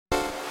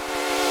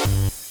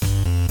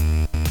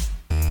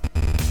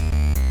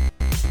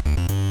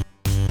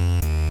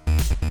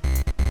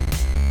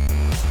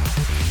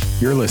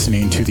You're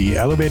listening to the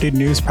Elevated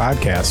News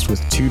Podcast with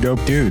two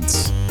dope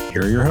dudes.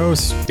 Here are your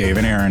hosts, Dave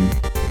and Aaron.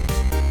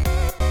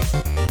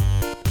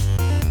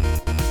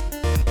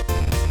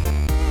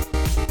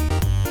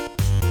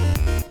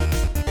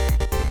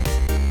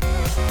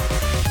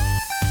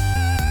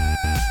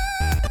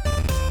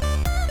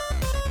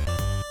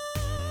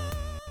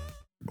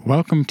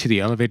 Welcome to the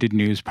Elevated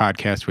News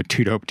Podcast with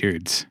two dope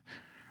dudes.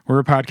 We're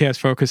a podcast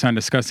focused on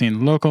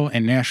discussing local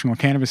and national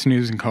cannabis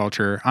news and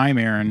culture. I'm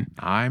Aaron.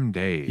 I'm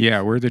Dave.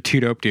 Yeah, we're the two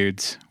dope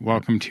dudes.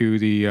 Welcome to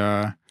the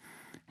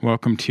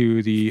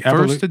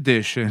first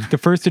edition. The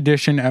first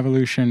edition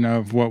evolution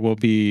of what will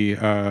be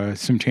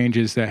some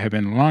changes that have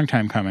been a long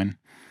time coming,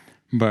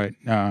 but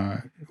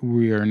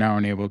we are now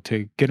unable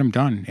to get them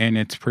done, and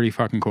it's pretty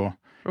fucking cool.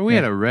 Well, we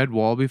had a red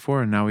wall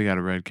before, and now we got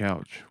a red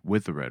couch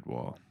with the red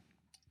wall.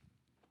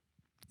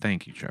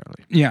 Thank you,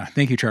 Charlie. Yeah,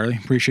 thank you, Charlie.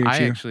 Appreciate you.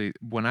 I actually,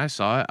 when I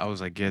saw it, I was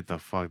like, get the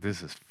fuck,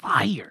 this is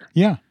fire.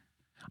 Yeah.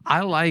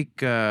 I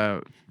like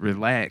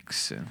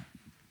relax. And,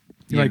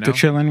 you like to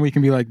chill in? We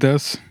can be like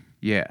this?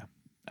 Yeah.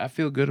 I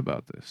feel good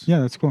about this. Yeah,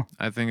 that's cool.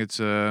 I think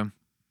it's, it's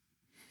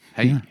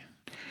going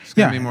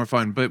to be more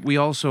fun. But we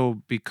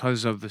also,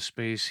 because of the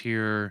space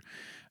here,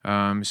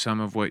 some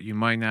of what you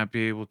might not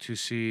be able to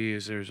see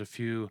is there's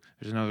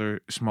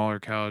another smaller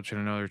couch and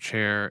another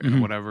chair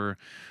and whatever.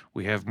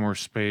 We have more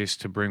space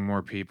to bring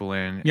more people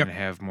in and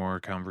have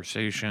more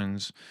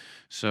conversations.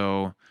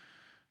 So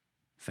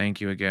thank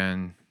you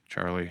again,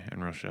 Charlie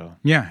and Rochelle.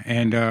 Yeah,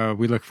 and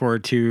we look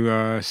forward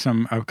to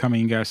some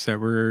upcoming guests that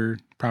we're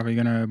probably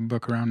going to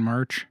book around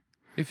March.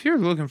 If you're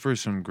looking for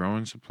some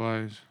growing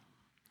supplies.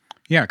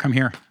 Yeah, come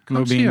here.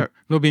 Low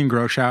Bean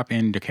Grow Shop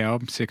in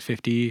DeKalb,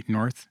 650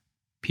 North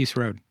Peace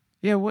Road.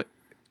 Yeah, what?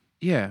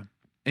 Yeah.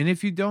 And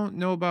if you don't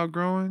know about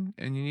growing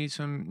and you need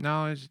some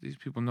knowledge, these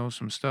people know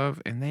some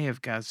stuff, and they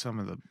have got some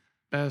of the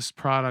best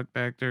product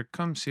back there.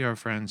 Come see our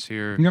friends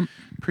here. Yep.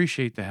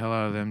 Appreciate the hell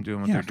out of them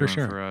doing what they're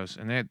doing for us.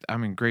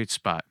 And great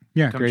spot.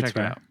 Yeah, come great check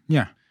spot. It out.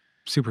 Yeah,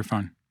 super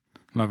fun.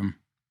 Love them.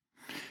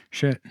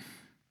 Shit.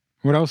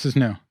 What else is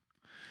new?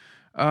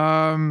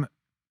 Not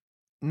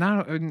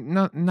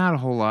a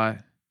whole lot.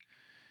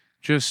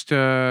 Just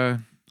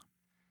I'm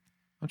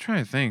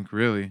trying to think.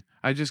 Really,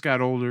 I just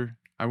got older.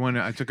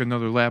 I took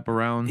another lap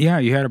around. Yeah,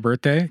 you had a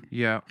birthday?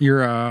 Yeah.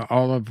 You're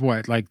all of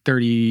what, like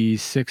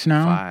 36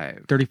 now?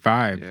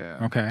 35.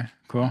 Yeah. Okay,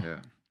 cool.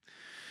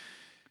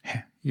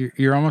 Yeah.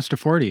 You're almost to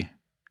 40.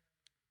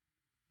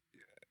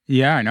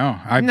 Yeah, I know.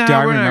 I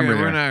remember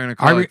that. We're not going to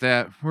call it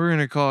that. We're going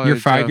to call you're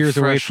it 5 years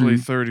away from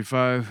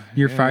 35.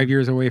 You're 5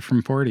 years away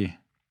from 40.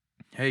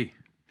 Hey.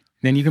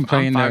 Then you can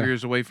play I'm 5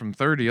 years away from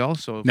 30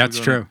 also.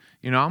 That's true.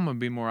 I'm going to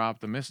be more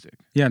optimistic.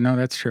 Yeah, no,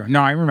 that's true. No,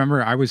 I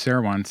remember I was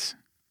there once.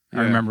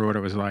 I remember what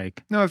it was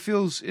like. No, it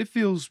feels,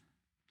 there's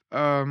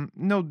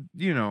no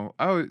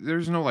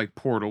like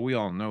portal. We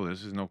all know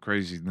this is no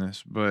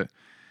craziness, but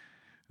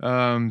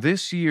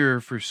this year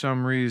for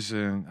some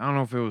reason, I don't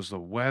know if it was the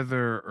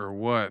weather or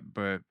what,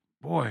 but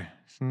boy,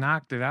 it's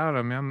knocked it out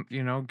of me. I'm,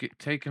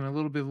 taking a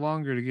little bit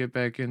longer to get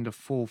back into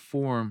full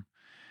form.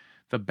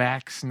 The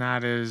back's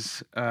not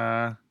as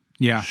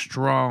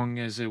strong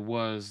as it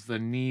was. The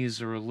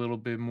knees are a little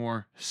bit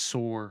more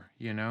sore,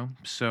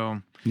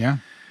 so yeah.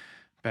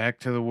 Back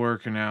to the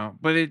working out.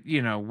 But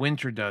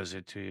winter does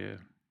it to you.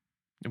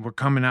 We're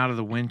coming out of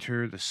the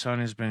winter. The sun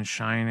has been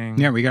shining.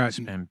 Yeah, it's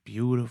been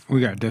beautiful.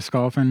 We got disc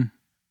golfing.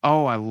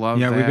 Oh, I love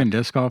that. Yeah, we've been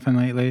disc golfing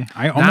lately.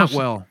 I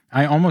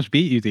almost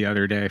beat you the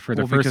other day for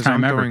the first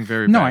time ever. Throwing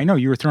very no, bad. I know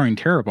you were throwing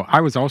terrible.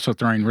 I was also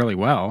throwing really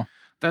well.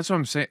 That's what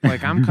I'm saying.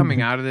 Like, I'm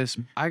coming out of this.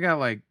 I got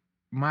like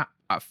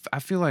I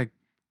feel like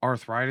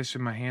arthritis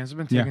in my hands. I've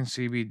been taking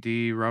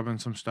CBD, rubbing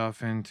some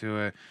stuff into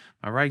it.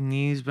 My right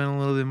knee's been a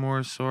little bit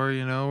more sore,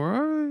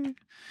 We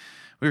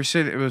were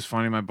sitting, it was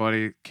funny, my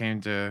buddy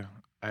came I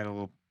had a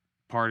little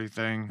party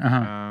thing,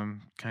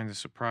 kind of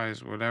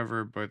surprised,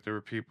 whatever, but there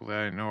were people that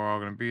I didn't know were all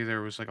going to be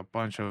there. It was like a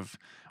bunch of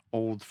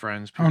old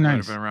friends, people that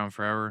have been around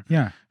forever.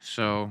 Yeah.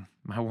 So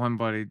my one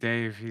buddy,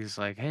 Dave, he's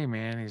like, hey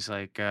man, he's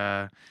like,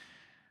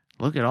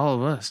 look at all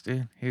of us,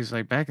 dude. He's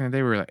like, back in the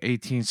day, we were like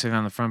 18 sitting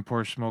on the front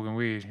porch smoking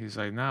weed. He's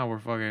like, now we're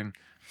fucking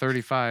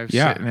 35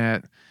 sitting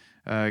at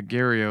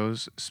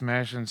Garrio's,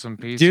 smashing some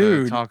pizza,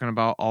 dude, talking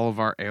about all of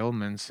our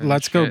ailments. And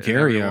let's go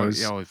Garrio's.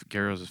 Yeah,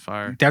 Garrio's is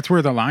fire. That's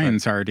where the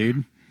lions are,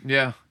 dude.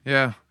 Yeah,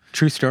 yeah.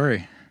 True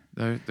story.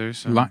 There's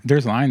some...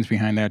 there's lions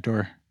behind that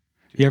door.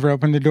 You ever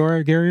open the door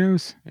at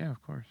Garrio's? Yeah,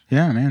 of course.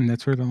 Yeah, man,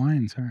 that's where the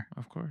lions are.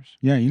 Of course.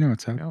 Yeah, you know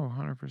what's up. Oh,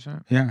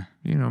 100%. Yeah.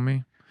 You know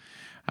me.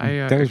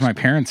 That was my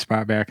parents'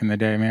 spot back in the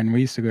day, man.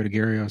 We used to go to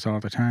Garrio's all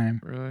the time.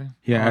 Really?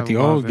 Yeah, at the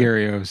old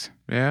Garrio's.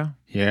 Yeah?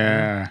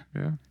 Yeah.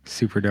 Yeah.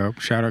 Super dope.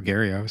 Shout out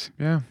Garrio's.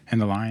 Yeah. And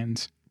the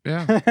Lions.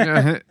 Yeah.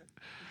 Yeah.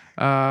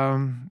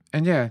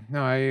 And yeah,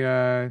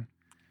 no,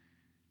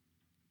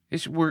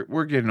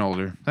 we're getting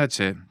older. That's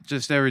it.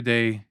 Just every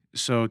day.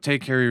 So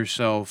take care of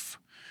yourself.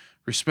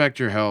 Respect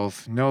your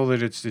health. Know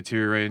that it's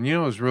deteriorating.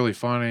 It's really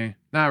funny.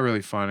 Not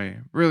really funny.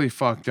 Really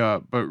fucked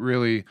up, but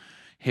really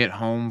hit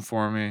home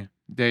for me.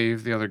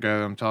 Dave, the other guy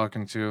that I'm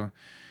talking to,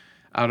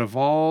 out of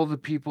all the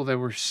people that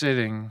were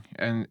sitting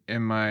and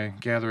in my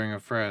gathering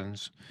of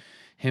friends,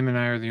 him and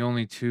I are the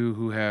only two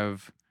who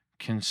have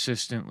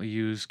consistently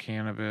used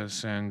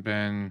cannabis and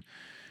been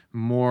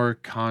more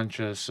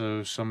conscious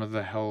of some of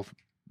the health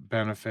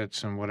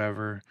benefits and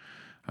whatever.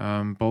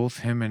 Both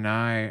him and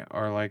I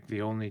are like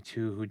the only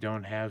two who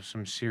don't have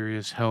some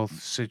serious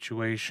health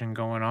situation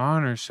going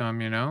on or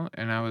some,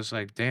 And I was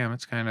like, damn,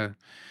 it's kind of,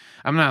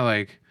 I'm not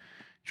like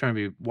trying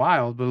to be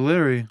wild, but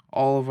literally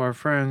all of our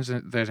friends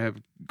that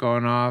have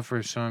gone off,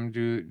 or some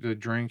do the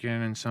drinking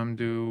and some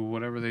do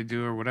whatever they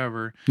do or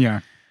whatever.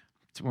 Yeah.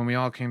 When we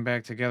all came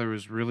back together, it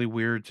was really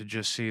weird to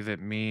just see that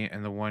me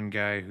and the one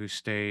guy who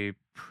stay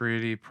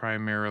pretty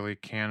primarily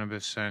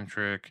cannabis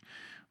centric,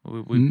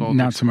 we both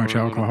Not so much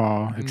explore a little.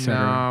 alcohol, etc.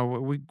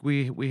 No,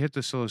 we hit the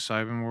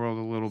psilocybin world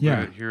a little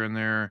Yeah. bit here and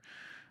there,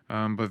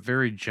 but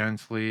very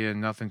gently and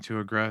nothing too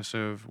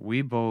aggressive.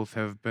 We both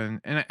have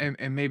been,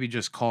 and maybe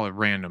just call it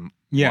random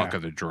Yeah. luck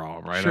of the draw,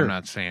 right? Sure. I'm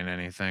not saying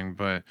anything,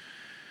 but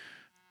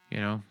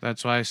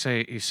that's why I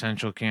say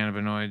essential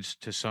cannabinoids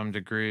to some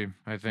degree.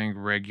 I think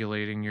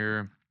regulating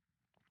your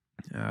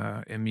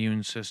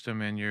immune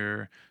system and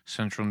your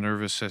central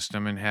nervous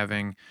system and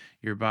having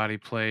your body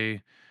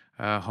play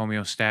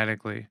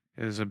homeostatically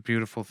is a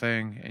beautiful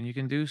thing, and you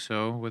can do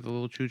so with a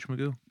little chooch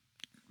magoo.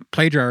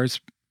 Play jars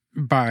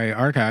by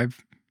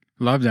Archive.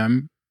 Love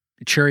them.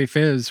 Cherry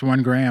Fizz,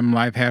 1 gram,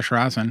 live hash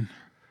rosin.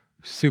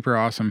 Super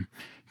awesome.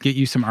 Get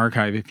you some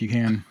Archive if you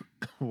can.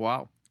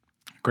 Wow.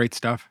 Great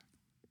stuff.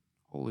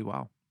 Holy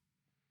wow.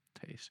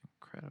 Tastes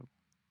incredible.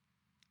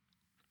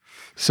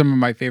 Some of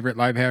my favorite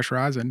live hash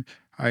rosin.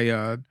 Hey,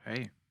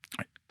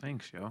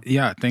 thanks, yo.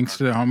 Yeah, thanks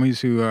to the homies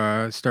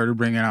who started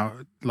bringing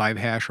out live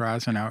hash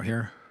rosin out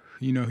here.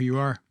 You know who you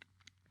are.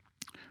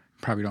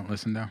 Probably don't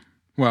listen though.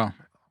 Well,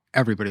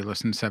 everybody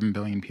listens. 7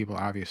 billion people,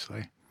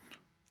 obviously.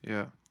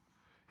 Yeah,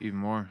 even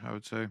more, I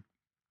would say.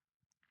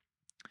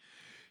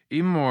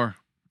 Even more.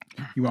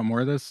 You want more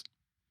of this?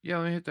 Yeah,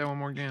 let me hit that one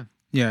more again.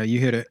 Yeah, you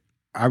hit it.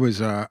 I was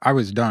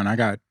done. I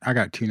got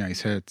 2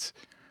 nice hits.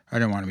 I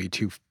didn't want to be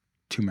too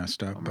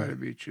messed up, I'm but gonna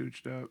be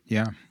chooched up.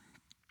 yeah.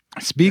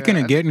 Speaking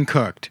of getting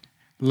cooked,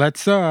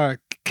 let's can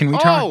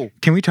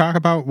we talk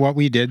about what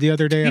we did the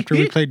other day after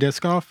we played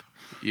disc golf?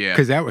 Yeah,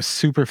 because that was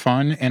super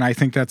fun, and I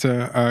think that's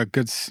a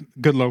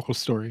good local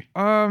story.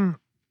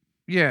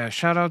 Yeah,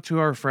 shout out to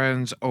our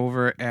friends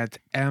over at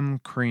M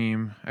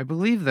Cream. I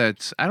believe I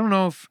don't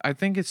know if, I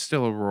think it's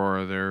still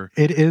Aurora there.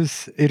 It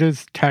is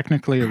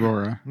technically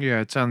Aurora.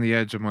 Yeah, it's on the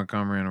edge of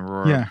Montgomery and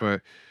Aurora, Yeah.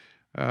 but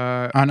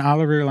On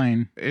Oliver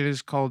Lane. it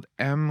is called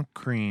M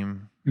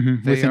Cream.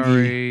 Mm-hmm. They With an are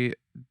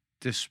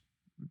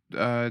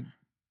E.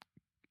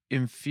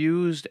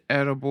 infused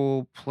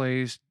edible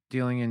place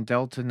dealing in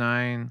Delta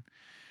 9.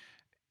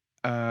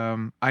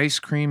 Ice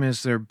cream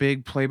is their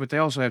big play, but they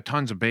also have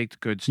tons of baked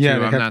goods too. Yeah,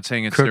 they I'm have not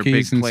saying it's their big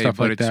cookies and play, stuff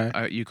but like it's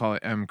that. you call it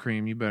M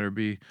Cream. You better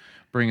be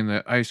bringing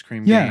the ice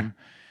cream Yeah. game.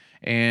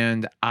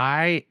 And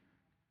I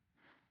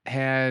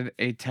had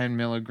a 10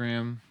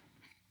 milligram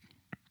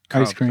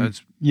cup. Ice cream.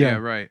 That's Yeah.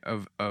 right.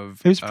 Of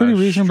It was pretty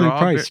reasonably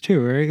strawberry- priced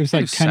too, right? It was I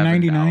like think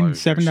 $10.99, $7 or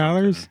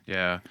 $7. something.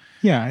 Yeah.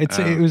 Yeah,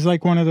 it was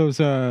like one of those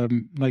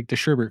like the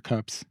sherbet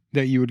cups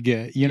that you would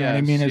get. You know what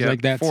I mean? It's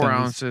like that 4 size.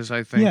 ounces,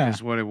 I think, Yeah.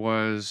 is what it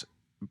was.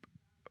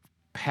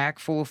 Pack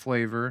full of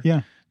flavor.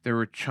 Yeah. There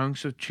were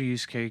chunks of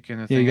cheesecake in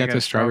the Yeah, thing. you I got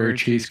the strawberry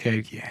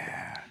cheesecake.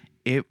 Yeah.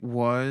 It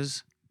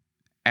was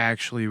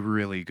actually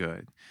really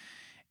good.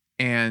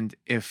 And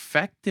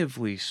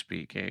effectively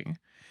speaking,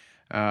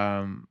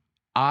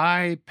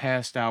 I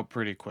passed out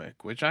pretty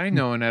quick, which I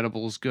know an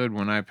edible is good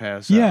when I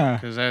pass Yeah.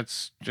 out. Because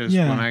that's just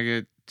Yeah. when I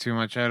get too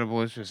much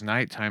edible, it's just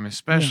nighttime.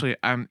 Especially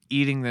I'm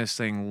eating this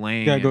thing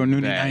laying Gotta go in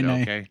noonie bed,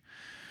 night-night. okay?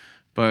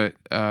 But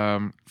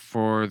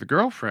for the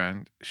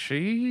girlfriend,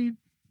 she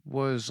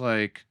was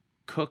like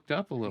cooked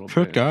up a little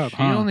Cooked bit. up, She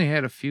huh? only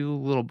had a few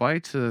little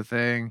bites of the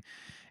thing.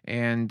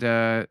 And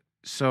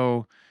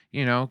so,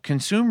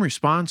 consume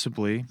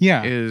responsibly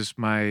Yeah. is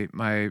my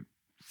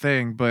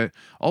thing, but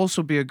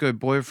also be a good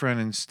boyfriend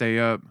and stay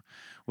up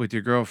with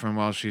your girlfriend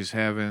while she's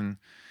having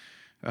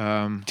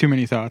Too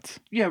many thoughts.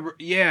 yeah.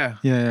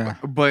 Yeah.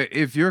 But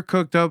if you're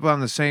cooked up on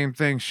the same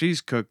thing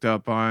she's cooked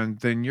up on,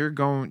 then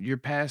you're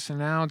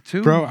passing out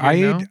too. Bro,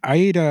 you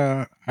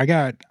know? I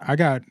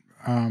got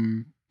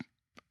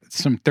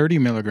some 30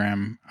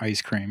 milligram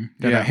ice cream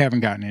that I Yeah.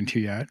 haven't gotten into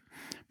yet.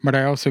 But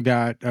I also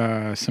got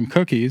some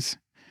cookies,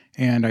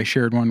 and I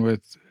shared one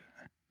with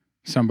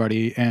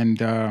somebody,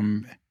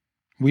 and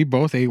we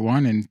both ate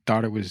one and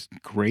thought it was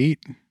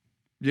great.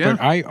 Yeah.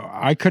 But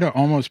I could have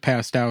almost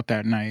passed out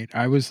that night.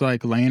 I was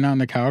like laying on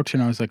the couch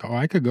and I was like, oh,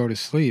 I could go to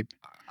sleep.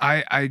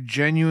 I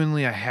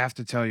genuinely, I have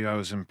to tell you, I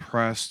was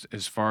impressed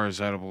as far as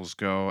edibles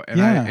go, and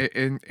Yeah.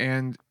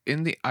 and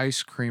in the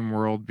ice cream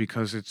world,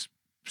 because it's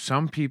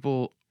some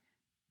people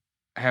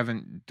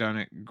haven't done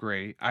it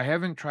great. I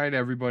haven't tried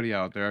everybody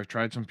out there. I've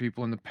tried some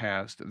people in the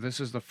past. This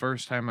is the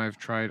first time I've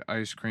tried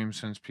ice cream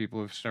since people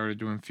have started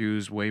to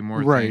infuse way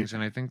more Right. things.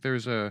 And I think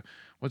there's a,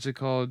 what's it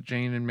called?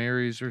 Jane and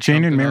Mary's or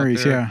Jane and something out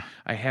Mary's, there. yeah.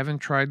 I haven't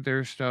tried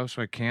their stuff,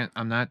 so I can't,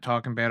 I'm not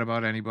talking bad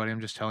about anybody.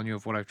 I'm just telling you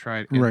of what I've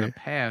tried in the Right.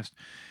 past.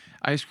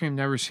 Ice cream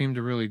never seemed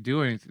to really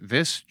do anything. It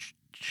was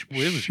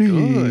good, She,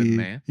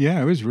 man.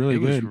 yeah, it was really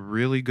It was good.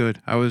 really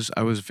good. I was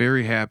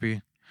very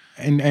happy.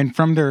 And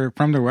from their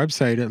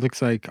website, it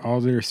looks like all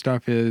their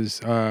stuff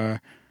is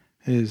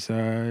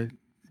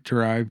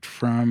derived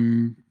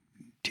from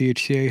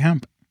THCA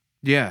hemp.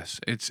 Yes,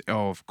 it's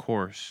of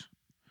course.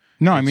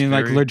 No, I It's mean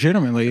like very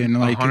legitimately, and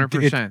like it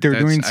 100%. they're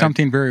That's doing I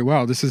something very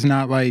well. This is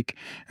not like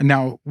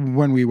now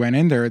when we went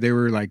in there, they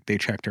were like they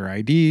checked our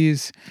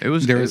IDs. it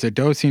was There was a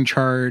dosing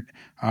chart.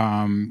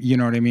 You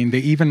know what I mean? They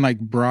even like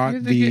yeah, brought I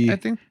the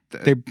think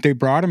they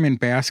brought them in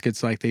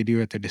baskets like they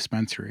do at the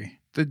dispensary.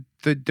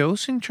 the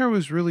dosing chart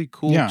was really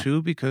cool Yeah.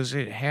 too because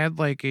it had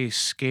like a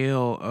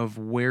scale of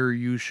where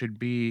you should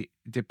be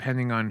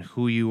depending on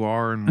who you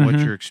are and what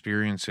Mm-hmm. your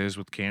experience is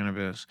with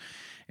cannabis.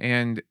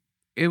 And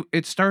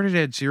it started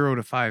at 0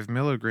 to 5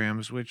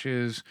 milligrams, which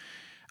is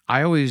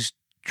I always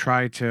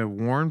try to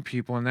warn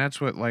people, and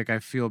that's what like I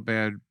feel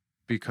bad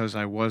because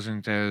I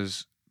wasn't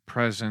as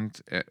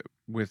present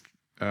with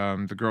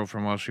the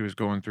girlfriend while she was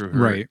going through her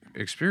Right.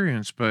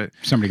 experience. But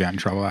Somebody got in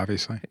trouble,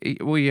 obviously.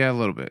 well, yeah, a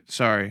little bit.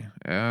 Sorry,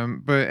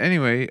 but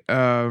anyway,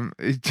 I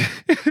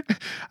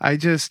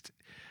just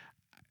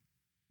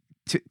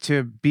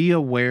to be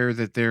aware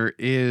that there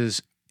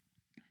is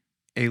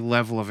a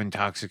level of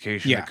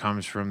intoxication Yeah. that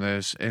comes from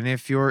this, and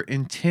if you're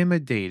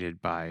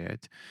intimidated by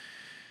it,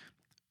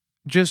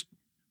 just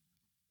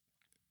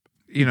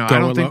I Go don't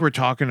a think low. we're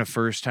talking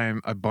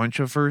a bunch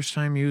of first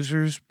time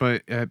users,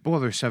 but well,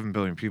 there's 7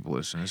 billion people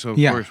listening, so of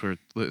Yeah. course we're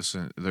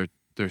listen.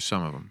 There's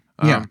some of them.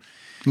 Yeah.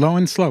 Low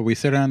and slow. We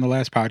said it on the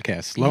last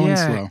podcast. Slow and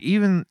Yeah, slow.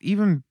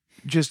 even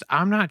just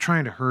I'm not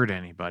trying to hurt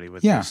anybody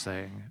with Yeah. this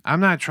thing.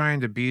 I'm not trying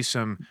to be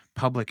some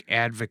public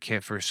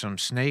advocate for some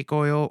snake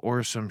oil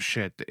or some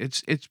shit.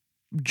 It's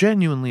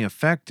genuinely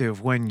effective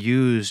when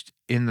used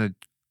in the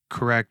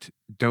correct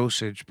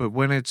dosage, but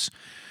when it's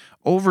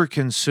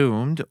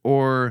overconsumed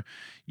or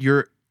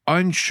you're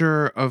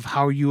unsure of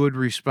how you would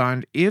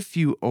respond if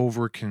you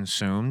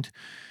overconsumed,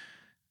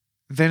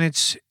 then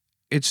it's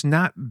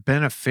not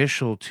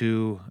beneficial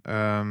to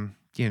uh,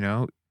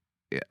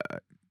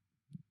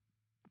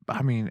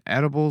 I mean,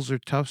 edibles are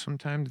tough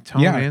sometimes to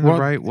tone Yeah. in the Well,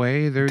 right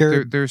way.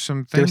 they're There's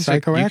some they're things that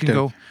you can psychoactive.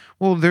 go.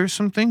 Well, there's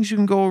some things you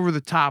can go over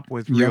the top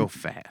with Yep. real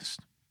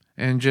fast,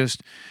 and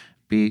just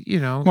be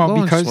Well, low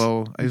and because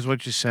slow is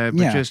what you said,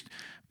 but yeah. just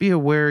be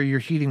aware you're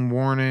heeding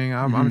warning.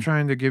 I'm Hmm.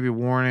 trying to give you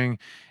warning.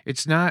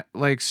 It's not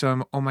like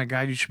some oh my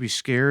god you should be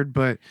scared,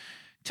 but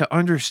to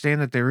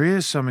understand that there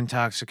is some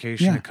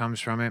intoxication Yeah. that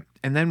comes from it,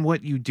 and then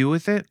what you do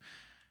with it.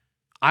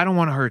 I don't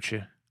want to hurt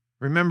you.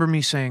 Remember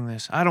me saying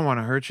this. I don't want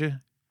to hurt you.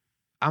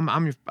 I'm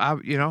your, I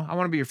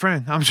want to be your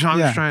friend. I'm just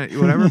Yeah. trying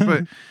to whatever.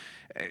 But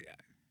uh,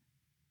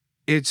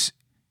 it's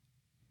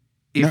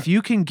No. if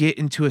you can get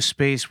into a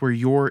space where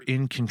you're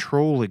in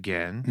control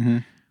again, Hmm.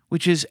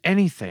 which is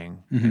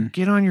anything, Hmm.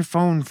 get on your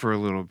phone for a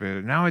little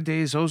bit.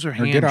 Nowadays, those are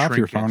Or get hand off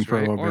your phone trinkets, for a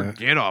right? little Or bit.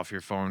 get off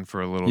your phone for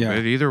a little Yeah.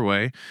 bit. Either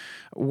way,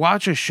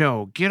 watch a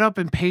show. Get up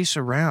and pace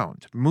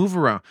around. Move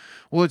around.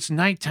 Well, it's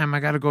nighttime. I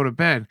got to go to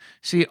bed.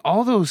 See,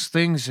 all those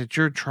things that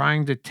you're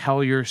trying to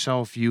tell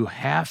yourself you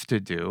have to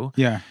do.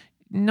 Yeah.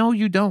 No,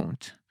 you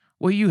don't.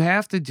 What you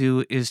have to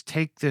do is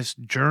take this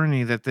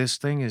journey that this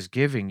thing is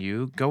giving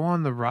you, go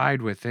on the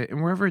ride with it,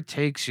 and wherever it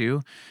takes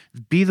you,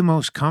 be the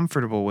most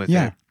comfortable with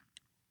Yeah. it.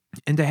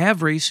 And to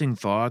have racing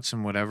thoughts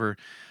and whatever,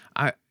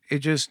 it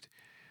just,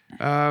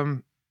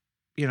 um,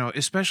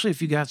 especially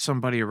if you got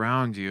somebody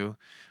around you,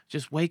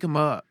 just wake them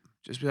up.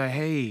 Just be like,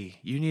 hey,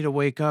 you need to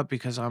wake up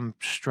because I'm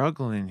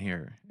struggling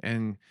here.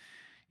 And,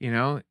 you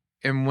know,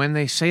 and when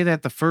they say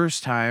that the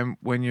first time,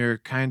 when you're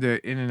kind of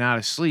in and out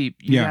of sleep,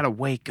 you Yeah. got to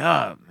wake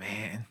up,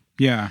 man.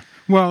 Yeah.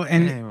 Well,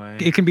 and Anyway,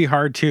 it can be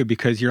hard too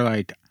because you're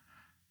like,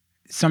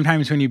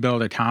 sometimes when you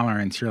build a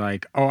tolerance, you're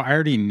like, oh, I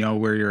already know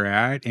where you're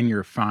at and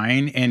you're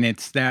fine. And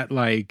it's that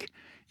like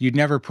you'd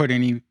never put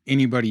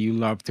anybody you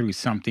love through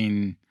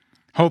something,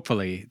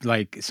 hopefully,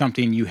 like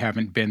something you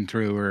haven't been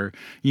through or,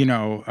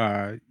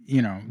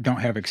 don't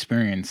have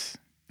experience.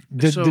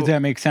 Does so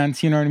that make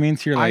sense? You know what I mean?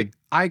 So you're I like,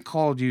 I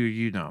called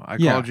you, I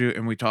yeah, called you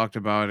and we talked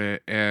about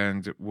it.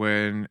 And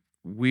when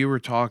we were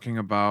talking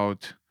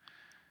about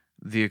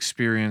the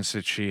experience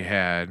that she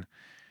had,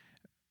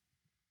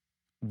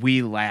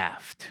 we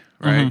laughed,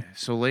 hmm, right?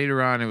 So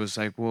later on, it was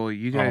like, well,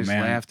 you oh guys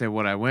man. laughed at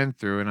what I went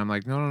through. And I'm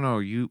like, no, no,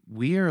 no.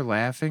 We are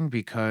laughing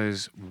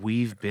because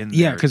we've been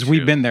Yeah, there because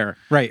we've too. been there.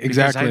 Right. Because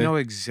I Exactly. know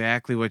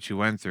exactly what you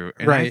went through.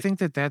 And I Right. think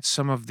that that's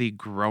some of the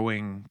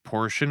growing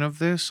portion of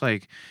this.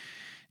 Like,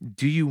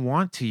 do you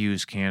want to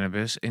use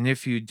cannabis? And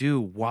if you do,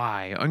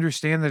 why?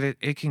 Understand that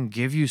it can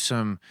give you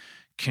some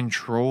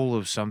control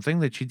of something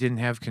that you didn't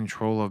have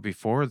control of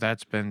before.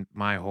 That's been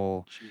my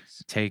whole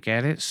take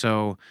at it.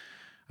 So,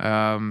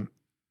 um,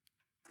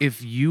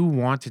 if you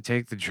want to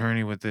take the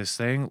journey with this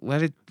thing,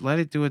 let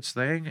it do its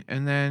thing,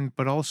 and then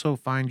but also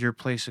find your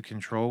place of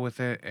control with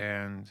it.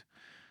 And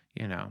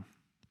you know,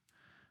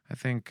 I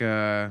think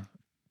I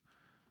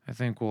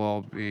think we'll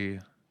all be.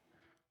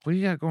 What do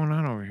you got going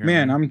on over here,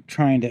 Man, man? I'm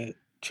trying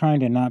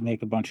to not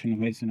make a bunch of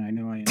noise, and I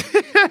know I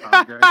am.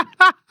 Apologize.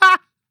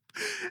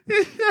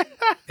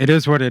 It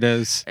is what it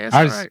is. It's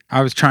all right.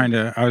 I was trying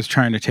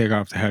to take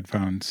off the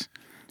headphones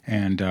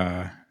and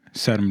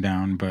set them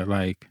down, but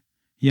like,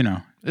 you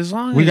know, As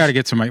long we as got to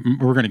get some.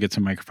 We're gonna get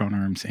some microphone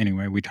arms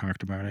anyway. We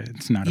talked about it.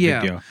 It's not a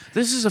big deal.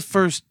 this is a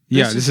first.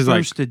 Yeah, This this is is like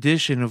first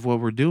edition of what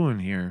we're doing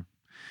here.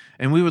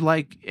 And we would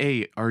like,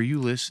 hey, are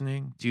you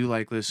listening? Do you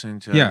like listening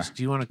to Yeah. us?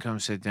 Do you want to come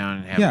sit down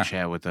and have Yeah. a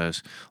chat with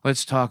us?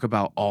 Let's talk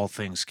about all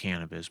things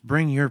cannabis.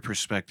 Bring your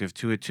perspective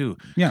to it too.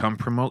 Yeah. Come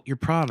promote your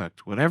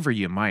product, whatever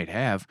you might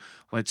have.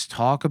 Let's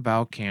talk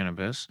about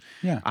cannabis.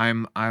 Yeah.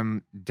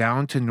 I'm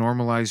down to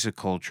normalize the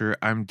culture.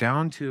 I'm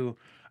down to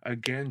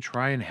again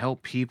try and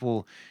help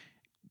people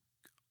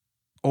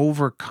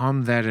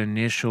overcome that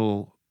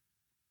initial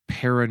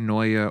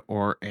paranoia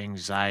or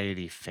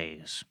anxiety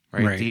phase,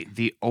 right? Right.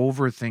 The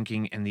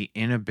overthinking and the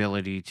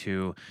inability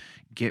to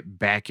get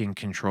back in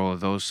control of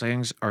those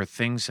things are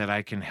things that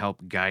I can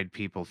help guide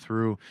people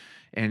through.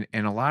 And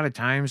a lot of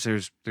times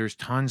there's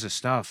tons of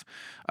stuff.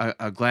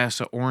 A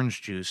glass of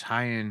orange juice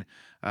high in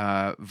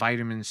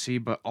vitamin C,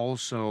 but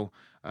also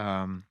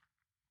um,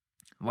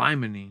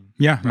 limonene,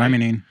 Yeah. right?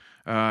 Limonene.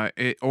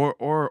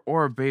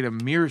 Or a beta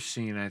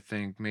myrcene, I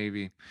think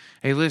maybe.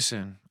 Hey,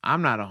 listen,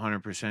 I'm not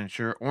 100%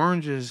 sure.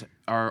 Oranges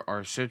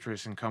are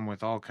citrus and come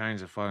with all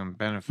kinds of fucking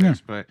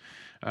benefits, but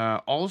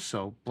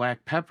also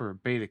black pepper,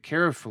 beta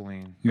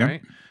carotene, Yep.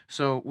 right?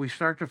 So we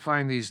start to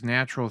find these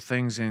natural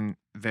things in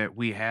that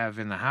we have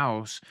in the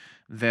house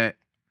that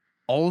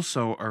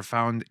also are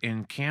found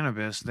in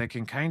cannabis that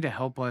can kind of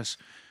help us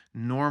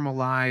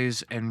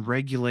normalize and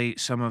regulate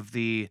some of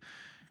the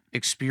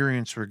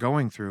experience we're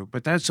going through.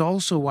 But that's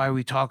also why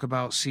we talk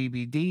about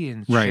CBD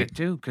and Right. shit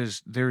too,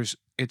 because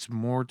it's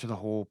more to the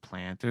whole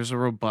plant. There's a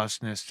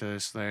robustness to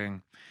this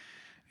thing.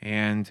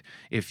 And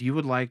if you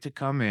would like to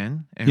come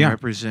in and Yeah.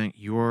 represent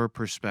your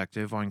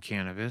perspective on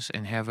cannabis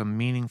and have a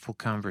meaningful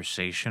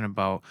conversation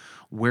about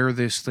where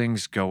this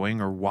thing's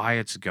going or why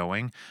it's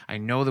going, I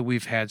know that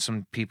we've had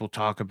some people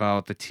talk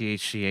about the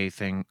THCA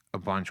thing a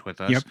bunch with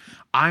us. Yep.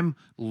 I'm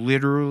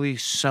literally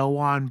so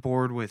on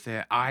board with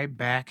it. I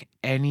back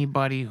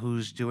anybody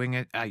who's doing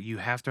it. You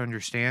have to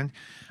understand,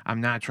 I'm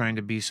not trying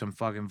to be some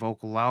fucking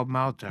vocal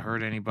loudmouth to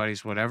hurt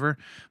anybody's whatever,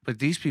 but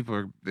these people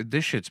are,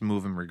 this shit's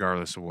moving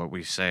regardless of what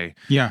we say.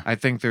 Yeah. I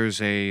think there's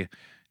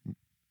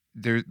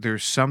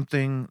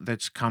something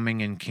that's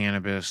coming in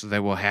cannabis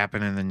that will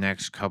happen in the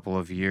next couple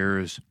of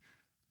years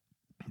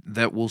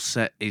that will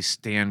set a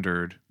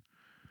standard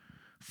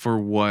for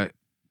what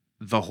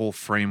the whole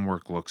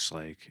framework looks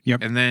like.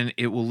 Yep. And then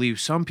it will leave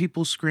some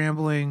people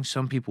scrambling,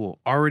 some people will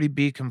already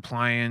be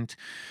compliant.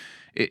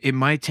 It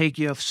might take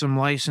you some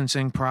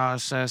licensing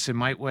process. It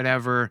might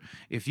whatever.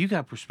 If you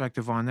got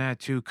perspective on that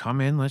too,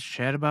 come in. Let's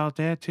chat about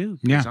that too.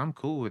 Because Yeah. I'm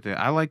cool with it.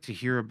 I like to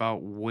hear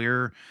about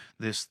where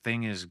this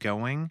thing is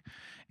going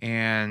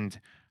and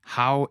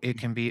how it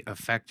can be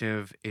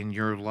effective in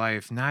your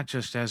life, not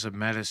just as a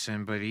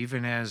medicine, but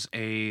even as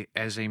a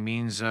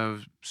means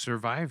of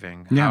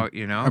surviving. Yeah.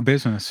 How A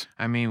business.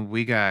 I mean,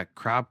 we got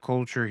crop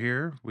culture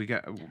here. We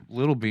got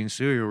Little Bean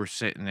Studio we're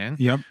sitting in.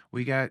 Yep.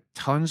 We got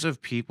tons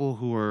of people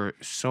who are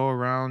so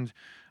around.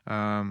 Who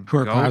are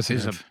Goat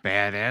is a positive.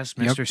 badass.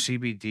 Yep. Mr.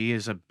 CBD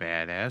is a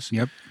badass.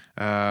 Yep.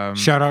 Um,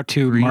 Shout out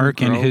to Green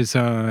Mark and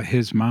Grove.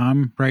 his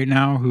mom right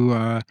now who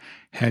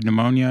had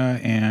pneumonia,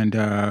 and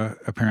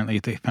apparently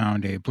they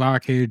found a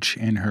blockage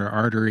in her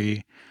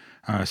artery.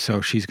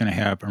 So she's going to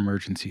have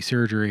emergency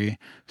surgery.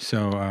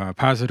 So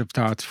positive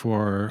thoughts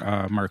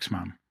for Mark's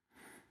mom.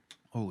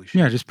 Holy shit.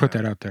 Yeah, just put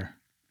that out there.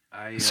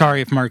 Sorry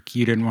if Mark,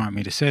 you didn't want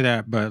me to say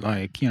that, but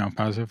like,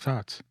 positive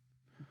thoughts.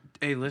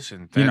 Hey,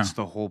 listen, You that's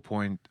know. the whole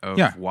point of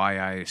Yeah. why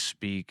I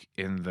speak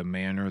in the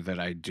manner that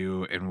I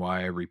do and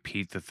why I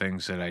repeat the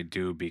things that I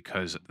do,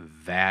 because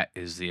that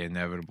is the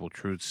inevitable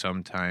truth.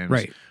 Sometimes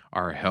Right.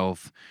 our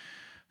health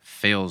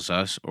fails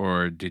us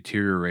or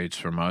deteriorates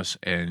from us,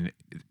 and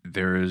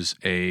there is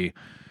a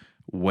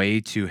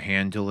way to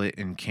handle it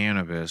in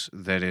cannabis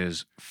that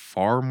is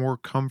far more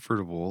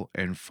comfortable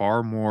and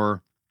far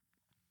more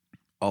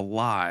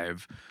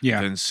alive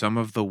Yeah. than some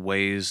of the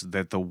ways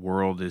that the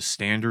world is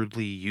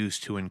standardly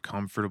used to and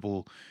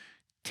comfortable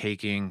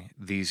taking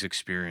these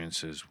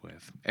experiences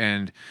with.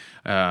 And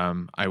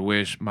I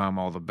wish mom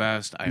all the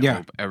best. I Yeah.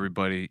 hope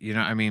everybody,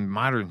 I mean,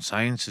 modern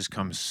science has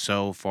come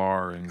so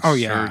far in Oh,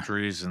 yeah.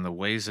 surgeries and the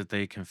ways that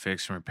they can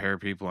fix and repair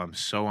people. I'm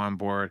so on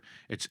board.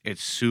 It's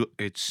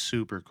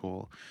super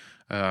cool.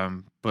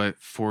 But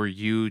for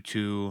you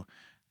to,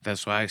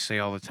 that's why I say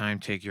all the time,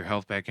 take your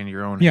health back into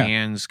your own Yeah.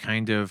 hands,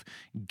 kind of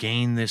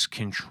gain this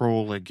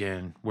control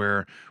again,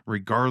 where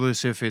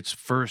regardless if it's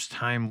first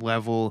time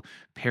level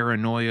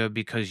paranoia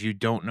because you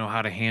don't know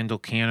how to handle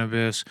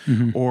cannabis,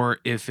 Mhm. or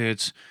if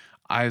it's,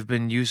 I've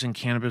been using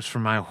cannabis for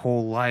my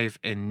whole life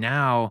and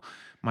now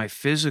my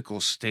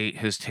physical state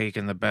has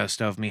taken the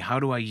best of me. How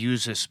do I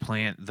use this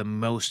plant the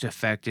most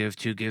effective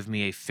to give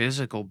me a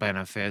physical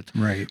benefit,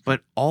 Right.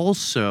 but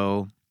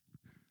also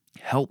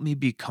help me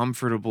be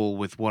comfortable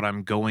with what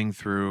I'm going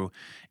through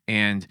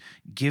and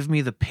give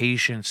me the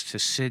patience to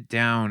sit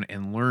down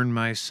and learn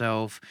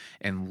myself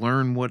and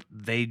learn what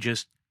they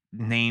just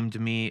named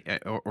me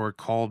or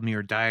called me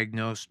or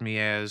diagnosed me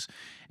as,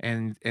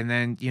 and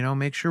then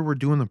make sure we're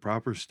doing the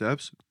proper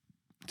steps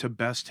to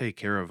best take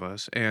care of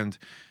us. And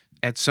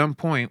at some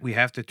point we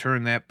have to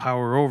turn that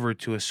power over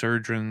to a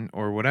surgeon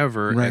or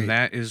whatever, and Right.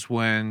 that is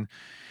when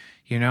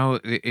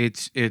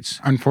it's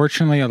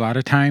Unfortunately, a lot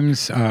of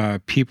times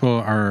people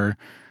are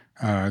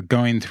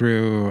going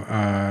through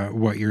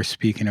what you're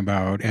speaking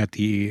about at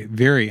the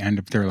very end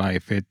of their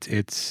life.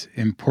 It's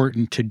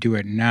important to do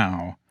it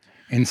now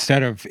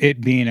instead of it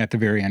being at the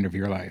very end of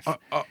your life. a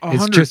It's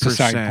hundred just a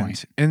side point.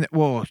 percent. And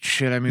well,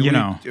 shit. I mean, You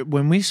know.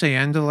 when we say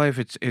end of life,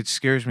 it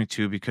scares me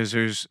too, because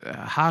there's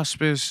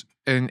hospice,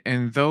 and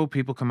though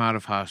people come out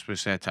of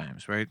hospice at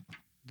times, right?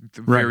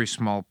 The Right. very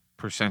small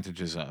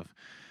percentages of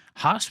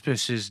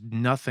hospice is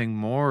nothing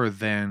more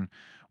than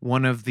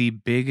one of the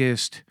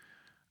biggest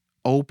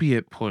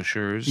opiate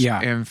pushers, Yeah.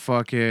 and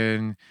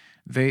fucking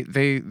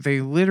they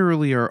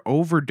literally are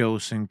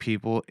overdosing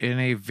people in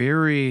a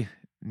very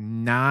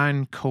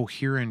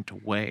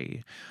non-coherent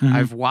way. Hmm.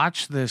 I've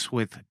watched this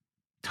with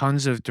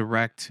tons of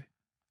direct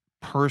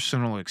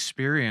personal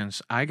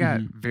experience. I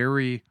got Hmm.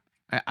 very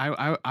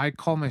I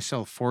call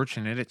myself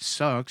fortunate. It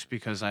sucks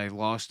because I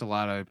lost a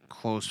lot of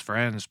close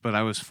friends, but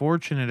I was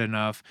fortunate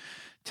enough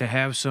to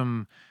have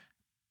some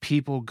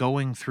people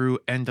going through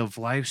end of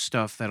life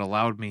stuff that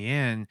allowed me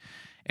in.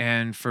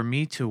 And for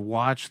me to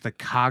watch the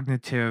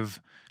cognitive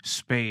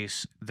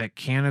space that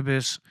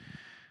cannabis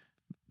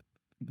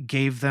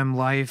gave them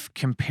life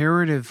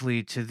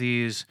comparatively to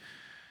these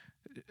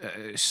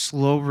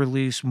slow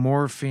release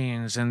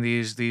morphines and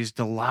these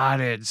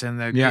Dilaudids, and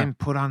they're Yeah. getting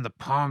put on the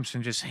pumps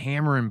and just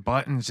hammering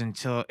buttons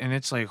until, and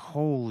it's like,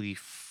 holy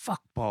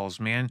fuck balls,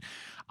 man.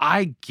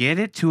 I get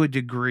it to a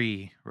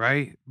degree,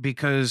 right?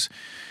 Because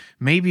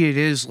maybe it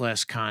is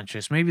less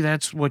conscious. Maybe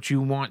that's what you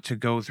want to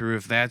go through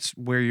if that's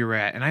where you're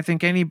at. And I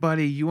think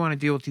anybody, you want to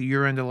deal with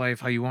your end of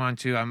life how you want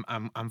to.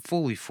 I'm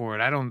fully for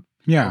it. I don't.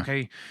 Yeah.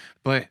 Okay,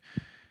 but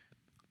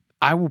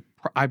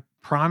I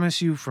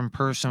promise you from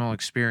personal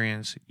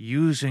experience,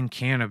 using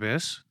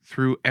cannabis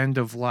through end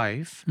of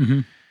life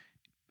Hmm.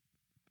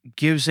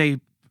 gives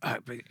it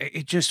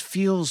just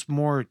feels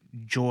more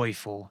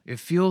joyful. It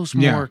feels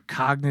Yeah. more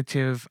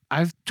cognitive.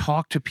 I've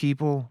talked to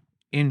people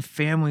in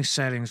family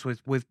settings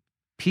with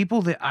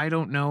people that I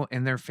don't know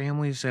and their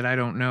families that I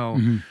don't know,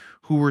 Hmm.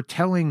 who were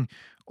telling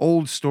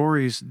old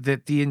stories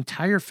that the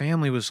entire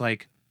family was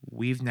like,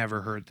 we've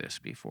never heard this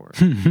before.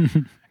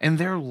 And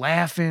they're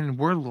laughing,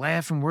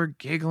 we're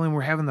giggling,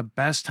 we're having the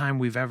best time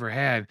we've ever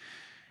had.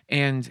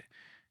 And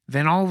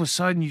then all of a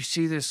sudden you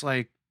see this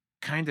like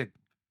kind of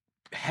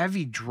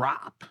heavy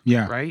drop,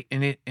 Yeah. right?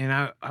 And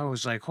I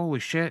was like, holy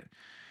shit.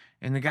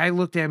 And the guy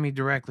looked at me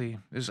directly.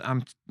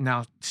 I'm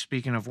now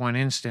speaking of one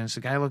instance.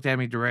 The guy looked at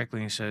me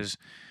directly and says,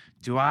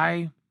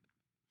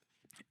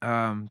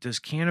 does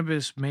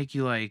cannabis make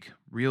you like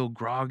real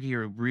groggy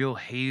or real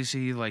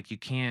hazy? Like you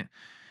can't,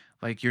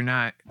 like you're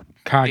not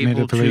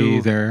able Cognitively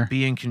to there.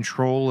 be in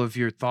control of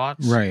your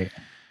thoughts? Right.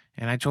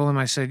 And I told him,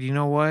 I said, you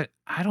know what?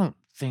 I don't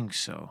think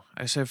so.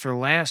 I said, for the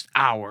last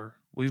hour,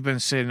 we've been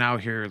sitting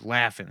out here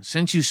laughing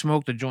since you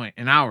smoked a joint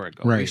an hour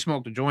ago. We Right.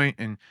 smoked a joint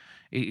and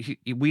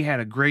we had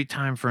a great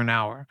time for an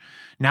hour.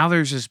 Now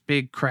there's this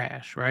big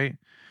crash, right?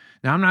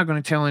 Now I'm not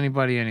going to tell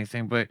anybody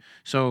anything, but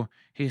so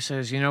he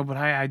says, but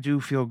I do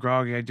feel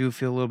groggy. I do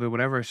feel a little bit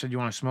whatever. I said, you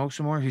want to smoke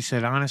some more? He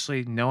said,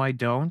 honestly, no, I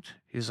don't.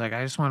 He's like,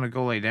 I just want to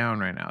go lay down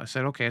right now. I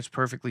said, okay, it's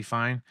perfectly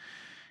fine.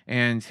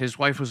 And his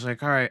wife was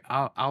like, all right,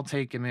 I'll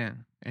take him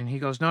in. And he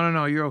goes, no, no,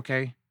 no, you're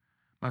okay.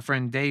 My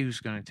friend Dave's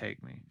going to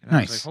take me. And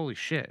I was like, Nice. holy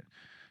shit.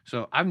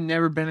 So I've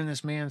never been in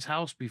this man's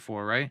house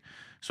before, right?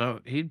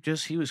 So he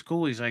was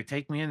cool. He's like,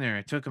 take me in there.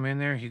 I took him in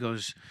there. He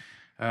goes,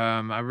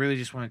 I really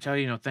just want to tell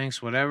you,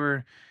 thanks,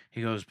 whatever.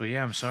 He goes, but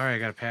yeah, I'm sorry. I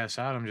got to pass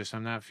out.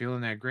 I'm not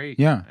feeling that great.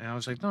 Yeah. And I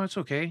was like, no, it's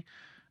okay.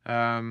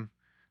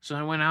 So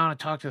I went out and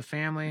talked to the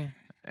family,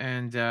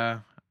 and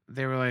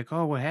they were like,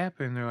 "Oh, what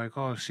happened?" They're like,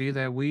 "Oh, see,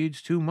 that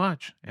weed's too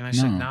much." And I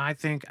said, No. "No, I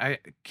think I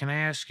can. I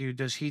ask you,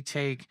 does he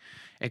take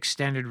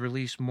extended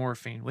release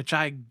morphine?" Which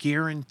I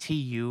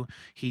guarantee you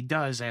he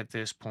does at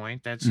this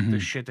point. That's the Hmm.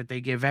 shit that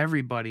they give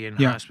everybody in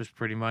Yeah. hospice,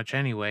 pretty much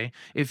anyway.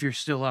 If you're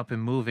still up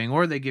and moving,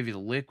 or they give you the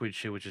liquid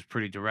shit, which is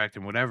pretty direct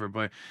and whatever.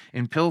 But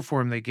in pill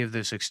form, they give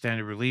this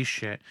extended release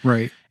shit.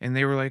 Right. And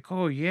they were like,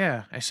 "Oh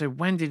yeah." I said,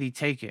 "When did he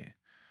take it?"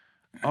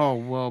 "Oh,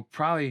 well,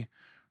 probably,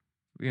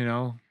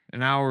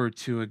 an hour or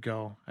two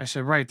ago." I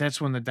said, "Right, that's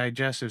when the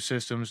digestive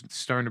system's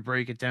starting to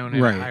break it down at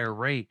a Right. higher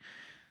rate."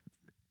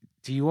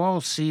 Do you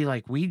all see,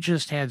 like, we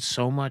just had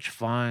so much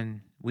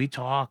fun. We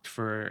talked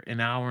for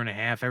an hour and a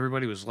half.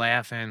 Everybody was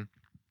laughing.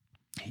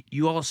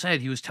 You all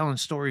said he was telling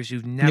stories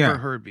you've never Yeah.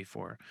 heard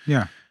before.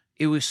 Yeah.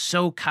 it was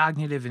so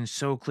cognitive and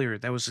so clear.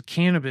 That was the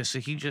cannabis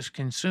that he just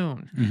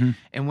consumed. Mhm.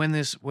 And when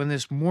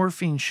this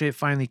morphine shit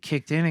finally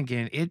kicked in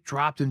again, it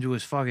dropped him to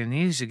his fucking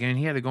knees again.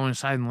 He had to go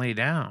inside and lay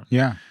down.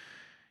 Yeah.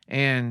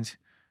 And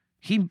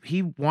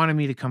he wanted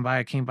me to come by.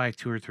 I came by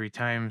 2 or 3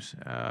 times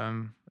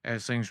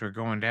as things were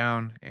going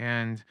down,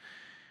 and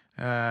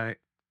uh,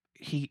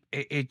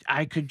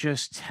 I could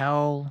just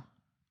tell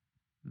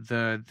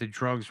the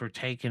drugs were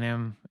taking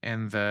him,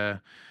 and the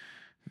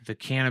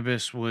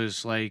cannabis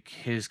was like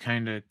his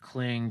kind of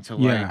cling to,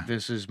 like, Yeah.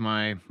 this is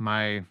my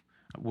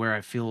where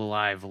I feel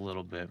alive a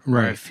little bit,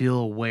 where I Right. feel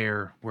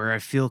aware, where I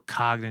feel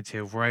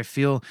cognitive, where I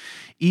feel,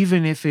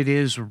 even if it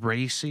is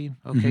racy,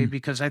 okay, Mhm.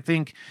 because I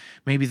think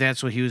maybe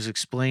that's what he was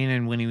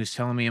explaining when he was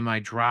telling me, am I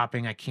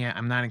dropping?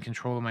 I'm not in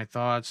control of my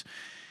thoughts.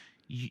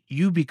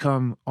 You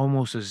become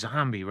almost a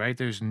zombie, right?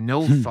 There's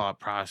no thought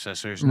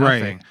process, there's Right.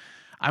 nothing.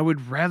 I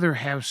would rather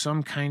have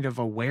some kind of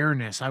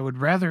awareness. I would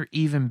rather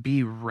even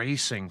be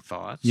racing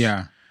thoughts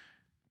Yeah.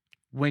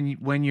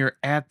 when you're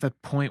at the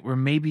point where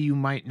maybe you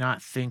might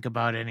not think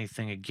about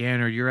anything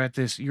again, or you're at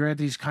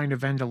these kind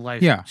of end of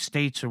life Yeah.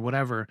 states or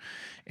whatever.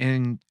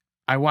 And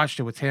I watched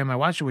it with him. I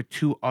watched it with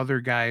 2 other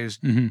guys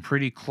Mhm.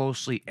 pretty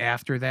closely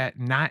after that,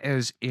 not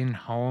as in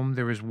home.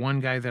 There was one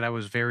guy that I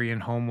was very in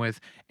home with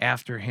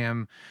after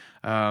him,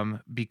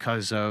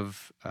 because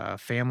of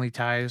family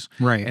ties.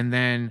 Right. And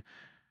then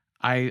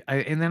I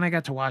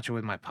got to watch it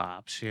with my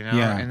pops,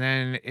 Yeah. and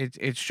then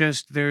it's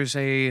just, there's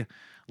a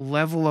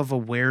level of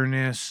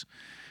awareness.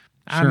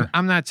 Sure.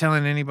 I'm not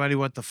telling anybody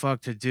what the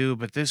fuck to do,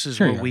 but this is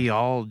Sure what you we are.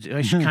 all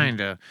do.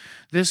 Kinda.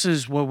 This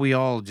is what we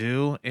all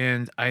do,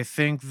 and I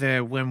think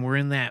that when we're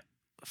in that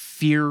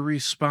fear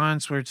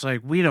response where it's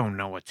like we don't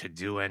know what to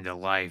do end of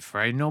life,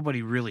 right?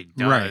 Nobody really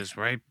Right. does,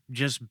 right?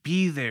 Just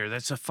be there.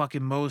 That's the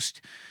fucking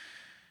most.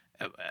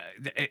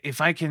 If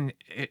I can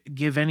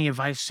give any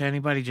advice to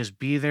anybody, just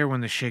be there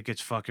when the shit gets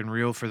fucking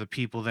real for the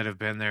people that have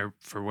been there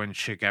for when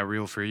shit got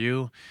real for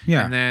you.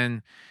 Yeah. And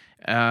then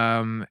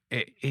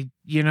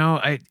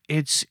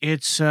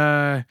it's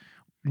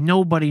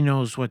nobody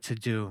knows what to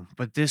do,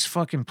 but this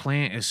fucking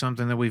plant is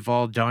something that we've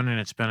all done, and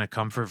it's been a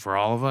comfort for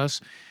all of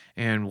us.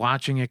 And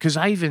watching it, because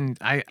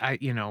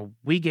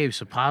we gave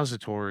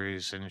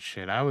suppositories and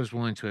shit. I was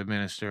willing to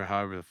administer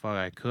however the fuck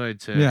I could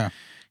to Yeah.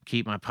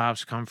 keep my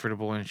pops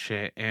comfortable and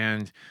shit.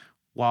 And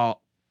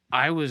while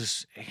I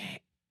was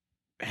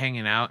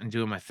hanging out and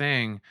doing my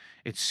thing,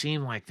 it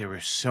seemed like there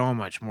was so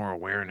much more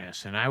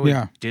awareness, and I would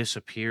Yeah.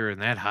 disappear,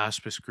 and that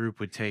hospice group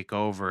would take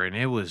over, and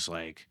it was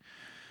like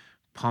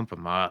pump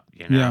him up,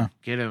 Yeah.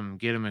 get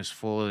him as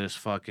full of this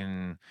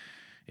fucking,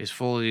 as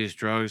full of these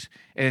drugs.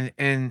 And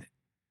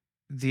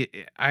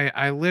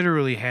I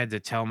literally had to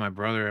tell my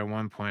brother at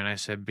one point. I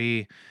said,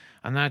 "B,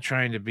 I'm not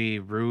trying to be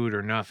rude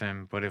or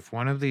nothing, but if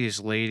one of these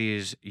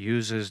ladies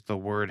uses the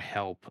word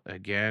help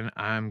again,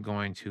 I'm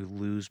going to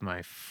lose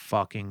my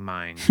fucking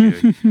mind,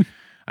 dude."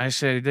 I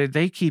said,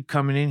 they keep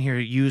coming in here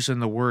using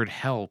the word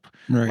help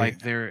Right.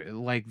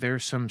 like they're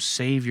some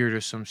savior to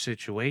some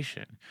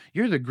situation.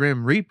 You're the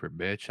Grim Reaper,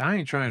 bitch. I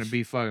ain't trying to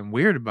be fucking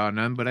weird about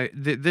none, but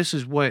this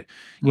is what,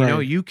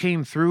 Right. you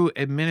came through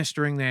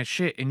administering that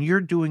shit, and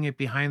you're doing it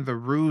behind the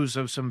ruse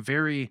of some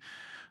very,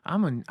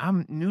 I'm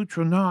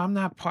neutral. No, I'm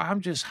not part.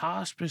 I'm just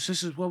hospice.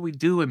 This is what we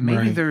do. And maybe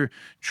Right. they're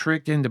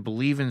tricked into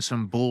believing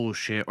some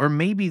bullshit. Or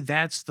maybe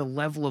that's the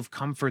level of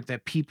comfort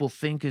that people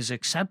think is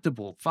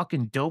acceptable.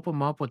 Fucking dope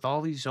them up with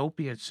all these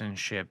opiates and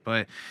shit.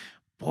 But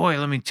boy,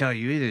 let me tell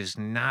you, it is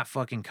not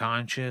fucking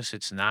conscious.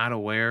 It's not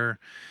aware.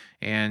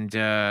 And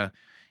I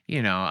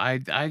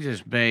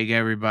just beg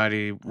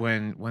everybody,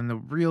 when the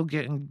real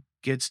getting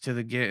gets to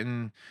the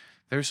getting,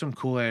 there's some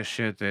cool ass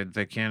shit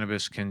that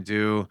cannabis can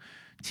do.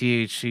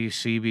 THC,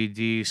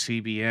 CBD,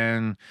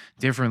 CBN,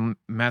 different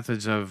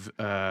methods of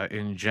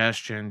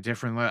ingestion,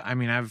 I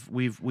mean,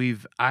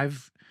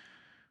 I've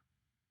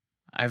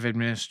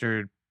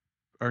administered,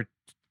 or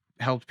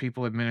helped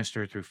people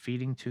administer through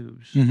feeding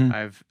tubes.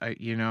 Mhm.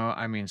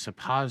 I mean,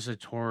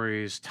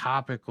 suppositories,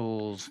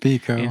 topicals,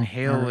 Pico,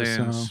 inhalants,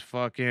 RSO.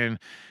 fucking.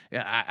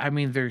 Yeah, I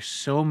mean, there's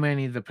so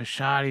many. The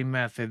Pashadi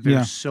method. There's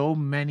Yeah. so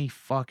many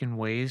fucking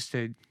ways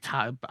to.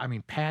 I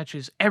mean,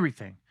 patches,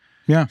 everything.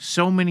 Yeah.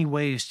 So many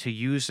ways to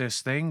use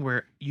this thing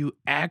where you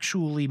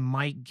actually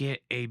might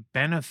get a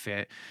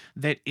benefit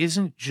that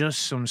isn't just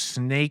some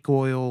snake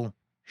oil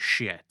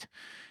shit.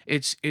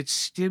 It's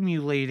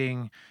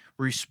stimulating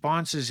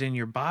responses in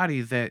your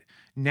body that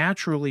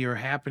naturally are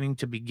happening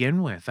to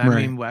begin with. I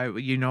Right.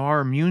 mean,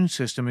 our immune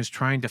system is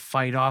trying to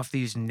fight off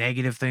these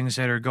negative things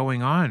that are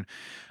going on.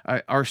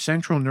 Our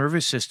central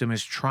nervous system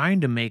is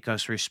trying to make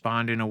us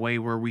respond in a way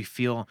where we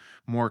feel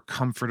more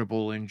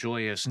comfortable and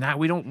joyous. Now,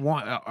 we don't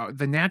want,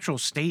 the natural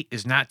state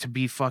is not to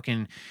be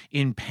fucking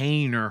in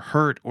pain or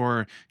hurt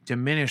or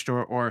diminished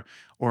or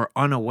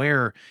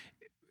unaware.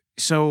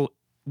 So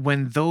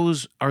when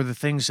those are the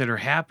things that are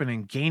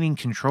happening, gaining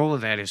control of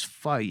that is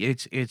fun.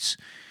 It's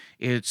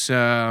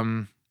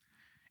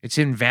it's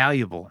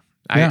invaluable.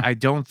 Yeah. I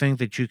don't think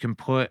that you can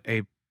put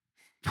a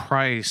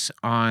price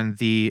on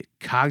the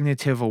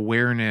cognitive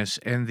awareness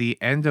and the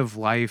end of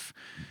life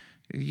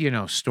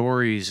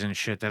stories and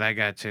shit that I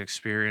got to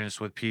experience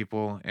with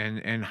people,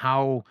 and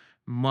how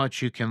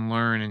much you can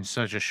learn in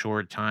such a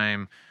short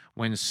time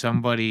when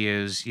somebody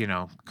is,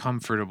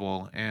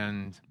 comfortable,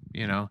 and,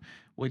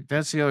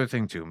 that's the other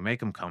thing too. Make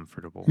them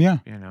comfortable, Yeah.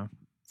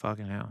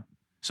 fucking hell.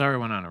 Sorry I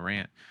went on a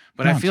rant,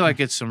 but I No, it's feel fine. like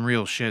it's some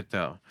real shit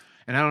though.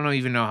 And I don't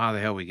even know how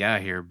the hell we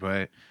got here,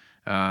 but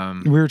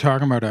We were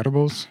talking about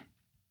edibles.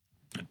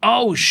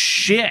 oh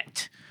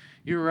shit.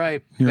 You're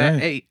right. You're right.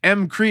 Hey,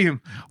 M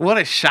Cream, what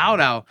a shout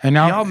out. And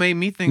now Y'all made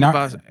me think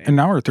about. And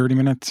now we're 30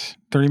 minutes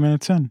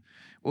in.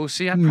 Well,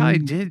 see, I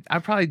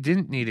probably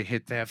didn't need to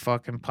hit that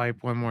fucking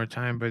pipe one more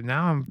time, but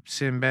now I'm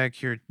sitting back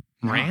here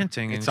No,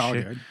 ranting and it's all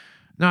shit. good.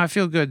 No, I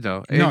feel good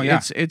though. No,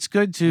 yeah. It's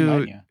good to.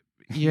 Enlighten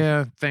you.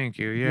 Yeah, thank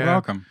you. Yeah. You're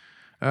welcome.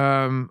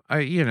 I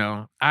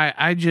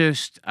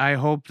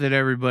hope that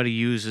everybody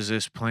uses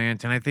this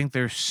plant, and I think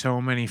there's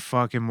so many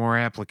fucking more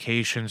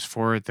applications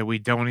for it that we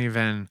don't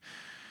even.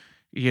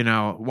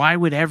 Why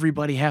would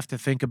everybody have to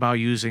think about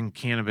using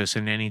cannabis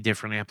in any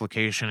different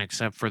application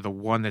except for the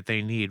one that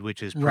they need,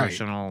 which is Right.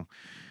 personal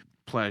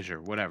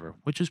pleasure, whatever,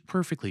 which is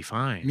perfectly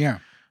fine. Yeah.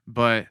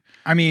 But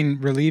I mean,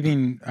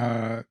 relieving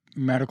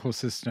medical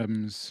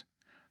symptoms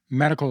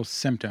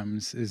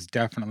is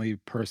definitely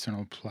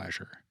personal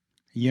pleasure.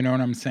 You know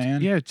what I'm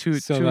saying? yeah,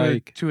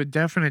 to a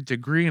definite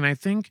degree. And I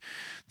think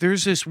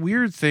there's this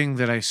weird thing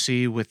that I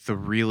see with the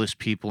realest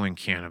people in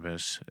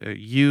cannabis.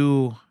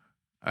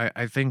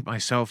 I think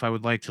myself, I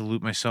would like to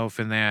loop myself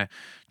in that.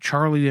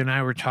 Charlie and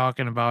I were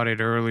talking about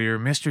it earlier.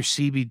 Mr.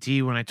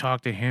 CBD, when I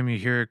talk to him, you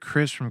hear it.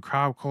 Chris from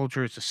Crowd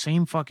Culture. It's the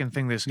same fucking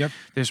thing. This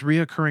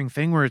reoccurring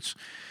thing where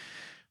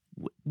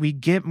we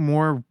get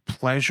more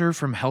pleasure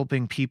from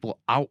helping people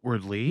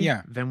outwardly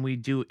than we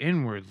do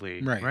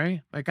inwardly.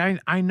 Right? Like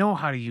I know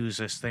how to use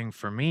this thing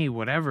for me,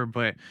 whatever,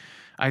 but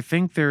I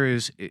think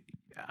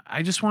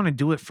I just want to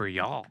do it for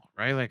y'all,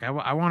 right? Like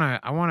I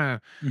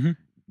want to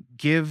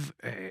give.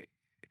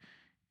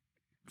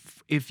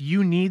 If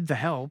you need the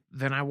help,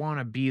 then I want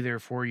to be there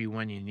for you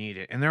when you need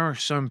it. And there are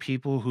some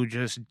people who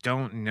just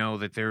don't know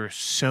that there are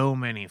so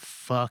many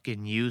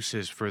fucking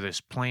uses for this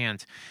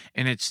plant.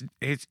 And it's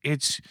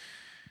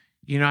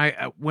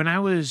when I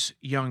was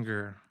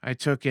younger, I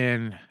took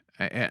in,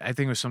 I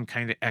think it was some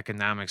kind of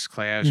economics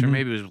class, or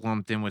maybe it was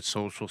lumped in with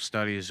social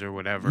studies or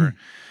whatever.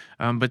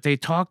 But they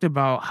talked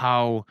about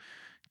how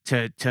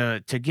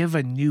to give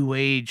a new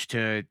age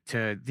to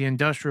the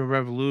Industrial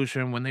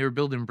Revolution, when they were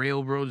building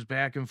railroads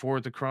back and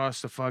forth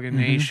across the fucking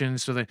nation,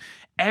 so that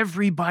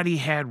everybody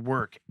had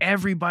work,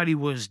 everybody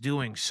was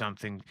doing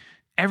something,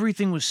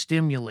 everything was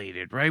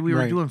stimulated, right? We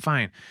were doing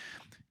fine.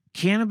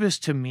 Cannabis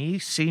to me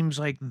seems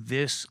like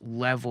this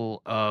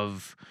level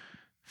of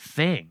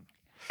thing.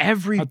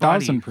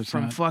 Everybody 1,000%.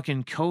 from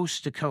fucking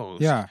coast to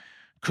coast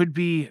could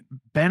be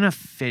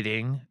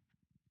benefiting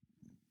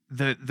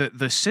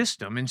the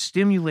system and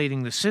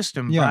stimulating the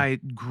system by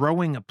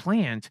growing a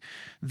plant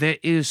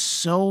that is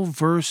so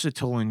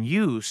versatile in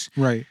use,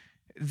 that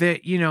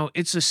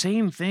it's the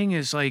same thing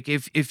as, like,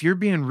 if you're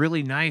being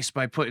really nice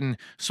by putting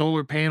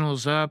solar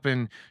panels up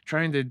and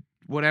trying to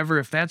whatever,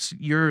 if that's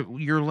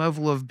your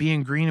level of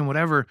being green and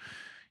whatever,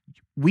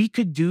 we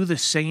could do the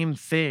same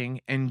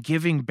thing and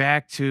giving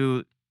back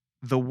to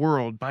the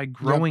world by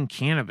growing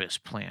cannabis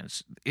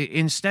plants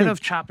instead of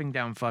chopping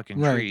down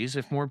fucking trees.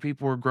 If more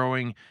people were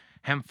growing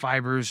hemp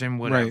fibers and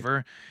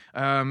whatever,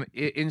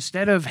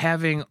 instead of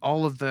having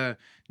all of the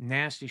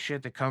nasty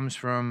shit that comes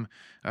from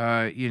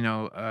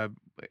and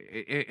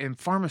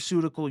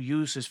pharmaceutical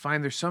use is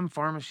fine. There's some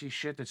pharmacy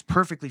shit that's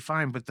perfectly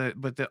fine, but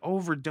the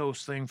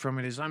overdose thing from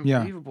it is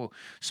unbelievable.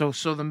 So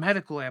the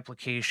medical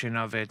application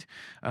of it,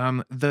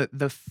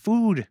 the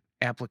food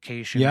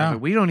application of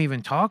it, we don't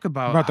even talk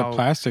about the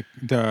plastic,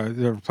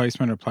 the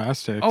replacement of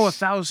plastics. Oh,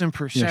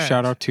 1,000%. Yeah,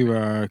 shout out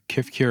to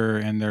Kif Cure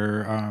and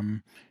their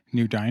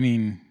new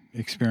dining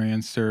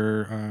experience.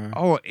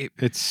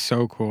 It's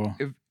so cool.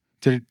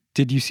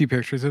 Did you see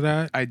pictures of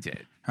that? I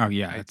did. Oh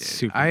yeah, it's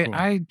super cool.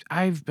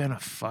 I've been a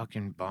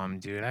fucking bum,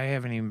 dude. I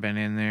haven't even been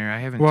in there. I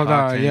haven't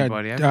talked to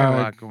anybody. I've got a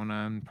lot going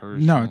on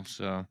personal.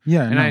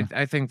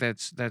 I think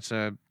that's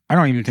a I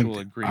don't even think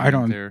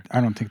agreement there.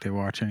 I don't think they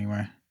watch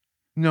anyway.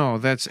 No,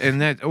 that's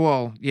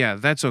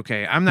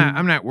okay. I'm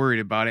not worried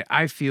about it.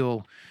 I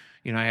feel,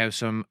 I have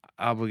some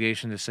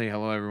obligation to say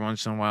hello every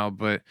once in a while,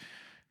 but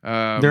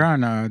they're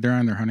on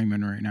their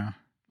honeymoon right now.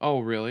 Oh,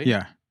 really?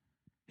 Yeah.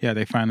 Yeah,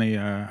 they finally,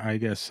 I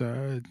guess,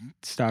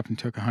 stopped and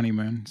took a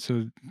honeymoon,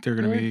 so they're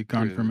going to be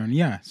gone for a minute.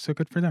 Yeah, so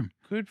good for them.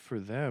 Good for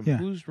them. Yeah.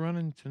 Who's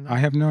running tonight? I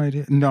have no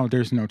idea. No,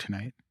 there's no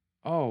tonight.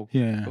 Oh,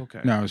 yeah.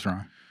 Okay. No, I was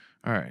wrong.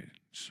 All right,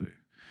 sweet.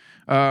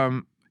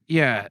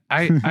 Yeah,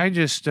 I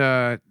just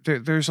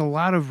there's a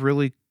lot of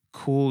really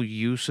cool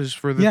uses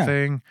for the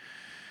thing.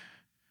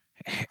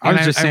 I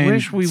was just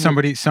saying,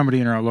 somebody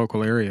in our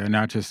local area,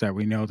 not just that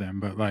we know them,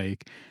 but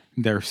like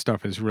their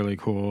stuff is really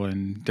cool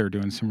and they're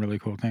doing some really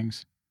cool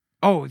things.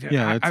 Oh,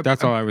 yeah,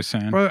 that's all I was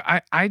saying. Bro,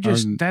 I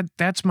just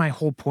that's my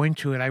whole point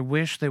to it. I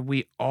wish that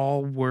we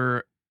all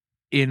were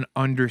in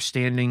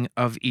understanding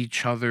of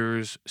each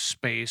other's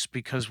space,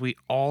 because we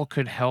all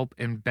could help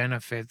and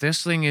benefit.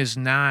 This thing is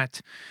not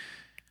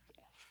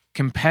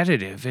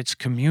competitive, it's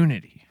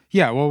community,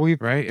 Yeah, well,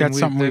 right? And that's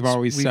something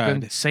always we've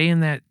been said. saying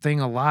that thing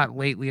a lot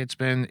lately. It's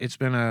been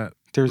a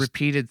There's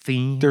repeated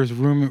theme. there's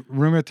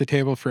room at the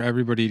table for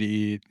everybody to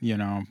eat.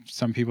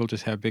 Some people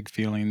just have big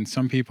feelings.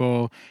 Some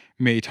people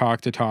may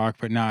talk to talk,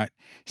 but not.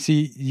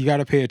 See, you got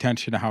to pay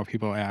attention to how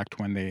people act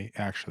when they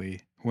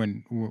actually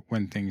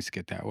when things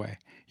get that way.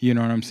 You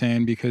know what I'm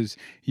saying? Because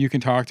you can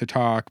talk to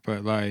talk,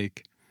 but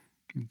like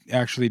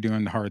actually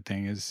doing the hard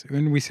thing is,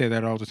 and we say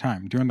that all the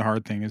time. Doing the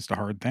hard thing is the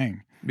hard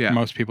thing. Yeah.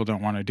 Most people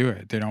don't want to do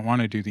it. They don't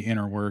want to do the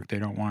inner work. They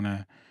don't want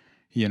to,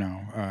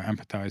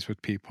 empathize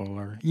with people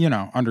or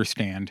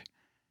understand.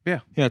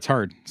 Yeah. Yeah, it's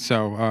hard.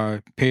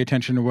 So pay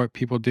attention to what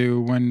people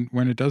do when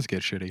it does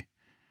get shitty,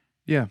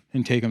 Yeah.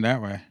 and take them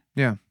that way.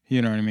 Yeah.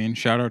 You know what I mean?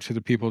 Shout out to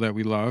the people that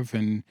we love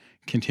and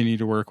continue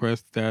to work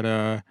with that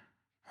are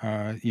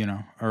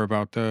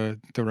about the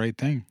right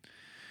thing.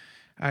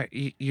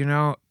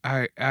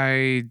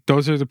 I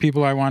Those are the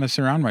people I want to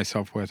surround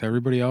myself with.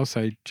 Everybody else,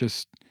 I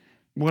just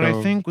what I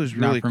go, think was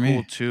not really for cool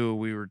me.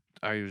 too,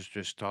 I was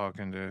just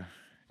talking to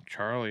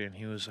Charlie, and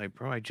he was like,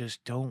 "Bro, I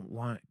just don't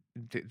want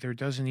there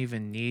doesn't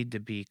even need to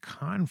be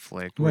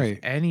conflict with Right.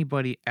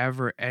 anybody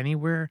ever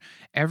anywhere.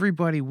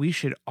 Everybody, we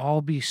should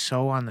all be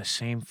so on the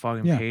same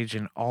fucking Yeah. page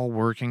and all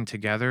working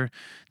together.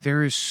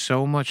 There is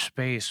so much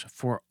space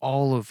for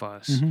all of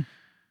us. Mhm.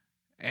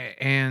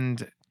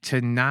 And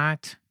to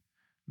not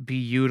be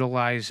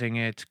utilizing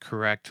it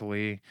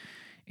correctly,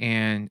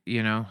 and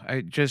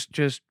I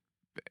just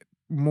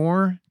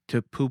more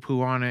to poo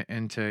poo on it,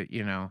 and to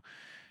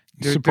Support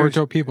there's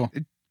those people.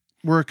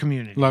 we're a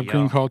community, Love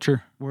green yo.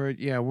 culture. We're a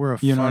You know what I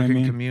fucking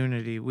mean?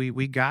 community.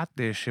 We got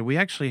this shit. We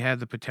actually had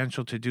the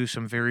potential to do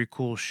some very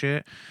cool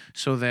shit,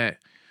 so that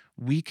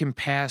we can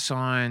pass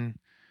on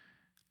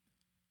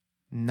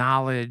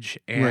knowledge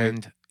Right.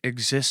 and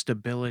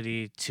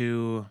existability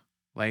to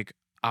like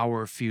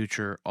our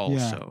future Yeah.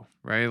 also,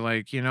 right?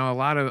 Like, a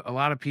lot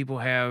of people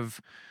have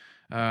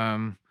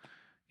um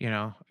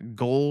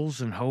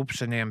goals and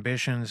hopes and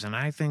ambitions, and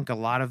I think a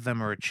lot of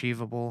them are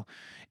achievable.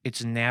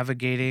 It's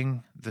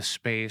navigating the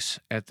space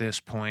at this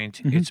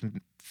point. Mhm. It's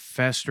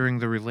festering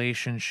the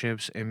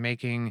relationships and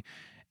making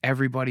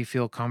everybody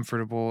feel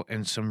comfortable,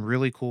 and some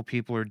really cool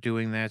people are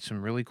doing that.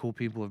 Some really cool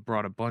people have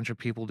brought a bunch of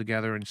people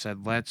together and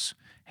said, let's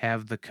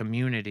have the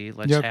community,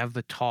 let's Yep. have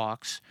the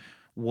talks.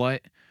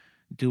 What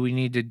do we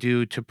need to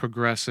do to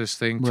progress this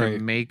thing to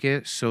Right. make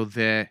it so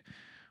that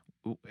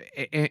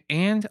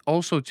and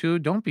also too,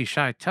 don't be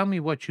shy. Tell me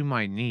what you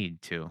might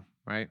need to,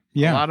 right? A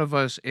Yeah. lot of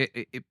us,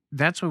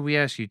 that's what we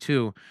ask you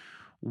too.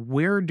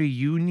 Where do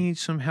you need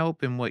some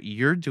help in what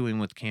you're doing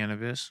with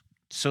cannabis?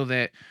 So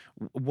that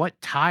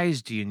what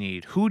ties do you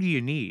need? Who do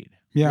you need?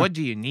 Yeah. What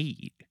do you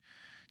need?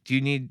 Do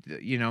you need,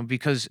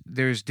 because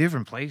there's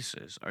different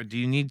places. Or do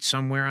you need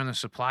somewhere on the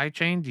supply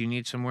chain? Do you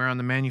need somewhere on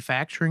the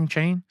manufacturing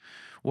chain?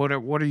 What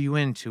are you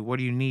into? What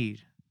do you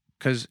need?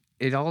 Because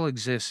it all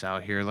exists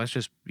out here. Let's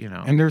just,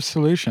 And there's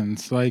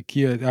solutions. Like,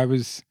 yeah, I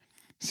was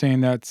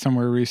saying that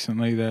somewhere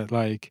recently that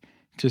like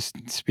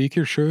just speak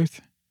your truth.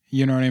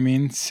 You know what I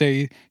mean?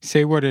 Say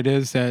what it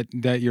is that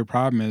your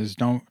problem is.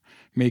 Don't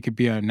make it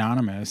be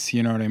anonymous.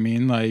 You know what I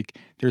mean? Like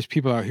there's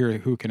people out here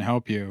who can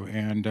help you,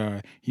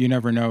 and you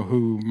never know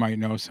who might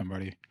know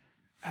somebody.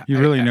 You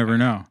really never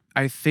know.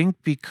 I think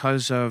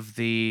because of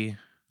the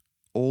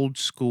old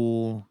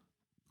school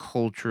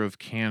culture of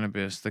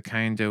cannabis, the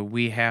kind of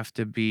we have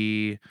to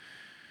be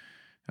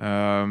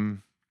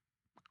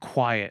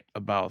quiet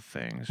about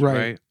things,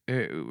 Right.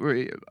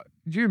 right?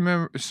 Do you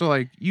remember? So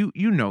like you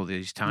know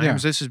these times. Yeah.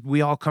 This is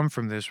we all come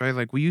from this, right?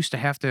 Like we used to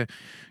have to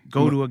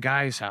go Wh- to a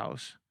guy's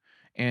house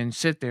and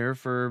sit there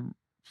for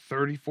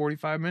 30,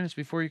 45 minutes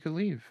before you could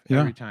leave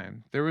Yeah. every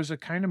time. There was a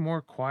kind of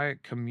more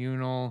quiet,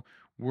 communal,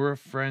 we're a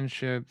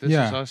friendship, this is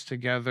Yeah. us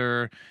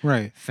together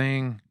Right.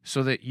 thing,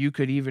 so that you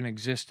could even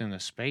exist in the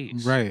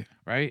space. Right.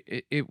 Right?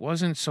 It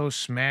wasn't so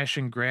smash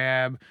and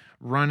grab,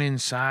 run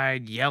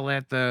inside, yell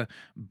at the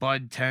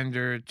bud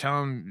tender,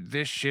 tell him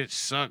this shit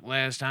sucked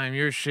last time,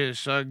 your shit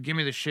sucked, give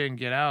me the shit and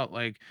get out.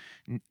 Like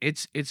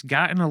it's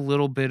gotten a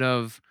little bit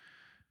of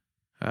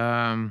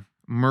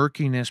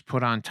murkiness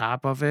put on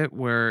top of it,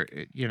 where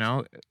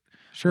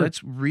Sure.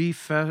 let's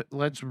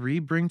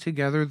re-bring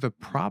together the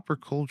proper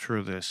culture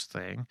of this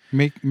thing.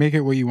 Make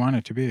it what you want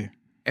it to be.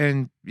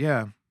 And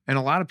yeah, and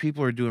a lot of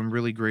people are doing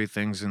really great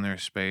things in their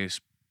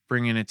space,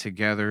 bringing it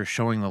together,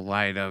 showing the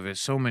light of it.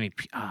 So many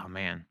oh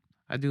man,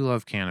 I do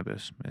love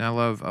cannabis, and I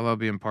love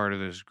being part of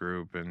this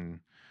group.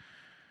 And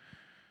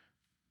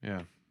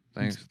yeah,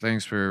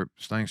 thanks for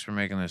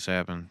making this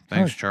happen.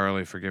 Thanks, Oh,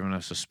 Charlie, for giving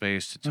us a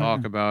space to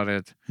talk about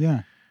it.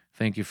 yeah.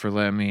 Thank you for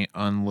letting me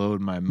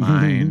unload my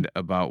mind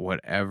about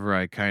whatever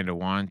I kind of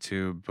want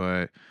to.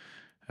 But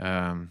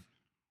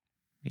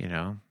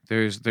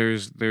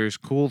there's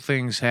cool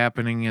things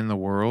happening in the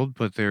world,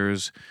 but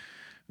there's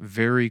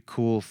very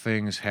cool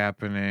things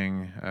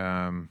happening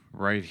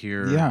right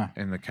here Yeah.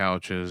 in the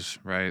couches,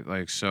 right?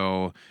 Like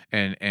so,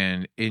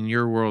 and in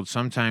your world,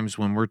 sometimes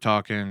when we're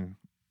talking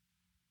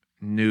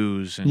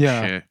news and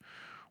Yeah. shit,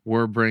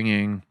 we're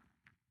bringing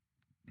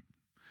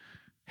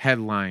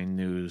headline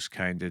news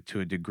kind of to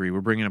a degree.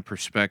 We're bringing a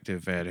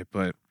perspective at it,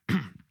 but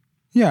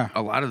Yeah.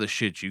 a lot of the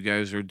shit you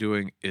guys are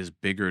doing is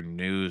bigger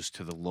news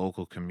to the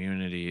local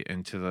community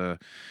and to the,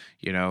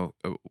 you know,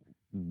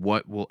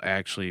 what will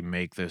actually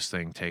make this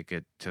thing take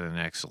it to the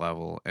next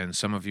level. And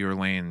some of you are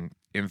laying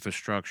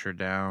infrastructure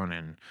down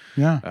and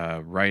Yeah.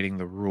 writing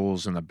the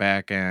rules in the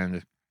back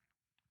end.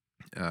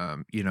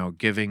 You know,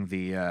 giving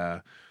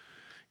the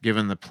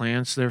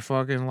plants their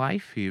fucking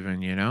life.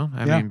 Even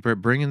I Yeah. mean,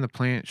 bringing the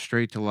plant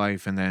straight to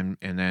life and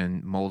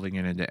then molding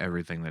it into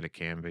everything that it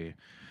can be,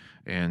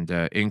 and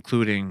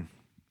including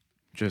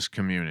just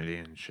community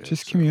and shit.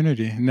 Just So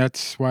community, and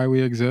that's why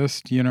we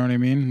exist. You know what I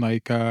mean?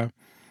 Like,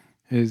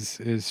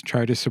 is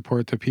try to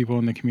support the people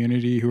in the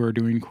community who are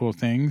doing cool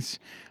things.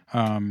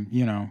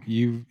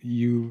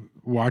 You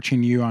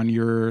watching you on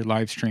your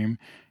live stream.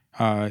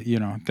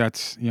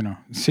 That's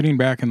sitting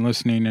back and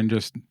listening and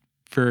just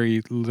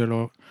very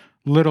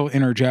little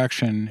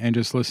interjection and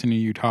just listening to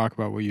you talk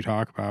about what you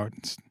talk about.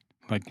 It's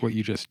like what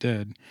you just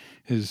did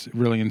is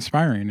really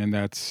inspiring, and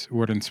that's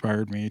what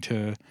inspired me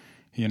to,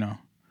 you know,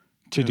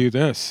 to yeah, do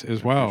this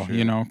as I well.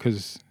 appreciate it.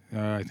 Because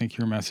I think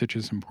your message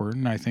is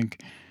important. I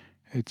think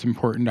it's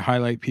important to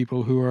highlight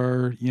people who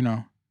are,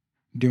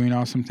 doing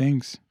awesome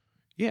things.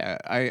 Yeah,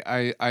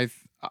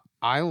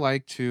 I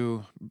like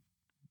to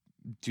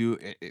do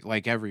it,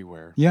 like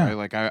everywhere, right? Yeah.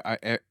 Like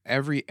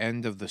every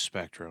end of the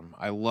spectrum.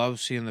 I love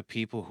seeing the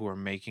people who are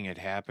making it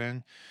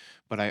happen,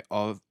 but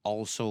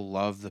also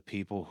love the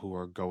people who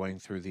are going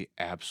through the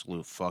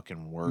absolute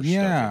fucking worst of it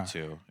Yeah.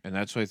 too. And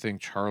that's what I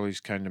think Charlie's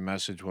kind of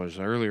message was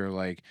earlier.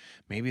 Like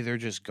maybe they're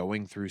just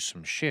going through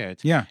some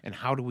shit, Yeah. and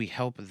how do we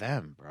help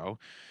them, bro?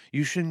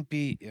 You shouldn't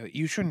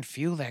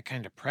feel that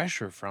kind of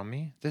pressure from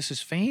me. This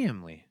is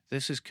family.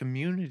 This is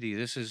community.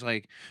 This is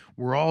like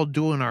we're all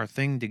doing our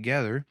thing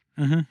together.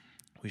 Hmm.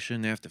 We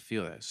shouldn't have to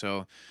feel that.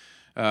 So,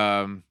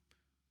 um,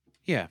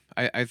 yeah,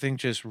 I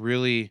think just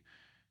really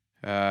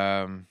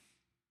um,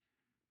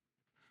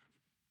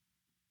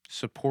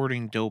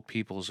 supporting dope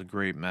people is a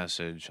great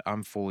message.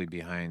 I'm fully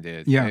behind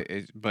it. Yeah.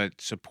 But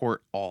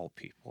support all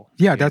people.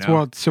 Yeah. That's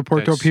what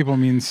support dope That's people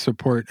means.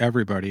 Support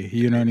everybody.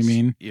 You know what I it's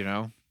mean?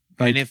 and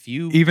Like if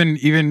you even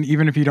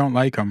if you don't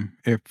like them,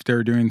 if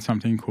they're doing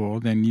something cool,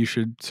 then you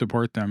should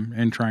support them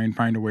and try and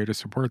find a way to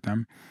support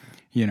them.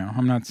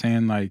 I'm not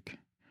saying like,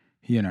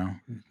 you know,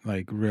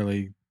 like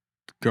really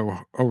go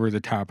over the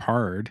top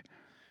hard.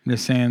 I'm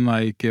just saying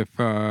like if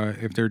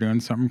they're doing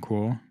something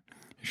cool,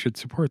 you should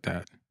support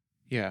that.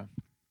 yeah,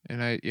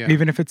 and I yeah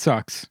Even if it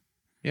sucks.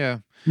 yeah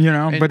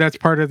But and that's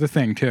part of the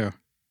thing too.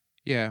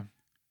 yeah,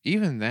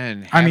 even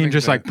then I mean, having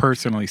just the like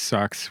personally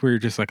sucks. Where you're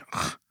just like,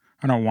 "Ugh,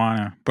 I don't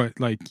wanna, but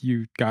like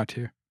you got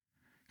to,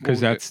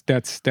 because well,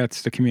 that's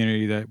the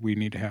community that we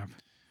need to have.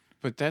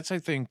 but that's I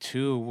think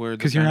too where the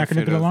Because you're not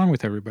going to benefit get of along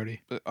with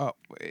everybody.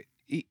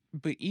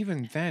 but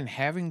even then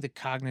having the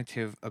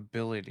cognitive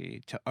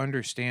ability to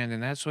understand,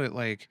 and that's what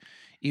like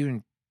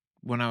even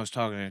when I was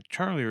talking to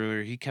Charlie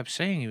earlier, he kept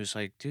saying, he was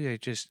like,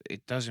 dude,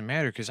 it doesn't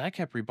matter, because I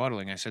kept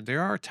rebuttaling. I said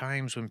there are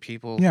times when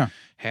people Yeah.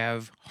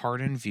 have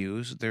hardened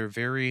views, they're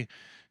very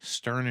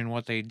stern in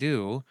what they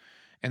do,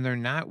 and they're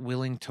not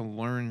willing to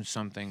learn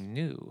something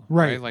new,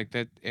 right? Right. Like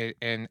that.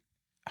 And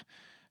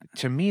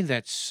to me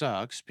that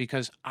sucks,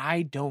 because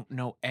I don't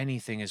know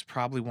anything is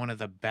probably one of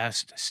the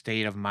best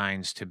state of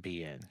minds to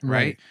be in, right?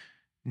 Right.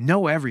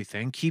 Know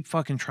everything, keep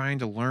fucking trying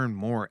to learn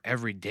more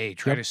every day,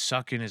 try Yep. to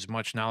suck in as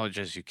much knowledge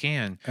as you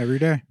can. Every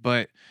day.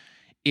 But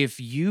if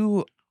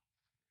you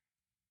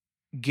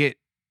get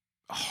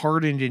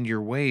hardened in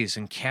your ways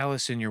and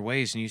callous in your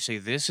ways, and you say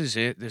this is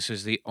it, this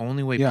is the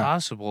only way Yeah.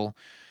 possible,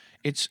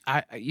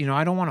 I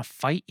don't want to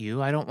fight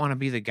you, I don't want to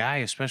be the guy,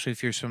 especially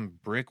if you're some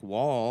brick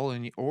wall,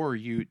 or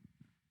you,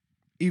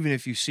 even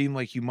if you seem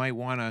like you might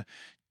want to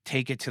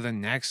take it to the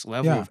next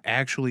level Yeah. of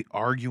actually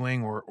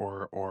arguing,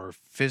 or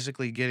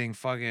physically getting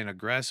fucking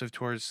aggressive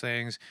towards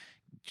things.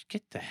 Just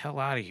get the hell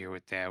out of here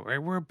with that. Right?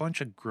 We're a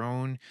bunch of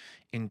grown,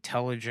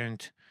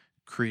 intelligent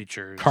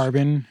creatures.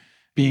 Carbon Y- y-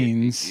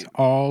 beings y-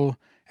 all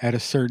at a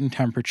certain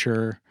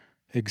temperature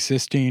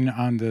existing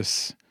on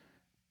this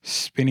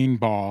spinning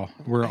ball.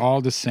 We're I-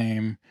 all the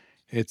same.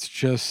 It's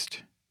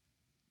just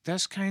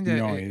That's kind of it,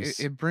 noise.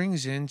 it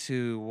brings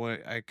into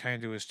what I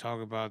kind of was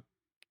talking about,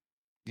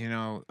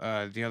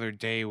 the other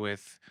day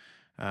with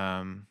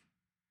um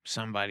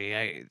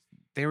somebody.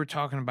 They were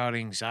talking about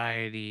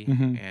anxiety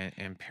Hmm.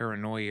 and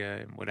paranoia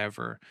and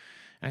whatever.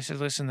 And I said,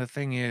 listen, the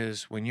thing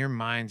is, when your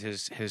mind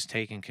has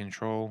taken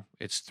control,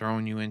 it's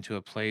thrown you into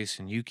a place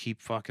and you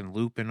keep fucking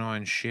looping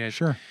on shit.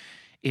 Sure.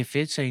 If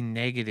it's a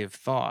negative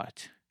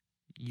thought,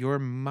 your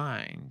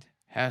mind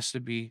has to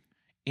be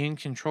in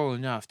control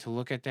enough to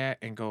look at that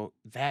and go,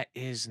 that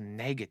is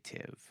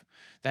negative.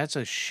 that's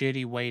a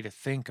shitty way to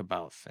think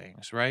about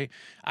things, right?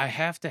 I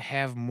have to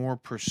have more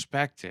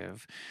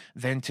perspective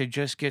than to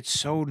just get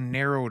so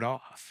narrowed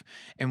off.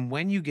 And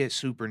when you get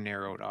super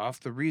narrowed off,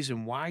 the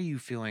reason why you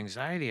feel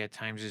anxiety at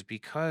times is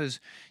because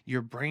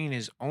your brain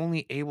is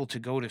only able to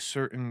go to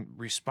certain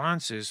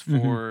responses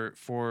Mhm.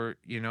 for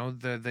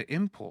the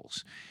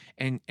impulse.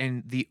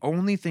 And the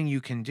only thing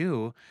you can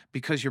do,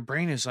 because your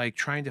brain is like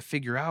trying to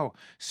figure out,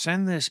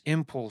 send this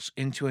impulse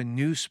into a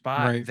new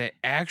spot Right. that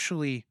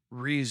actually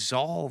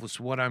resolves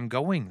what I'm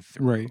going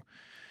through. Right.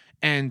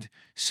 And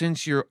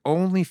since you're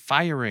only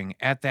firing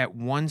at that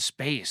one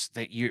space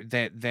that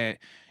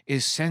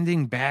is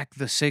sending back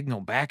the signal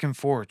back and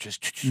forth,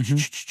 Mhm.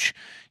 just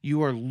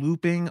you are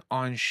looping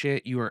on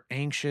shit, you are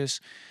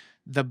anxious.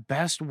 The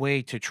best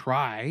way to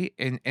try,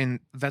 and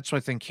that's why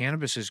I think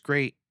cannabis is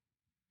great.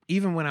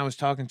 Even when I was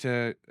talking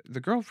to the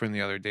girlfriend the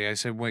other day, I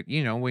said,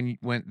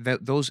 when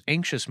those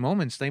anxious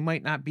moments, they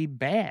might not be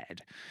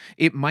bad.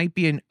 It might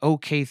be an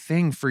okay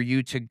thing for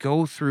you to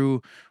go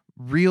through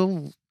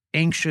real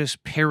anxious,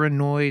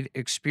 paranoid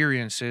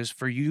experiences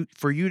for you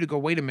to go,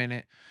 wait a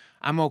minute,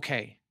 I'm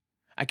okay.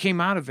 I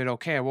came out of it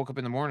okay. I woke up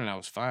in the morning, I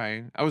was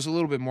fine. I was a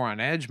little bit more on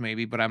edge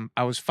maybe, but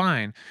I was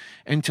fine.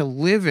 And to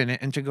live in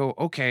it and to go,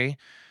 okay,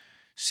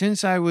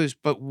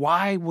 but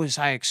why was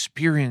I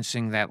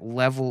experiencing that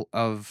level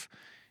of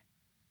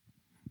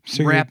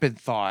So rapid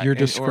thought you're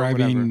and or whatever?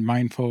 describing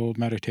mindful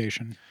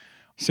meditation.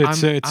 So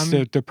it's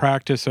I'm the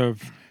practice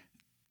of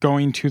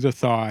going to the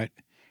thought.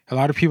 A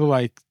lot of people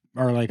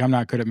are like, I'm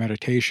not good at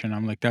meditation.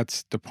 I'm like,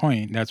 that's the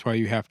point. That's why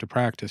you have to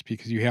practice,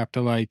 because you have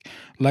to like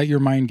let your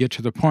mind get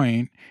to the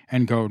point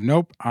and go,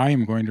 nope, I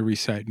am going to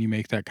reset. And you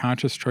make that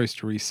conscious choice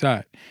to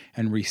reset.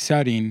 And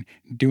resetting,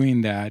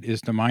 doing that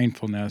is the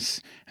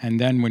mindfulness. And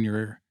then when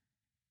you're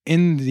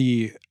in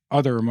the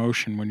other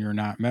emotion, when you're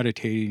not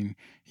meditating,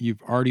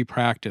 you've already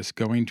practiced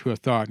going to a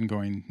thought and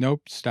going,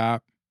 nope,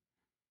 stop,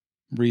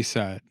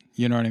 reset.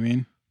 You know what I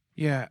mean?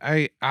 Yeah,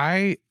 I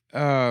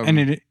And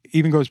it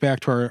even goes back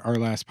to our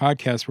last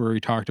podcast where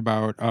we talked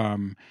about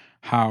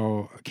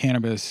how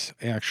cannabis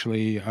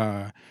actually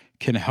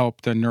can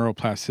help the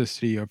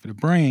neuroplasticity of the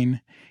brain,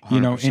 you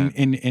know, in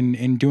 100%.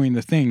 in doing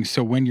the things.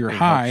 So when you're It helps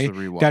high, the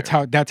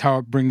rewire. that's how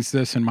it brings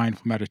this in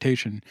mindful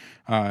meditation.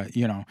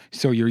 You know,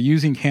 so you're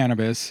using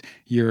cannabis,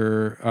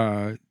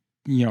 you're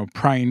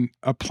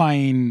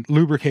applying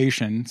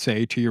lubrication,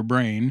 say, to your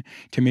brain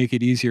to make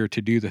it easier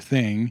to do the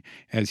thing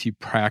as you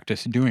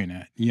practice doing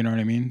it. You know what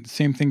I mean?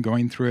 Same thing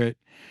going through it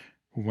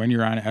when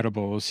you're on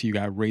edibles, you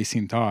got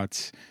racing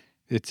thoughts.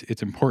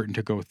 It's important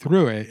to go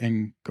through it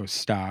and go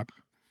stop.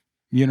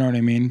 You know what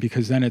I mean?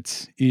 Because then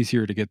it's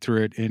easier to get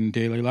through it in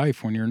daily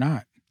life when you're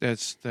not.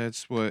 That's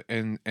what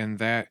and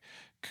that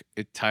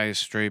it ties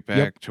straight Yep.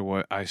 back to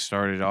what I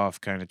started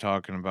off kind of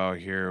talking about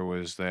here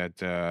was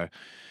that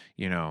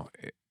you know,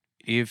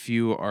 if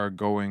you are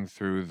going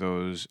through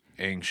those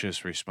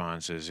anxious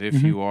responses,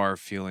 if Hmm. you are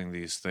feeling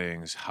these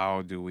things,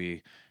 how do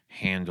we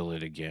handle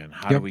it again?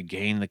 How do Yep. we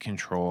gain the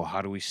control?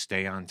 How do we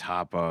stay on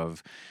top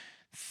of?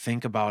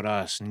 Think about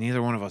us.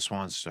 Neither one of us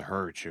wants to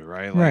hurt you,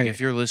 right? Like Right. if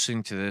you're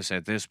listening to this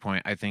at this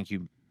point, I think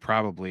you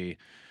probably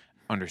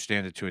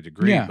understand it to a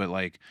degree, Yeah. but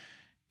like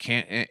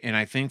and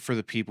I think for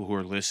the people who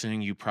are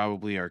listening, you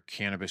probably are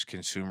cannabis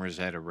consumers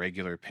at a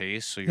regular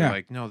pace. So you're Yeah.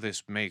 like, no,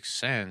 this makes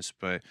sense,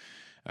 but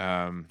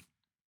um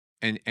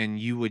and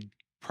you would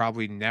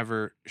probably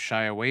never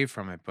shy away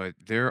from it, but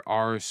there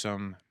are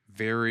some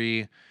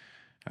very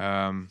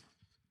um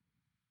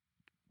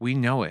we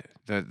know it.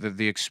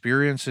 The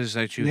experiences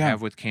that you Yeah.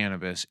 have with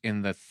cannabis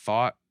in the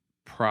thought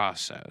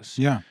process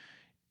Yeah.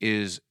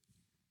 is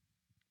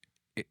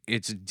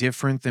it's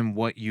different than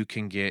what you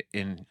can get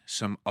in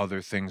some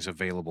other things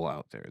available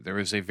out there. There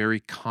is a very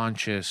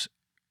conscious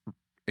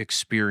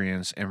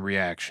experience and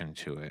reaction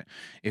to it.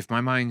 If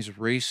my mind's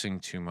racing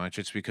too much,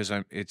 it's because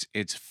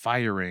it's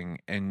firing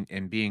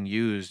and being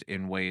used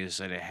in ways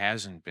that it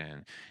hasn't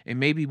been. And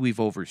maybe we've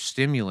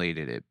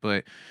overstimulated it,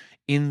 but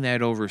in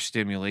that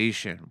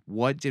overstimulation,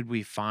 what did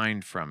we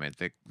find from it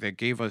that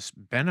gave us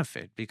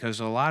benefit? Because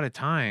a lot of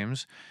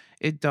times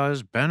it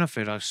does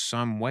benefit us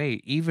some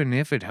way, even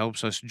if it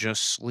helps us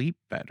just sleep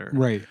better,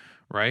 Right.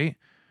 right?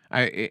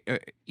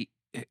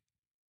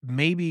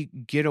 Maybe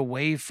get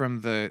away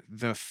from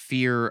the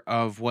fear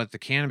of what the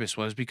cannabis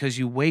was, because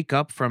you wake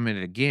up from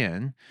it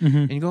again Hmm.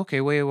 and you go,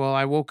 okay, wait, well,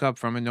 I woke up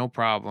from it, no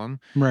problem,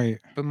 Right.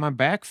 but my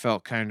back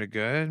felt kind of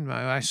good.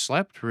 I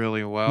slept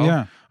really well.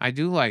 Yeah. I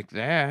do like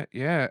that.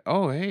 Yeah.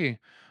 Oh, hey,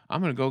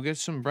 I'm gonna go get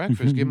some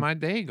breakfast, get my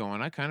day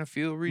going. I kind of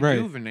feel Right.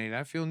 rejuvenated.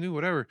 I feel new,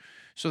 whatever.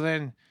 So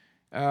then,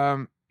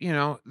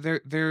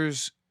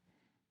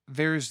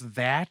 there's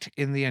that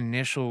in the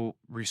initial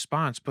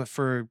response, but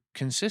for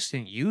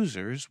consistent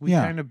users, we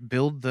Yeah. kind of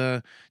build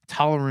the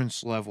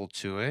tolerance level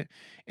to it.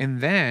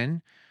 And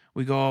then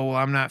we go, oh, well,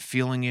 I'm not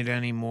feeling it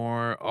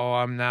anymore. Oh,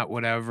 I'm not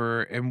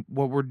whatever. And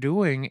what we're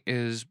doing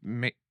is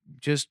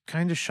just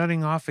kind of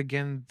shutting off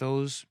again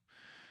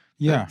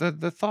Yeah.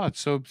 The thoughts.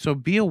 So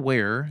be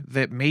aware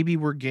that maybe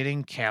we're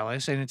getting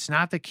callous, and it's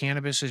not that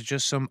cannabis is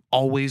just some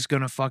always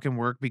gonna fucking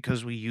work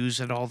because we use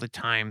it all the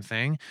time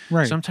thing.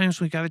 Right.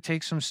 Sometimes we got to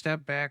take some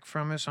step back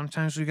from it.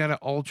 Sometimes we got to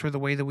alter the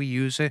way that we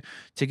use it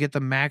to get the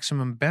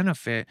maximum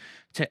benefit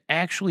to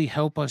actually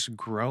help us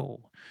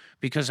grow,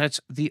 because that's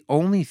the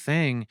only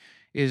thing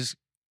is,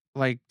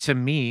 like, to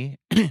me,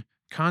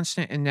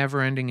 constant and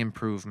never ending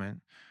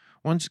improvement.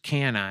 Once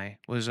CANI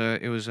was a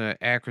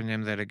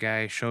acronym that a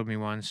guy showed me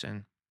once,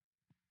 and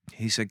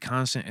he said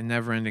constant and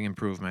never ending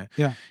improvement.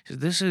 Yeah. So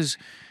this is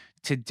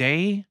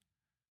today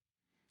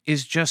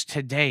is just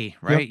today,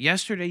 Yep. right?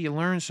 Yesterday you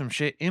learned some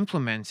shit,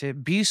 implement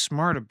it, be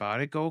smart about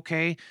it, go,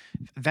 okay,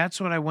 that's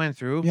what I went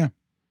through. Yeah.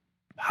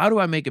 How do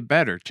I make it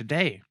better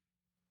today?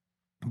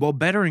 Well,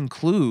 better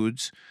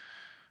includes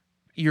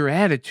your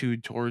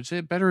attitude towards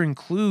it, better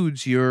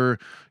includes your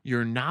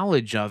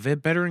knowledge of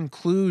it, better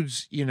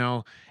includes,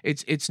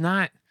 it's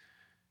not,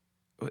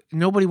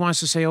 nobody wants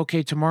to say,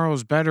 okay,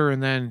 tomorrow's better,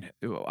 and then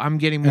I'm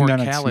getting And more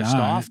then it's calloused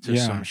not. off to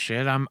some Yeah.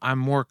 shit. I'm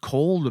more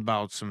cold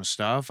about some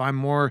stuff. I'm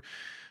more,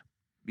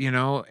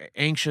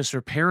 anxious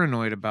or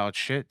paranoid about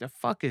shit. The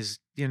fuck is,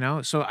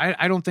 so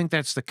I don't think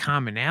that's the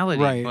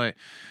commonality, Right. but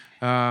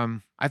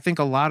I think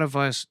a lot of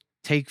us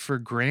take for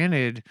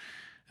granted,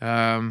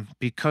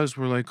 because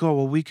we're like, oh,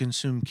 well, we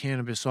consume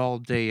cannabis all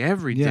day,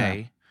 every Yeah.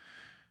 day.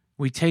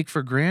 We take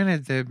for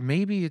granted that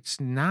maybe it's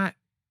not,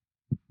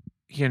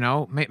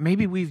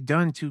 maybe we've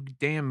done too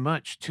damn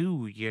much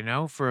too,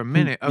 for a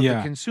minute of the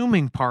Yeah.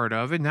 consuming part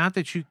of it. Not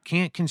that you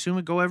can't consume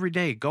it, go every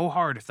day, go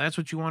hard. If that's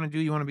what you want to do,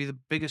 you want to be the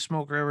biggest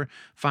smoker ever,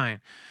 fine.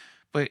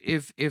 But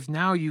if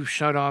now you've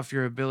shut off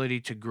your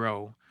ability to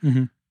grow,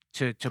 Hmm.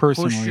 to push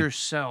Personally.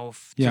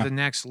 yourself to Yeah. the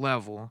next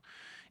level,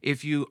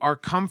 if you are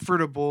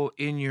comfortable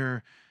in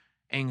your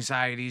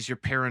anxieties, your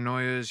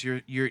paranoias,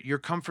 you're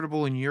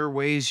comfortable in your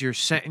ways, you're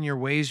set in your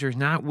ways, you're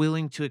not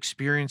willing to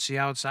experience the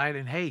outside,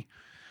 and hey,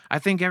 I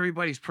think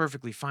everybody's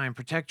perfectly fine.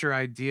 Protect your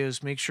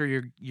ideas, make sure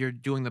you're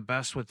doing the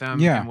best with them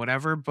Yeah. and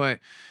whatever, but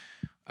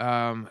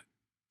um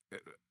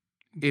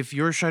if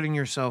you're shutting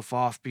yourself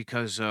off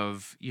because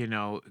of,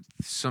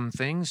 some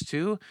things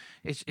too,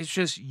 it's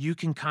just you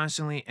can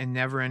constantly and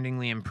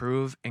never-endingly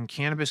improve, and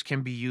cannabis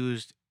can be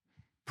used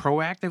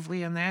proactively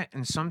in that,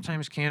 and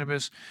sometimes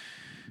cannabis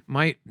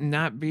might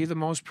not be the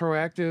most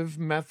proactive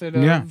method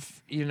Yeah.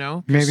 of,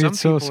 because Maybe some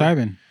it's people are,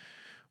 psilocybin.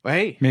 well,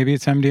 hey, Maybe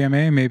it's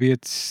MDMA. Maybe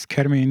it's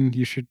ketamine.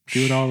 You should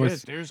do it all shit,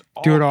 with there's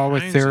all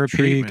kinds of therapy,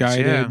 treatments.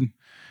 Yeah. guided,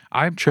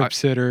 I, I trip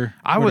sitter,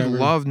 I would whatever.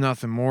 love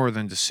nothing more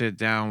than to sit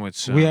down with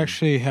We some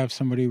actually have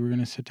somebody we're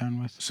gonna sit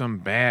down with. some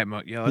bad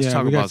yeah, let's Yeah,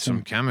 talk about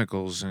some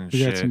chemicals and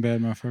we got some shit.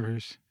 bad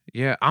motherfuckers.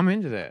 Yeah, I'm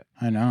into that.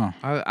 I know.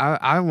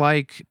 I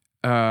like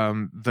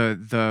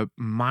the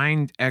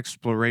mind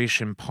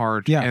exploration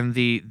part, Yeah. and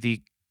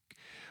the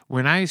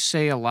when I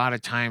say a lot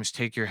of times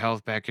take your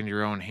health back into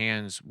your own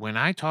hands, when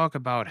I talk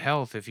about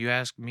health, if you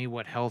ask me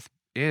what health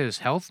is,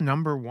 health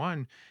number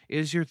one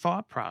is your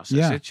thought process.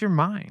 Yeah. It's your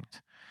mind.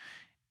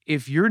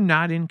 If you're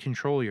not in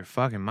control of your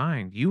fucking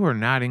mind, you are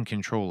not in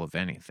control of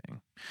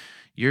anything.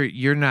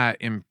 You're not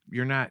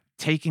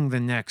taking the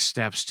next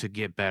steps to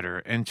get better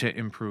and to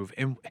improve.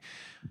 And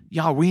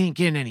y'all, we ain't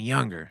getting any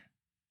younger.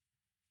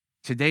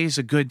 Today's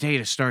a good day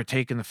to start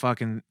taking the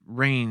fucking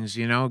reins,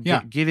 Yeah.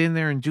 get in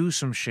there and do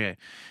some shit.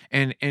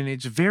 And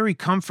it's very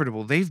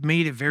comfortable. They've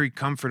made it very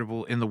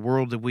comfortable in the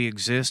world that we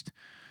exist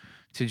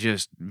to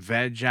just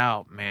veg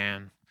out,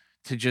 man.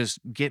 To just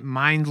get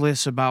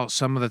mindless about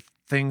some of the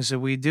things that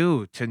we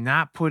do, to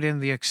not put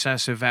in the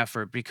excessive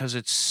effort because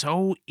it's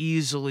so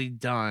easily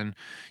done.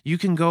 You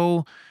can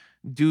go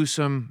do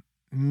some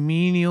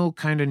menial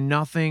kind of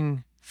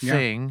nothing Yeah.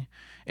 thing,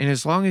 and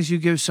as long as you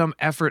give some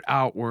effort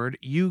outward,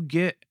 you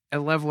get a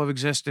level of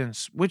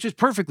existence, which is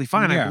perfectly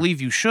fine. I Yeah. believe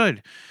you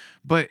should,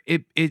 but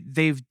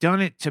they've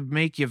done it to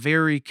make you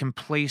very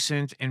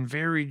complacent and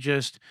very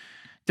just,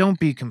 don't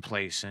be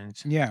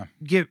complacent. Yeah.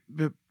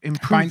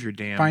 Improve your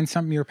damn. Find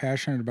something you're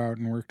passionate about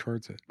and work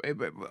towards it.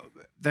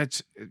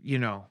 That's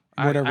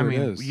I Whatever it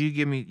mean, is. you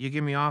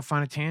give me off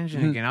on a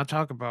tangent Mhm. again. I'll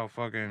talk about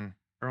fucking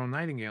Earl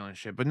Nightingale and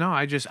shit. But no,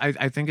 I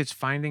think it's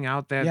finding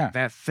out that Yeah.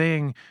 that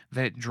thing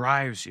that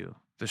drives you.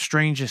 The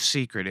Strangest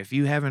Secret. If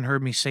you haven't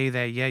heard me say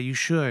that yet, you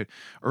should.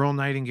 Earl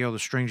Nightingale, The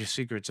Strangest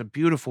Secret. It's a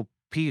beautiful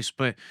piece,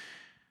 but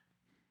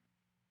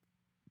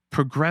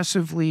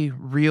progressively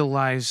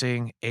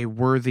realizing a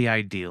worthy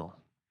ideal.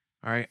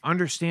 All right.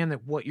 Understand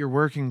that what you're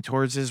working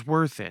towards is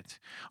worth it.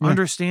 Yeah.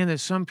 Understand that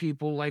some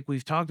people, like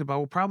we've talked about,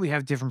 will probably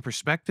have different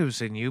perspectives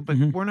than you, but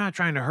Mhm. we're not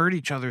trying to hurt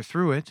each other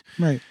through it.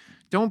 Right.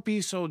 Don't be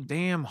so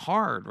damn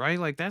hard, right?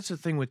 Like, that's the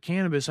thing with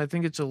cannabis. I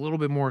think it's a little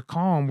bit more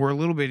calm. We're a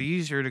little bit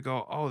easier to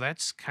go, oh,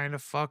 that's kind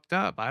of fucked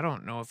up. I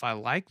don't know if I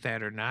like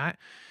that or not,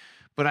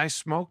 but I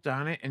smoked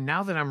on it. And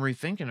now that I'm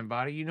rethinking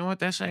about it, you know what?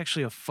 That's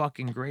actually a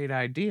fucking great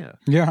idea.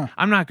 Yeah.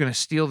 I'm not going to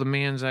steal the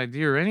man's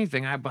idea or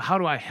anything. But how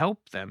do I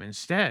help them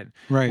instead?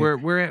 Right.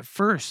 Where at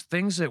first,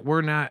 things that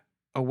we're not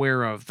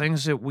aware of,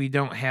 things that we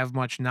don't have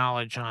much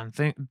knowledge on,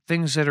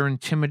 things that are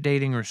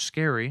intimidating or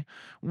scary,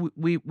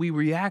 we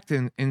react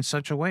in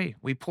such a way.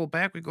 We pull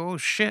back, we go, oh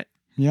shit.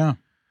 Yeah.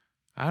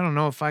 I don't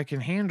know if I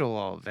can handle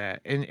all of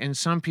that. And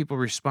some people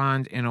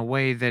respond in a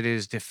way that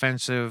is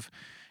defensive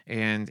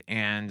and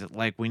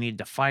like we need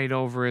to fight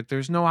over it.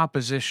 There's no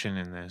opposition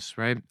in this,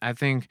 right? I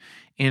think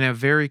in a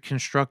very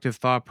constructive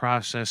thought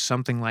process,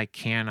 something like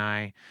can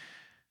I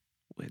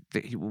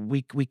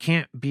we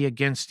can't be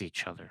against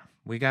each other.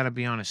 We got to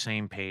be on the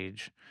same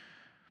page.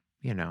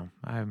 You know,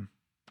 I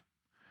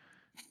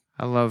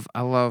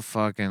love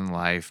fucking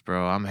life,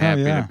 bro. Oh yeah.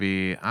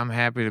 I'm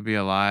happy to be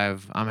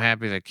alive. I'm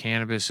happy that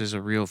cannabis is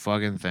a real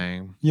fucking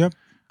thing. Yep.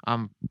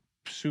 I'm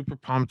super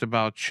pumped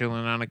about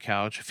chilling on a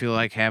couch. I feel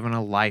like having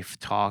a life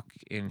talk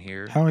in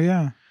here, Hell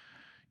yeah.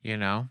 you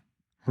know?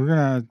 We're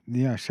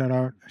gonna shout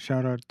out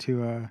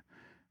to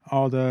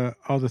all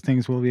the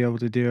things we'll be able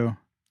to do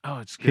Oh,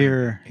 it's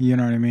here. You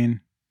know what I mean?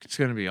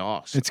 gonna be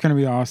awesome. It's gonna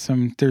be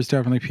awesome. There's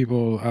definitely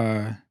people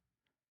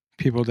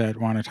that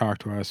want to talk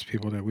to us,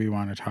 people that we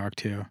want to talk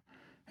to,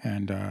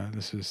 and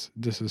this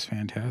is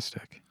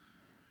fantastic.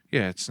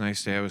 Yeah, it's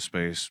nice to have a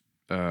space.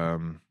 I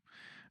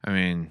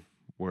mean,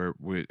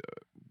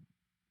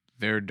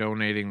 they're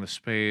donating the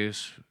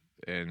space,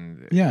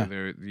 and Yeah.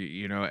 they're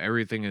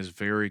everything is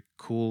very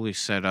coolly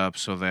set up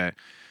so that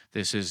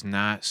this is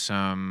not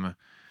some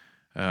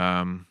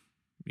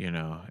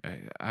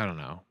I don't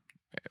know.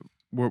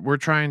 We're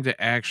trying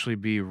to actually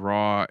be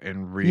raw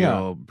and Yeah.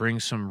 real, bring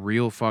some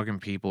real fucking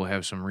people,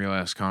 have some real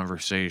ass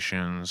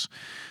conversations.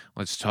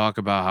 Let's talk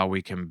about how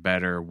we can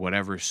better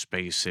whatever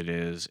space it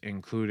is,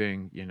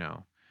 including,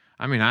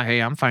 I mean,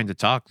 I'm fine to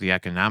talk the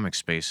economic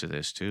space of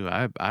this too.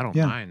 I don't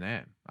Yeah. mind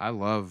that. I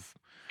love.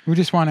 We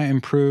just want to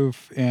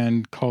improve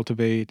and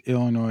cultivate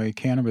Illinois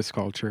cannabis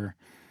culture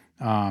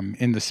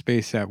in the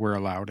space that we're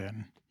allowed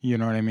in. You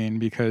know what I mean?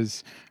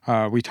 Because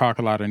we talk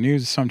a lot of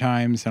news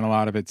sometimes, and a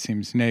lot of it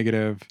seems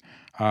negative.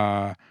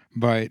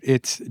 But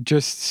it's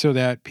just so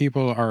that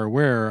people are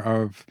aware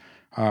of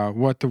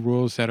what the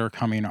rules that are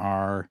coming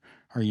are,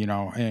 or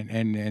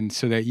and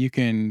so that you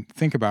can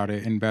think about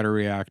it and better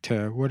react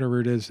to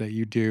whatever it is that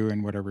you do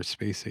in whatever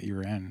space that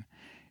you're in.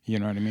 You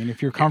know what I mean?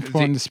 If you're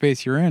comfortable in the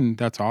space you're in,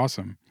 that's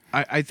awesome.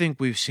 I think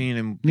we've seen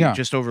him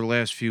just over the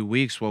last few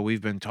weeks while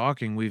we've been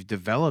talking, we've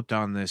developed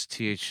on this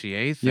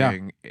THCA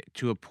thing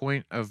to a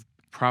point of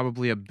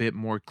probably a bit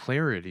more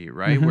clarity,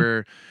 right? Mhm.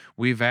 Where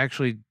we've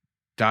actually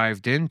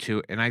dived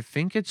into, and I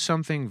think it's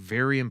something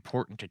very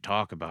important to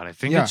talk about. I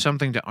think it's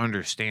something to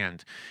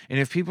understand. And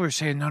if people are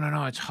saying,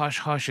 no, it's hush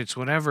hush, it's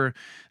whatever,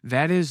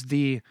 that is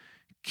the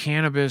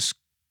cannabis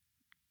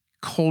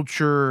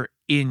culture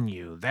in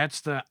you.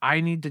 That's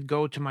I need to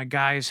go to my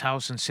guy's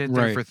house and sit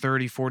there for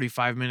 30,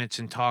 45 minutes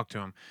and talk to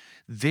him.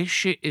 This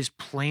shit is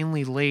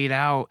plainly laid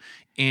out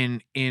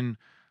in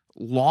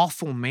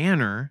lawful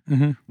manner,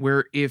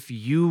 where if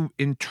you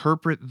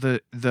interpret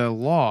the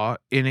law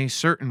in a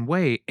certain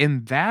way,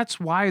 and that's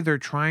why they're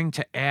trying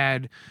to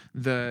add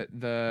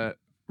the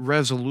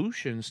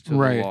resolutions to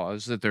the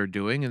laws that they're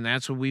doing, and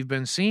that's what we've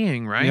been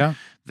seeing, right? Yeah.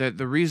 That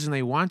the reason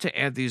they want to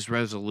add these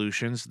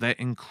resolutions that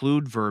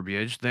include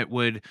verbiage that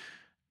would,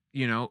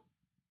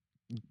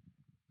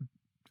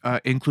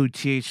 include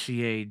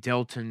THCA,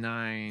 Delta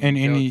 9, and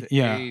Delta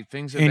 8,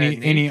 things of that any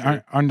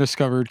nature.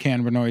 undiscovered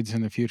cannabinoids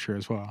in the future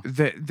as well.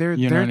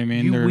 You know what I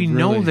mean? We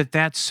know that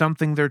that's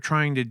something they're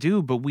trying to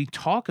do, but we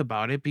talk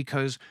about it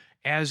because,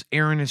 as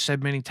Aaron has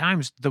said many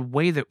times, the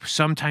way that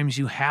sometimes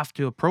you have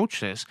to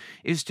approach this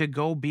is to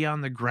go be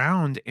on the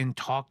ground and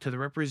talk to the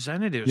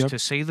representatives, to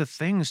say the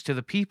things to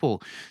the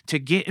people, to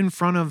get in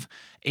front of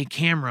a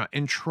camera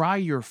and try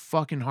your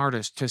fucking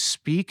hardest to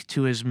speak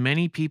to as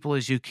many people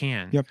as you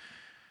can.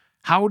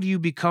 How do you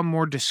become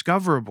more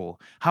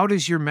discoverable? How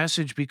does your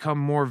message become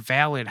more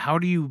valid? How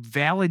do you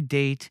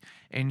validate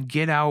and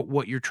get out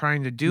what you're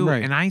trying to do?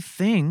 And I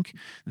think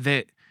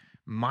that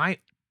my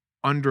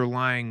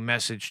underlying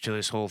message to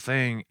this whole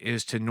thing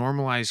is to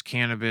normalize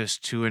cannabis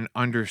to an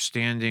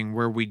understanding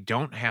where we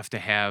don't have to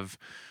have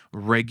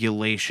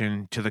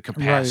regulation to the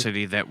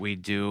capacity that we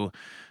do.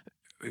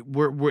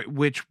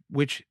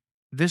 Which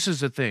this is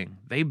the thing.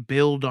 They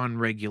build on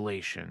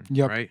regulation,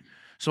 right?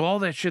 So all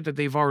that shit that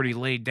they've already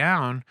laid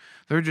down,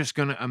 they're just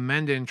going to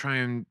amend it and try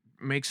and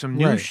make some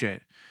new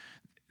shit.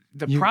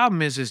 The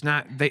problem is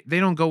not they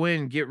don't go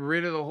in and get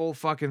rid of the whole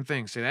fucking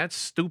thing. Say that's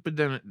stupid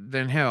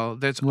than hell.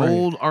 That's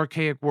old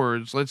archaic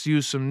words. Let's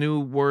use some new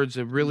words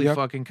that really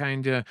fucking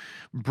kind of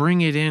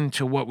bring it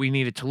into what we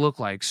need it to look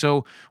like.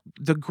 So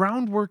the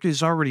groundwork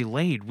is already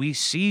laid. We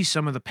see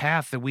some of the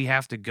path that we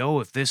have to go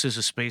if this is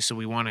a space that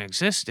we want to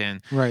exist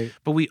in.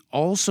 But we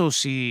also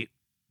see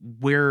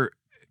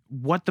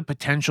what the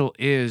potential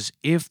is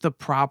if the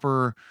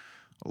proper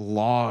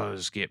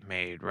laws get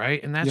made,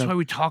 right? And that's why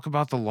we talk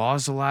about the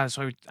laws a lot.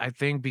 So I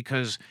think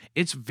because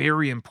it's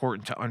very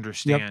important to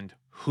understand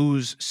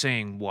who's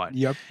saying what.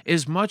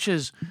 As much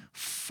as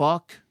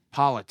fuck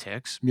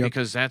politics, Yep.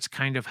 because that's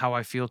kind of how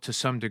I feel to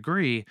some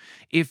degree,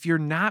 if you're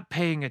not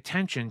paying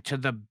attention to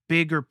the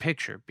bigger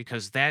picture,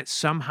 because that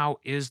somehow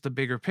is the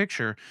bigger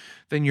picture,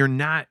 then you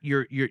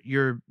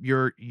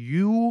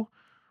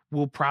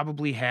will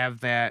probably have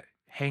that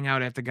hang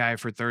out at the guy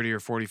for 30 or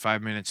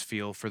 45 minutes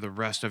feel for the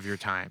rest of your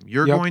time.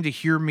 You're Yep. going to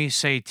hear me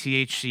say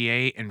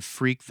THCA and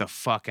freak the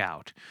fuck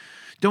out.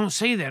 Don't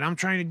say that. I'm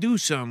trying to do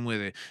something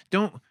with it.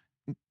 Don't,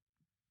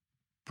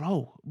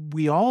 bro,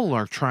 we all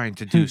are trying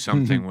to do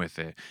something with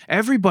it.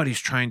 Everybody's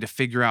trying to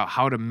figure out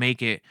how to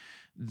make it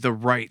the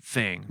right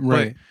thing. But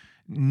Right.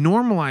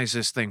 normalize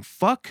this thing.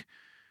 Fuck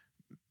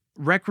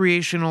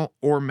recreational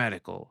or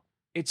medical.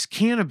 It's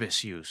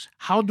cannabis use.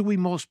 How do we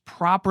most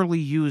properly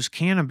use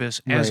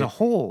cannabis as a Right.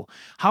 whole?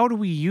 How do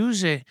we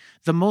use it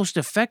the most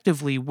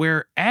effectively,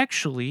 where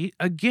actually,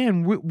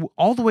 again,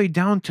 all the way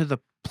down to the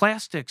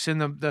plastics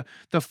and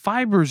the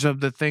fibers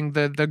of the thing,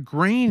 the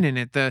grain in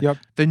it, Yep.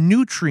 the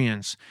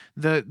nutrients,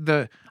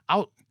 the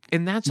out,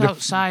 and that's The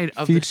outside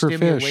of the feed for fish.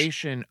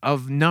 stimulation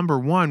of number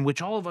one,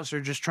 which all of us are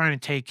just trying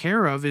to take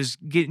care of, is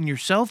getting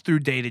yourself through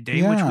day to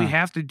day, which we Yeah.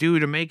 have to do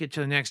to make it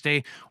to the next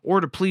day,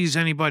 or to please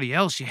anybody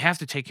else. You have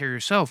to take care of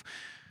yourself.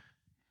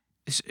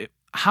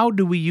 How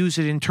do we use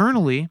it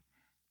internally?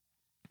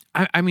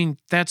 I mean,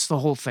 that's the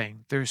whole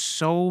thing. There's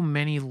so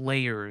many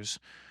layers.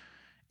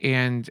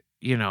 And,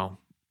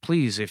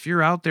 please, if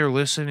you're out there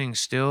listening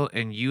still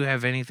and you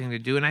have anything to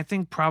do, and I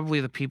think probably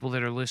the people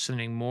that are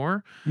listening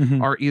more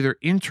Mhm. are either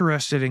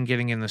interested in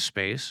getting in the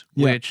space,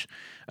 Yeah. which,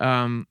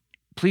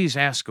 please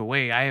ask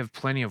away. I have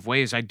plenty of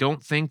ways. I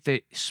don't think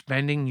that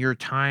spending your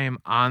time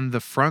on the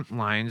front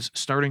lines,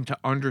 starting to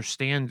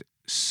understand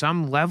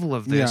some level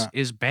of this, Yeah.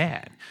 is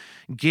bad.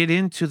 Get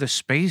into the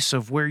space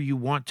of where you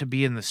want to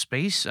be in the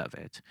space of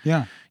it.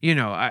 Yeah.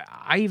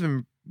 I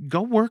even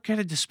go work at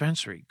a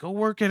dispensary, go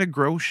work at a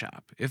grow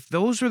shop. If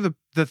those are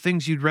the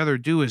things you'd rather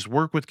do, is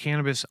work with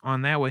cannabis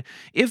on that way.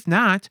 If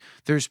not,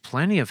 there's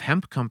plenty of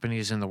hemp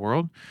companies in the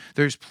world.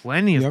 There's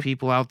plenty of Yep.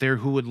 people out there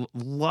who would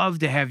love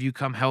to have you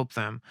come help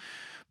them.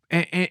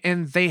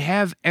 And they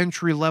have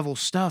entry level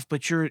stuff,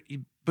 but you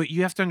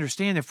have to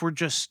understand, if we're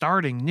just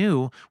starting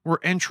new, we're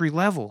entry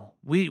level.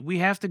 We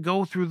have to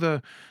go through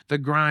the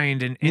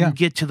grind and Yeah.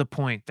 get to the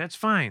point. That's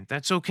fine.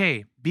 That's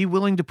okay. Be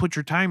willing to put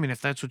your time in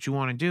if that's what you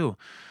want to do.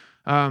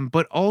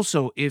 But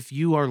also, if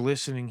you are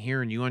listening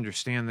here and you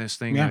understand this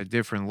thing Yeah. at a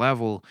different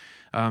level,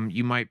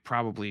 you might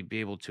probably be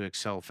able to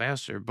excel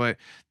faster. But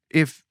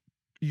if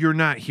you're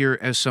not here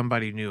as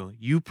somebody new,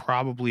 you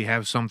probably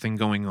have something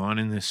going on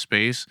in this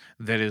space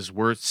that is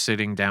worth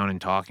sitting down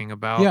and talking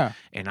about. Yeah.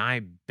 And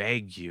I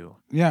beg you,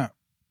 Yeah.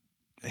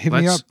 Hit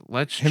me up.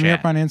 let's Hit me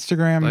up chat. on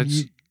Instagram.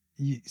 Let's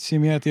You see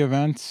me at the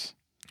events.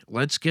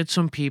 let's get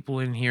some people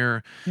in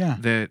here Yeah.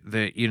 that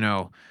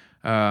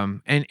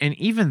and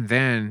even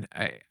then,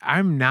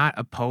 I'm not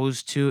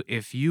opposed to,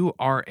 if you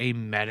are a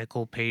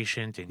medical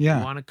patient and you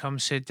Yeah. want to come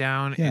sit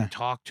down Yeah. and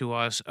talk to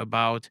us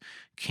about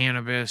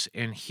cannabis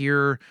and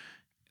hear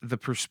the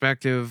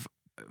perspective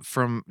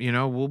from,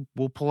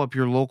 we'll pull up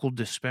your local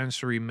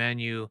dispensary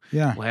menu.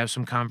 Yeah. We'll have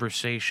some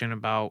conversation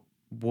about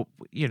what,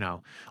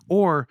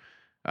 or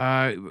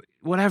uh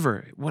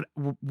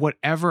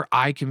whatever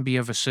I can be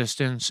of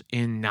assistance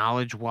in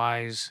knowledge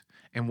wise,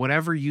 and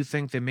whatever you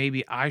think that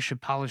maybe I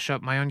should polish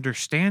up my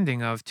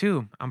understanding of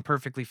too. I'm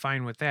perfectly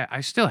fine with that.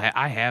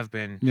 I have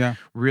been Yeah.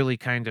 really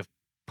kind of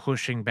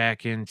pushing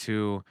back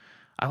into,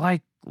 I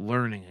like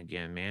learning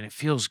again, man. It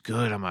feels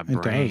good on my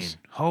It brain. does.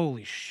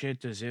 Holy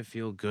shit, does it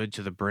feel good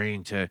to the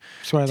brain to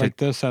So I to like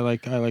this. I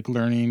like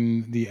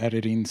learning the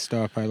editing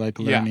stuff. I like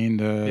Yeah. learning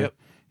the Yep.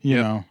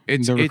 Yep.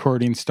 the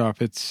recording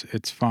stuff.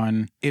 It's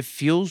fun. It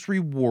feels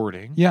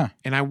rewarding. Yeah.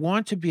 And I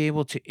want to be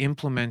able to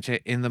implement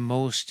it in the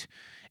most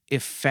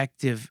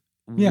effective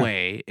Yeah.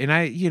 way. And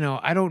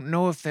I don't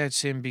know if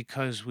that's in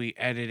because we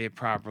edit it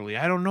properly.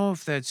 I don't know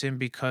if that's in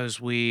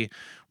because we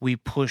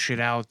push it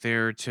out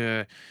there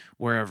to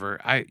wherever.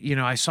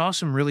 I saw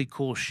some really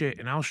cool shit,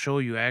 and I'll show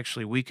you.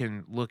 Actually, we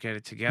can look at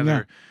it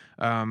together.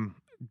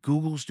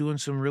 Google's doing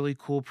some really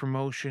cool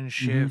promotion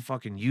shit. Mhm.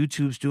 Fucking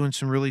YouTube's doing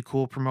some really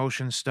cool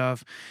promotion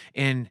stuff.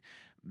 And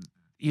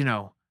you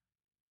know,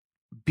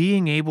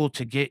 being able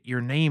to get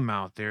your name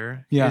out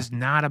there Yeah. is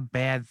not a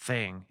bad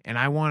thing. And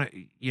I want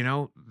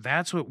to,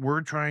 that's what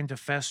we're trying to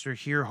fester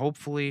here.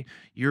 Hopefully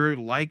you're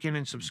liking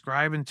and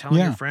subscribing, telling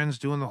your Yeah. friends,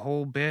 doing the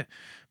whole bit.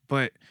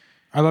 But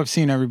I love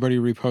seeing everybody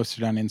repost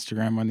it on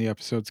Instagram when the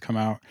episodes come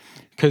out.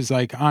 Cause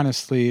like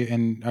honestly,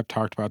 and I've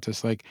talked about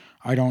this, like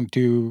we don't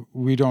do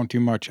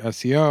much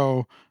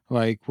SEO.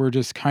 Like we're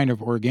just kind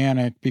of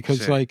organic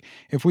because Sick. like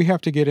if we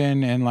have to get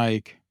in and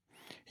like,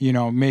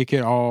 make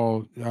it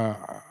all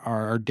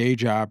our day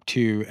job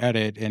to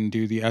edit and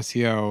do the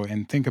SEO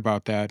and think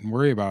about that and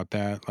worry about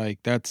that, like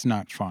that's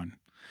not fun.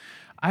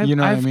 You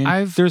know what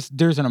I mean?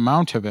 There's an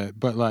amount of it,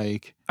 but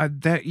like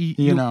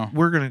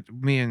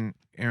me and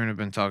Aaron have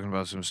been talking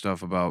about some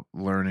stuff about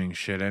learning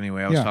shit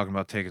anyway. I was talking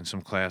about taking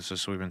some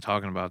classes, so we've been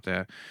talking about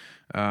that.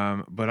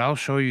 But I'll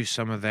show you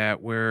some of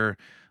that where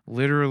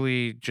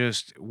literally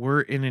just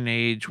we're in an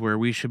age where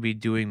we should be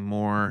doing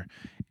more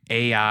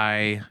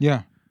AI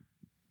Yeah.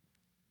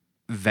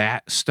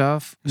 that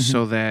stuff Mhm.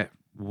 so that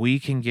we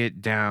can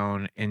get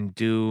down and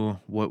do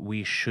what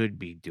we should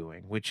be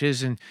doing, which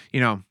isn't,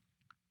 I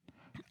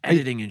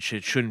editing and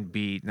shit shouldn't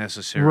be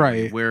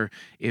necessarily Right. where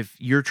if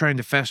you're trying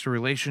to fester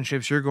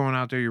relationships, you're going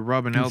out there, you're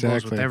rubbing elbows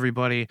with Exactly.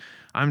 everybody.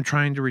 I'm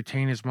trying to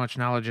retain as much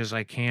knowledge as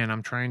I can.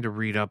 I'm trying to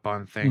read up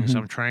on things. Mhm.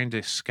 I'm trying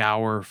to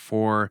scour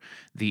for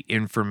the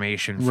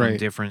information from Right.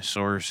 different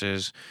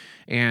sources.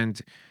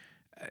 And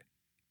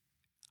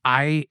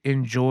I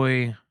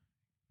enjoy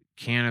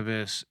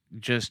cannabis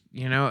just,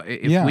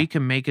 if Yeah. we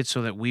can make it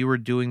so that we were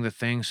doing the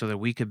thing so that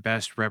we could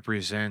best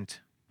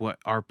represent what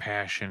our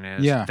passion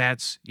is, Yeah.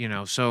 that's,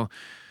 so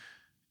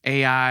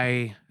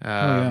AI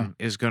Oh, yeah.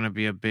 is going to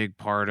be a big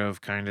part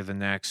of kind of the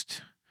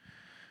next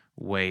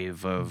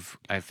wave of,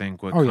 I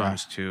think, what Oh, yeah.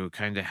 comes to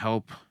kind of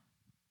help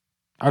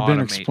I've been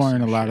automate exploring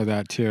some a lot of shit.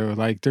 that too.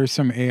 Like, there's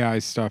some AI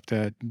stuff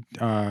that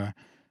uh,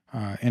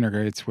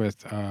 integrates with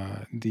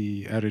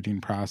the editing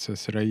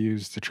process that I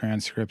use. The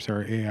transcripts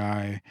are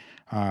AI.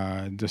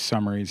 The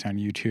summaries on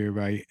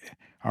YouTube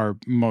are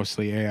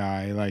mostly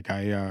AI. Like,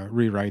 I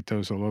rewrite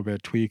those a little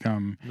bit, tweak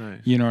them.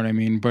 Nice. You know what I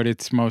mean? But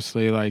it's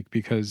mostly like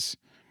because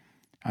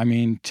I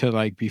mean to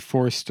like be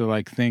forced to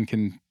like think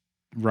and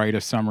write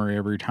a summary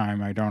every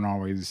time. I don't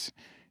always.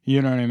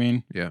 You know what I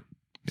mean? Yeah.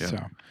 Yeah.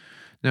 So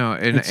No,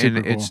 and it's and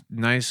super cool. it's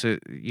nice that,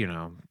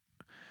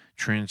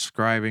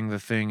 transcribing the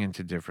thing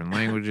into different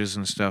languages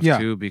and stuff Yeah.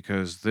 too,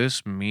 because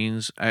this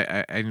means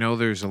I know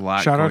there's a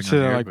lot Shout out going on to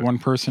here, like but one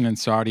person in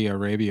Saudi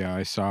Arabia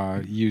I saw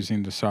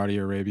using the Saudi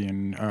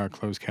Arabian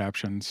closed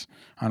captions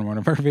on one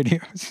of our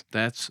videos.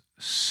 that's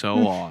so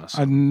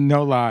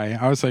No lie.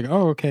 I was like,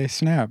 oh, okay,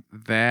 snap.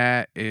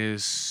 That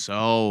is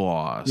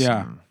so Yeah,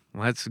 awesome.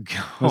 Let's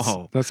let's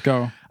go. let's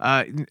go.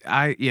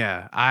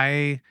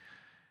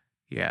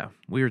 Yeah,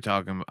 we were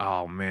talking.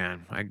 Oh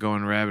man, I go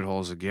in rabbit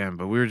holes again,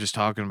 but we were just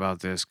talking about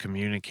this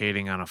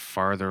communicating on a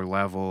farther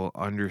level,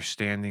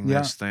 understanding Yeah.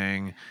 this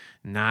thing,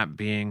 not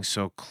being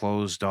so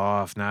closed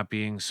off, not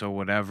being so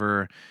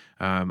whatever.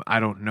 I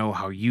don't know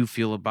how you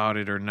feel about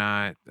it or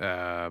not.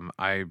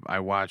 I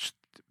watched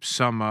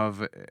some of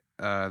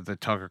the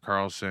Tucker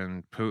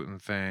Carlson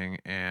Putin thing,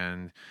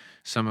 and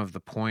some of the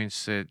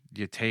points that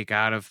you take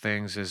out of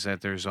things is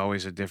that there's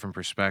always a different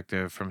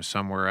perspective from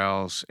somewhere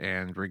else,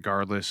 and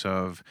regardless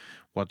of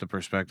what the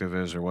perspective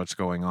is or what's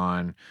going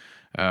on,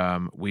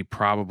 we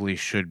probably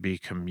should be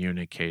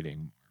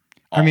communicating.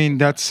 I All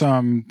mean, of us.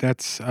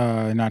 that's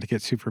not to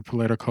get super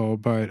political,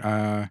 but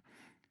uh,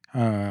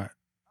 I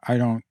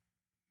don't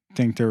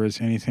think there was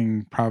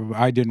anything. Probably,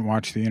 I didn't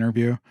watch the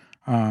interview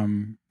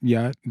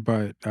yet,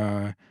 but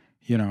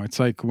it's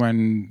like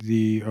when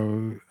the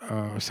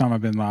Osama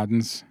bin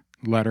Laden's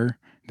letter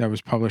that was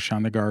published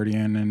on the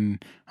Guardian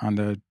and on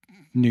the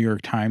New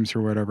York Times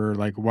or whatever,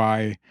 like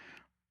why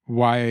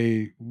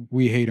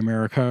we hate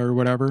America or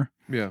whatever.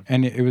 Yeah.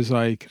 And it was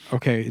like,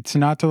 okay, it's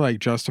not to like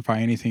justify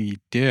anything he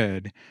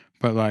did,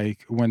 but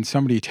like when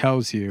somebody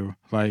tells you,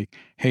 like,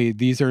 hey,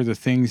 these are the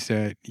things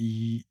that,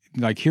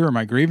 like, here are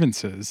my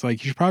grievances,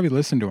 like, you should probably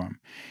listen to them.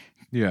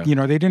 Yeah.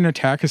 They didn't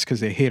attack us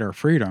because they hate our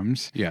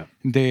freedoms. Yeah.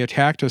 They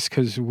attacked us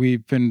because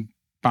we've been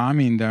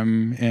bombing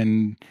them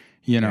and,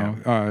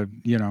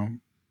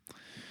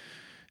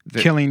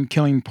 The-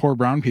 killing poor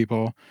brown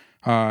people,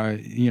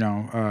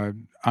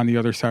 on the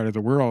other side of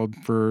the world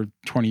for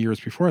 20 years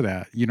before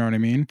that. You know what I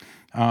mean?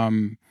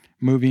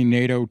 Moving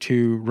NATO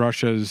to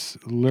Russia's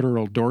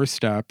literal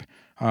doorstep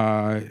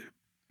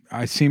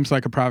seems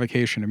like a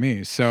provocation to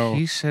me. So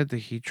he said that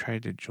he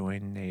tried to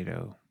join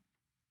NATO.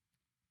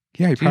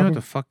 yeah, he Do you know what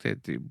the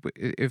probably. fuck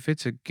if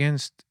it's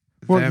against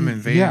Well, them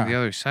invading the yeah,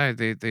 other side,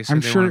 they I'm said they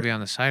want to sure. be on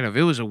the side of.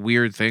 It was a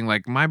weird thing.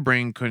 Like my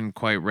brain couldn't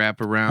quite wrap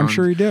I'm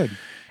sure around. he did.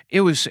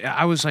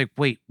 I was like,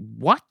 wait,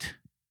 what?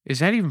 Is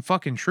that even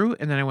fucking true?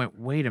 And then I went,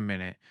 wait a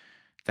minute.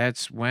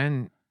 That's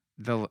when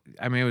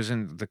it was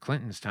in the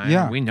Clintons' time, and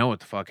Yeah, we know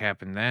what the fuck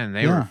happened then.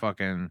 They were yeah,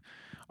 fucking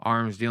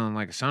arms dealing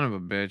like a son of a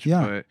bitch.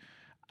 yeah, But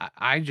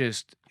I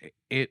just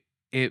it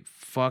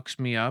fucks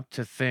me up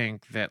to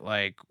think that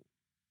like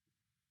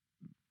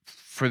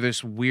for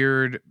this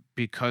weird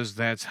because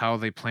that's how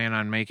they plan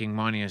on making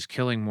money is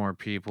killing more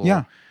yeah.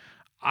 people.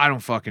 I don't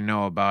fucking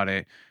know about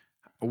it.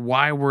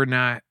 Why we're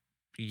not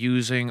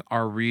using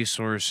our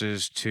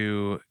resources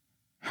to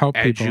Help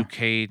people.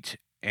 educate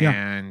Yeah,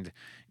 and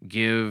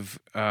give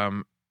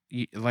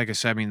like I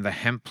said, I mean the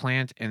hemp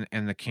plant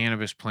and the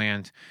cannabis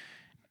plant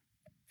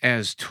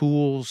as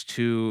tools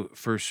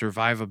for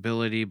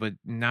survivability, but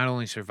not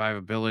only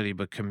survivability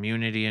but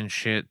community and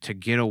shit, to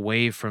get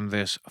away from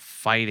this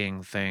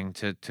fighting thing,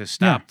 to yeah.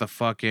 stop the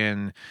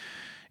fucking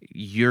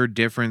you're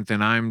different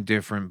than I'm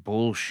different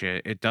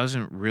bullshit. It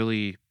doesn't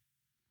really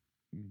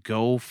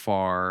go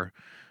far.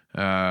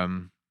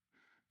 um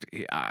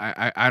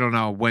I don't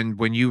know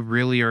when you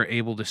really are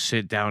able to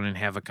sit down and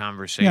have a Yeah.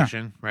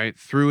 conversation, right?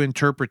 Through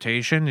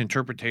interpretation.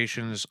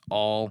 Interpretation is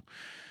all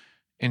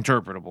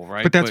interpretable, But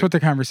right? that's But what the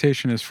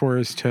conversation is for,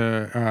 is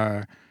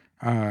to,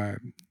 uh,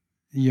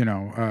 you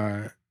know,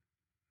 uh,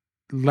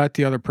 let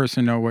the other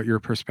person know what your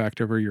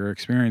perspective or your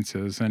experience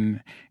is,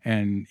 and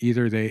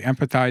either they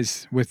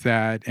empathize with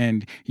that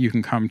and you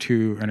can come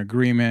to an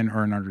agreement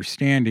or an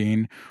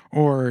understanding,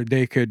 or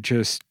they could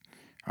just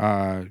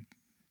uh,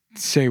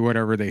 say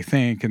whatever they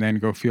think and then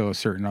go feel a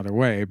certain other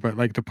way. But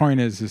like the point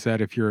is that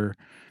if you're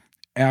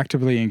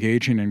actively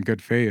engaging in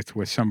good faith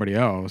with somebody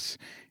else,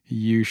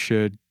 you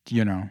should,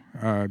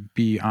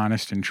 be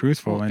honest and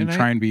truthful Well, and and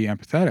try and be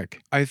empathetic.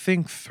 I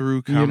think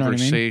through You know what I mean?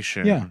 Yeah.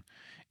 conversation,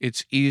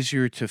 it's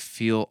easier to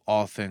feel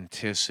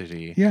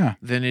authenticity Yeah.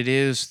 than it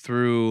is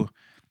through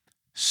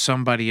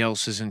somebody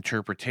else's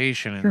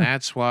interpretation. And Sure.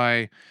 that's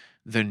why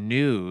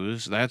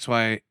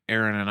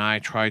Aaron and I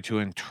try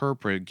to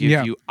give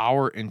Yeah. you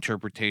our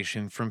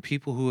interpretation from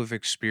people who have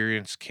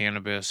experienced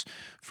cannabis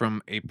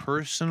from a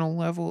personal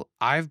level.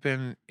 I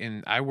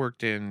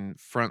worked in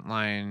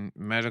frontline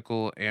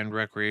medical and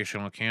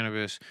recreational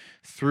cannabis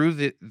through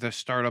the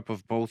startup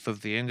of both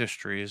of the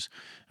industries.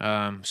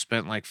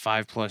 Spent like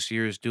 5+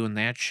 years doing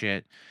that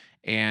shit.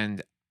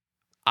 And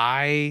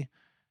I,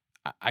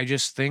 I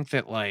just think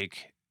that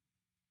like,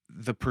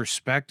 the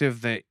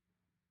perspective that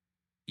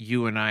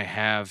you and I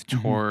have Hmm.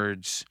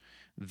 towards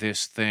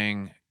this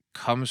thing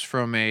comes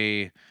from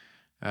a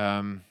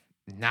um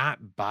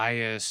not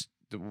biased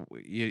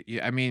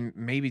I mean,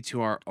 maybe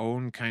to our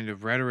own kind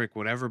of rhetoric,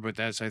 whatever, but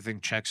that's, I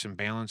think, checks and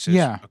balances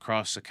Yeah.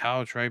 across the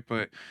couch, right?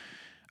 But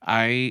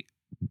I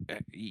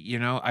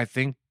I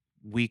think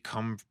we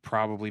come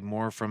probably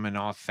more from an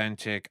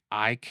authentic,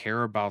 I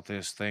care about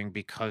this thing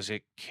because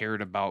it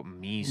cared about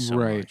me so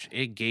Right. much.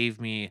 It gave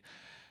me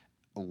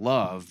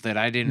love that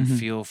I didn't Hmm.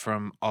 feel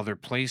from other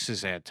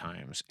places at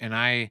times. And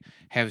I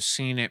have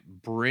seen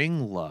it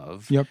bring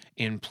love Yep.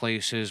 in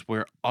places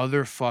where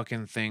other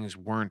fucking things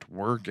weren't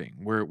working,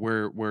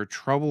 where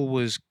trouble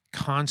was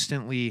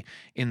constantly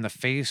in the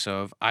face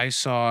of. I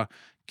saw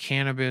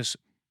cannabis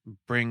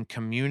bring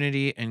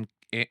community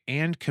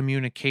and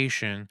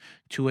communication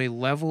to a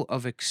level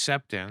of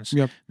acceptance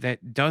Yep.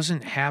 that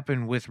doesn't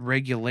happen with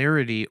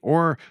regularity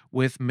or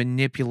with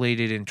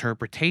manipulated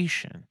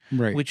interpretation,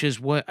 Right. which is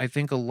what I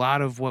think a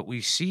lot of what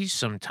we see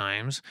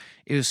sometimes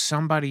is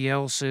somebody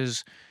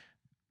else's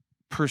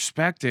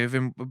perspective.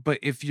 And but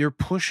if you're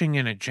pushing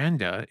an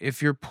agenda, if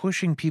you're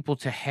pushing people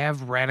to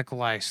have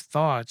radicalized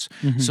thoughts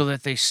Hmm. so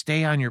that they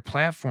stay on your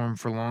platform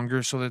for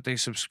longer, so that they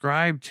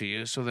subscribe to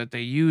you, so that they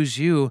use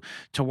you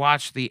to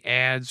watch the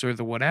ads or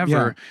the Yeah.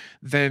 whatever,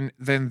 then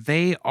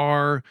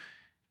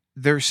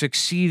they're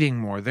succeeding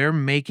more. They're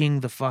making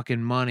the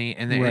fucking money,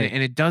 Right.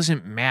 and it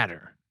doesn't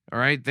matter. All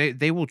right,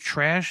 they will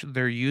trash.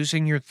 They're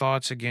using your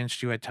thoughts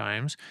against you at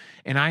times,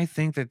 and I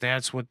think that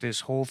that's what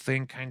this whole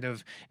thing kind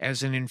of,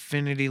 as an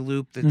infinity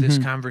loop that this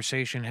Hmm.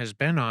 conversation has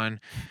been on.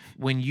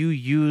 When you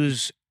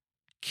use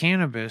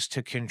cannabis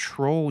to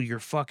control your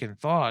fucking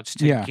thoughts,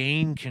 to Yeah.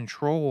 gain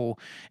control,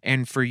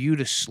 and for you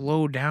to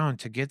slow down,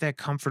 to get that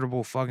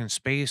comfortable fucking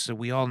space that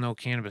we all know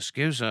cannabis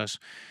gives us,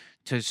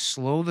 to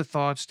slow the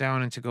thoughts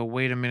down and to go,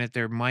 wait a minute,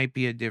 there might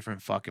be a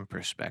different fucking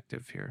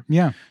perspective here.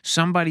 Yeah.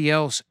 Somebody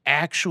else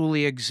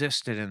actually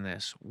existed in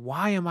this.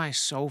 Why am I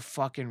so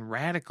fucking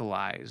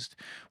radicalized?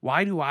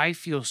 Why do I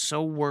feel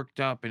so worked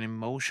up and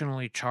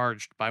emotionally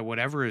charged by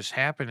whatever is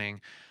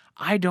happening?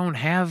 I don't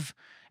have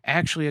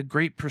actually a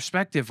great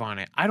perspective on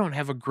it. I don't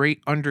have a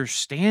great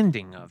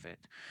understanding of it.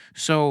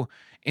 So,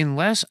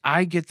 unless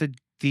I get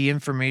the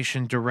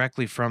information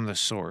directly from the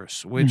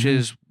source, which Hmm.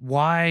 is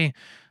why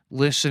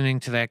listening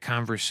to that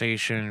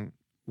conversation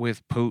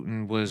with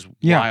Putin was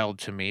Yeah. wild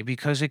to me,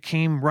 because it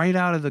came right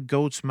out of the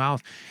goat's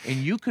mouth and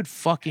you could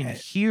fucking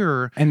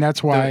hear And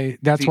that's the why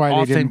that's the why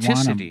they didn't want him.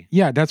 authenticity.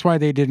 Yeah, that's why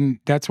they didn't.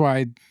 That's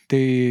why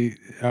the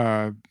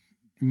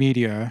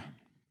media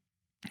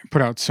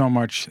put out so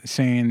much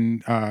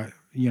saying,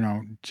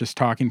 just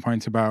talking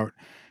points about,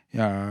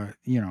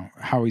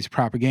 how he's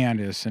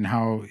propagandist and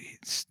how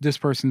this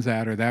person's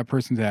that or that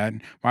person's that.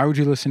 Why would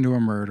you listen to a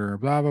murderer?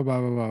 Blah blah blah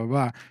blah blah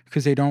blah.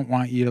 Because they don't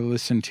want you to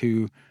listen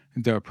to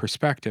the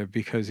perspective.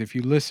 Because if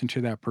you listen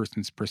to that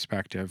person's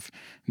perspective,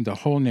 the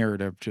whole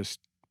narrative just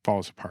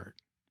falls apart.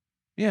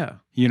 Yeah.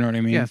 You know what I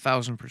Yeah, mean? Because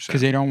 1000%.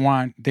 they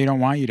don't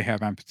want you to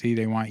have empathy.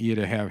 They want you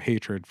to have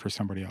hatred for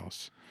somebody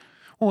else.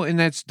 Well, and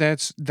that's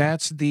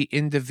the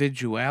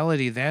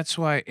individuality. That's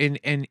why,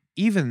 and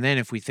even then,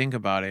 if we think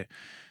about it,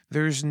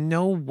 there's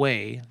no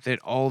way that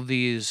all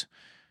these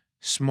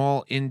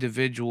small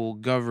individual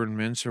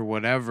governments or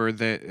whatever,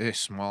 that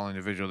small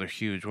individual, they're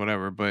huge,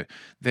 whatever, but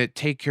that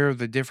take care of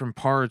the different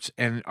parts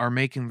and are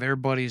making their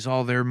buddies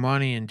all their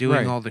money and doing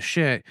Right. all the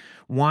shit,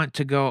 want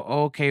to go,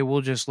 okay, we'll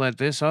just let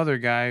this other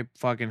guy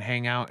fucking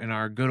hang out in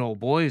our good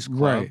old boys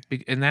club.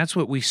 Right. And that's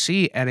what we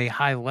see at a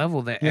high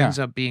level that Yeah. ends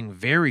up being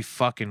very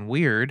fucking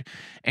weird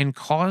and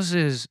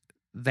causes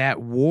that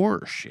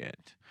war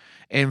shit.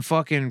 And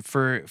fucking,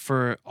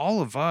 for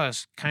all of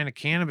us kind of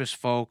cannabis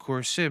folk who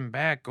are sitting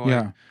back going,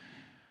 Yeah.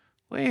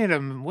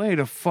 wait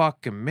a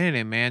fucking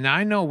minute, man. Now,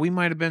 I know we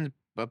might have been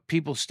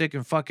people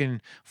sticking fucking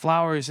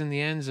flowers in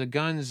the ends of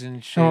guns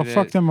and Oh, well, shit.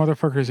 fuck them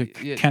motherfuckers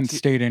at Yeah, Kent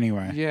State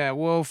anyway. yeah.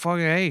 Well, fucking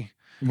hey.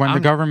 when I'm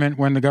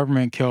the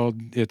government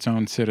killed its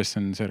own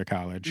citizens at a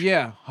college.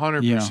 yeah,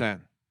 You know, 100%.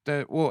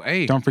 That well,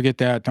 hey, don't forget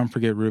that. Don't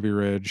forget Ruby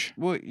Ridge.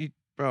 what you,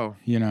 bro,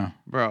 You know,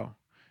 bro,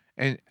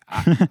 and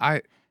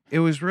I, it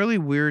was really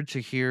weird to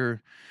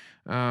hear,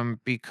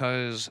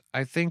 because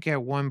I think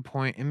at one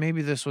point, and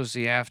maybe this was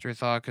the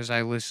afterthought, because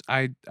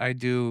I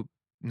do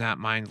not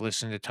mind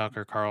listening to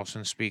Tucker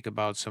Carlson speak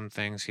about some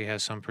things. He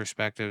has some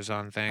perspectives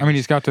on I mean,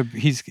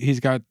 things. he's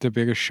got the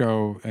biggest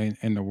show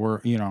in the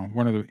world. You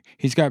know,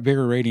 he's got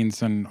bigger ratings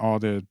than all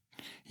the,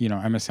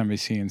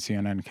 MSNBC and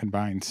CNN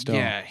combined. Still,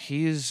 Yeah,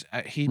 he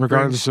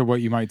regardless brings of what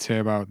you might say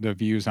about the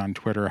views on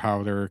Twitter,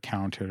 how they're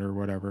counted or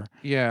whatever.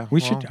 yeah,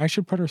 well, I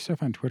should put our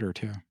stuff on Twitter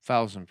too.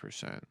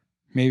 1000%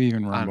 Maybe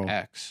even on Rumble.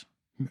 X.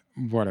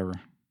 Whatever.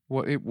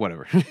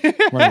 Whatever.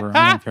 Whatever.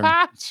 I don't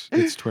care.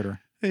 It's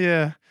Twitter.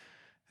 Yeah.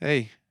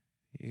 Hey,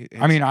 I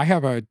it's mean, I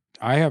have a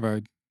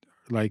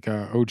like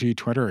a OG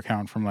Twitter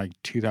account from like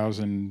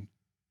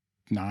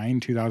 2009,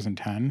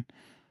 2010.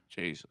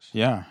 Jesus.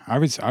 Yeah, I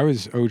was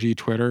OG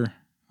Twitter.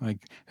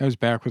 Like that was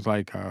back with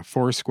like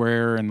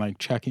Foursquare and like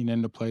checking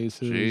into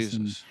places and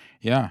Jesus.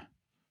 yeah,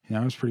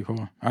 yeah, it was pretty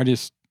cool.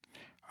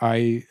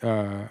 I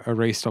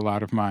erased a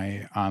lot of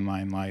my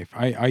online life.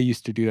 I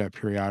used to do that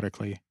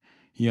periodically.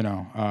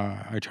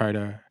 I try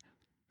to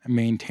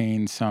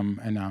maintain some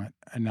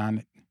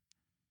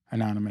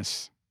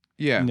anonymousness.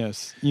 Yeah.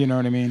 You know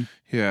what I mean?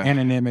 Yeah.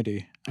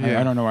 Anonymity. I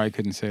Yeah. don't know why I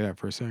couldn't say that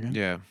for a second.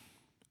 Yeah.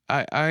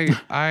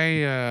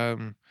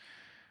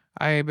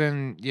 I've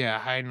been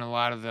hiding a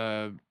lot of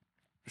the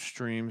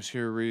streams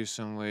here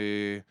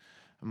recently.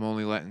 I'm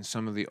only letting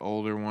some of the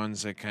older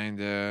ones that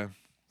kind of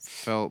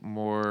felt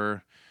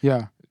more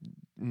Yeah,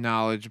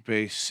 knowledge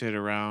based sit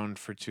around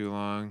for too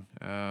long.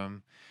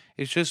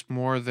 It's just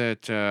more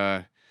that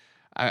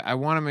I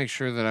want to make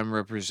sure that I'm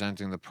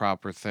representing the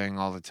proper thing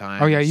all the oh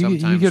time. yeah, And you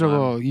sometimes get a when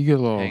I'm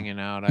little hanging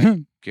out,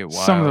 I get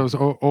some of wild.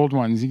 those old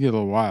ones you get a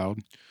little wild.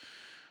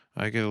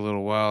 I get a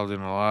little wild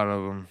in a lot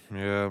of them.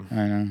 Yeah.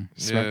 I know.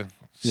 Yeah.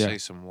 Yeah, Say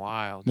some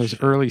wild those shit.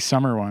 early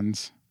summer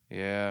ones.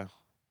 Yeah.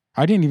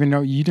 I didn't even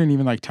know you didn't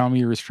even like tell me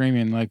you were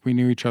streaming. Like we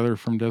knew each other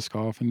from disc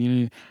golf,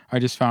 and I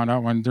just found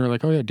out when they're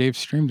like, "Oh yeah, Dave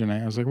streamed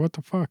tonight." I was like, "What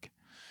the fuck?"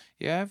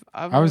 Yeah,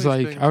 I've I was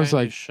always like, been I was kind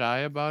of like shy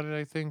about it,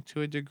 I think,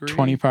 to a degree.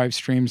 25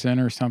 streams in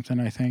or something.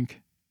 I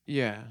think.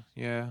 Yeah,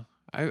 yeah.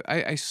 I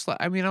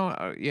mean,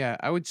 yeah,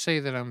 I would say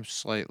that I'm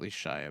slightly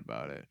shy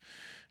about it.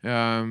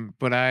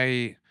 But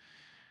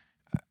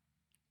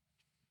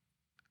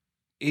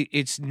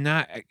it's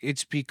not,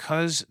 it's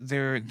because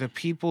they're the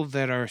people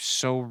that are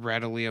so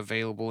readily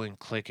available and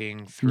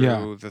clicking Yeah,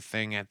 through the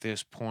thing at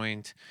this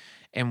point,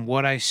 and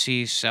what I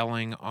see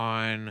selling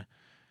on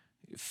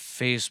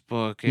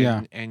Facebook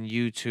yeah, and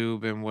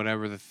YouTube and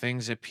whatever, the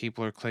things that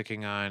people are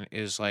clicking on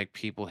is like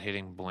people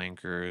hitting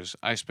blinkers.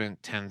 I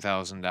spent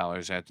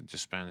 $10,000 at the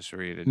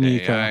dispensary today.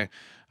 Nico,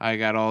 I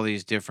got all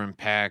these different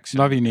packs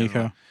love you, and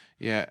Nico.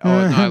 yeah.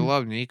 Oh no, I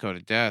love Nico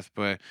to death,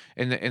 but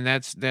and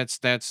that's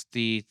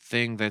the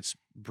thing that's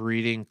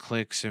breeding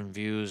clicks and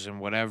views and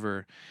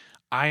whatever.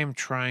 I am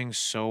trying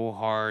so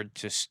hard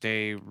to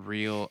stay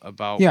real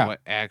about Yeah, what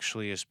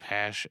actually is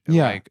passion,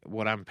 yeah. like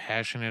what I'm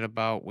passionate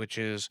about, which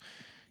is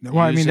Well,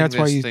 I mean, using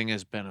this thing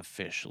as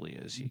beneficially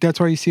as you that's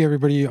why can. you see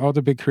everybody, all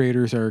the big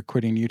creators are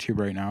quitting YouTube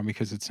right now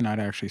because it's not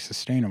actually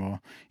sustainable.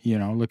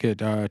 Look at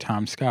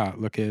Tom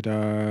Scott, look at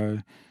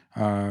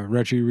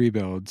Reggie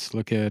Rebuilds,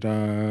 look at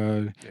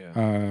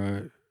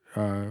Yeah.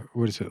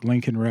 what is it,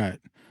 Lincoln Rhett,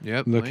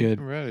 Yep. look at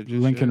Lincoln Reddit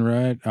just Lincoln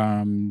yep.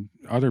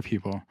 Rhett. Other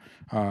people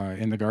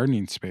in the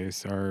gardening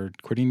space are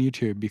quitting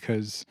YouTube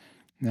because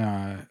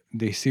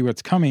they see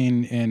what's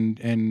coming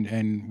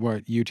and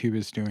what YouTube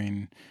is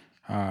doing.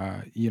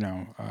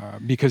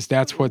 Because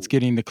that's what's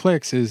getting the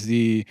clicks is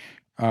the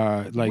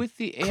like With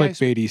the AI,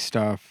 clickbaity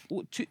stuff.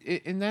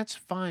 and that's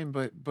fine,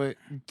 but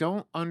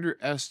don't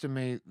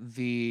underestimate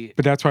the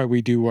But that's why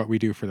we do what we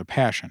do for the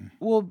passion.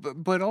 well,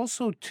 but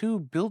also too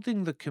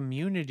building the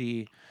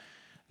community.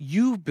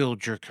 You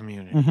build your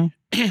community.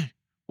 Hmm.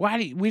 Why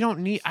do we don't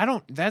need? I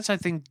don't. That's I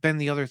think been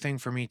the other thing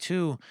for me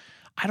too.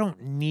 I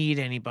don't need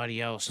anybody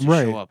else to show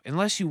Right. up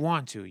unless you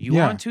want to. You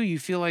Yeah. want to. You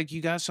feel like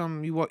you got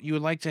some. You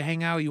would like to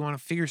hang out. You want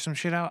to figure some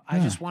shit out. I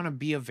Yeah. just want to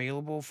be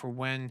available for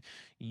when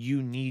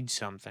you need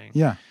something.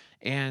 Yeah.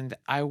 And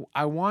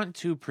I want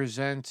to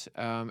present,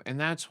 and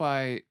that's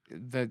why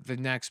the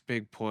next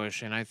big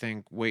push. And I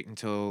think wait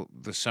until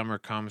the summer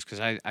comes because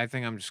I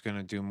think I'm just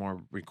gonna do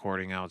more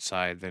recording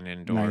outside than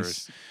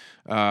indoors.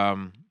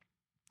 Nice.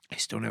 I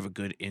still don't have a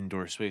good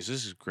indoor space.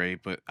 This is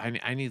great, but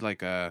I need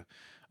like a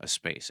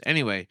space.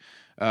 Anyway,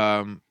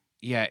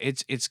 yeah,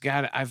 it's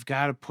got I've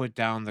got to put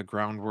down the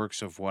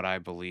groundworks of what I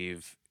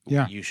believe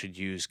Yeah. you should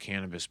use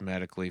cannabis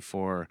medically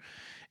for.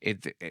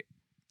 It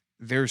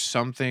there's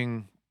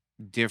something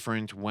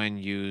different when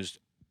used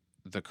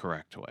the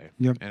correct way.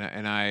 Yep.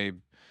 And I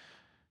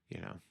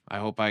I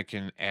hope I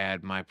can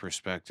add my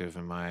perspective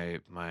and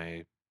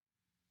my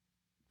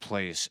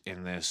place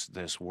in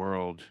this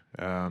world,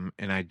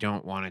 and I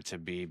don't want it to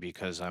be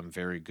because I'm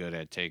very good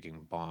at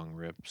taking bong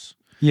rips.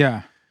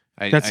 Yeah.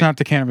 That's not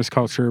the cannabis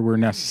culture we're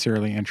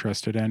necessarily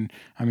interested in.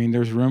 I mean,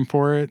 there's room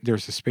for it.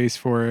 There's a space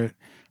for it.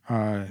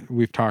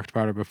 We've talked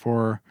about it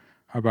before,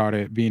 about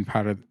it being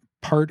part of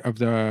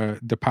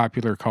the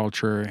popular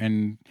culture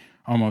and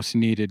almost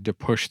needed to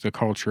push the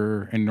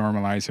culture and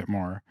normalize it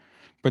more.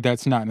 But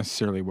that's not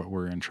necessarily what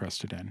we're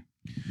interested in.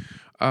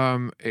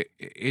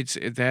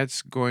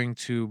 That's going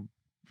to,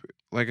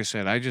 like I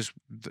said,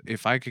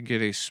 if I could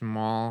get a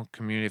small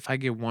community, if I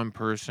get one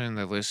person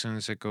that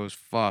listens that goes,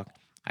 fuck,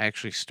 I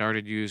actually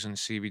started using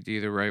CBD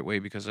the right way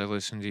because I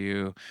listened to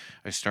you.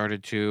 I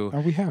started to Oh,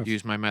 we have.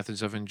 use my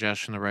methods of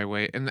ingestion the right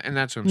way. And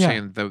that's what I'm Yeah.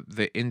 saying.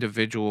 The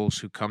individuals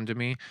who come to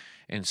me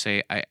and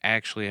say, I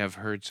actually have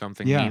heard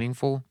something Yeah.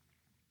 meaningful,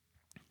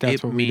 That's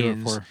it what we do it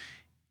means for.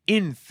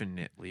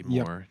 infinitely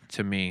Yep. more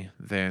to me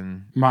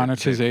than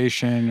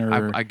Monetization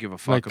or I give a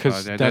like, fuck about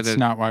because that. that's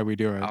not why we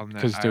do it, I'll, ne-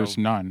 because there's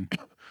none.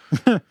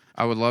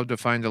 I would love to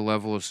find a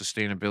level of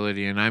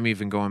sustainability, and I'm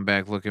even going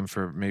back looking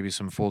for maybe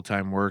some full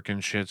time work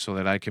and shit, so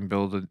that I can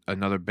build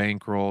another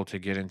bankroll to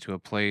get into a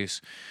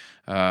place,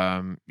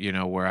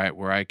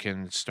 where I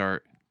can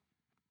start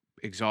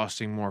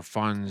exhausting more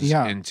funds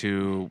Yeah.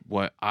 into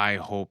what I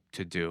hope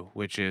to do,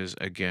 which is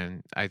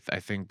again, I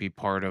think be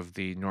part of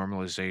the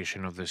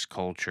normalization of this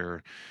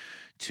culture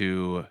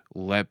to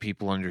let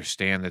people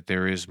understand that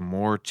there is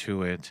more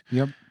to it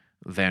Yep.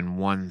 than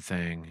one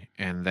thing,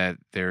 and that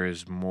there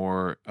is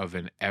more of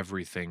an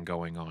everything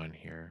going on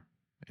here.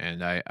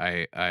 And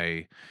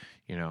I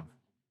you know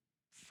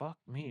fuck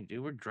me,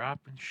 dude, we're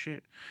dropping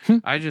shit.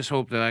 I just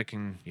hope that I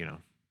can,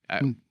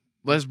 Mm,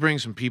 let's bring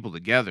some people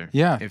together.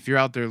 yeah. If you're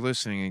out there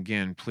listening,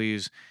 again,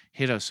 please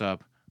hit us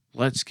up.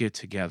 Let's get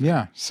together.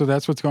 Yeah. So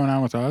that's what's going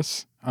on with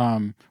us.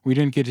 We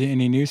didn't get to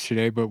any news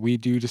today, but we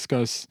do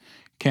discuss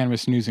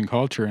cannabis news and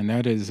culture, and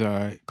that is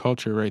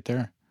culture right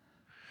there.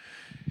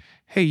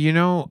 Hey,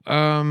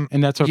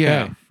 And that's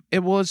yeah. okay.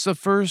 It's the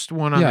first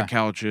one on the Yeah.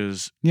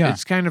 couches. Yeah.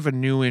 It's kind of a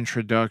new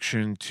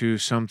introduction to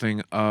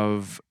something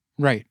of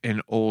Right.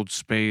 an old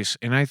space.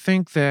 And I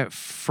think that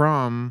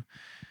from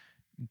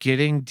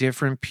getting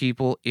different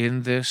people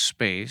in this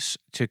space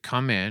to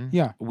come in,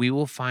 Yeah. we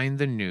will find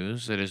the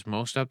news that is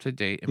most up to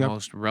date and Yep.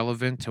 most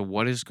relevant to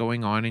what is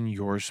going on in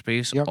your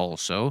space. Yep.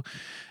 Also,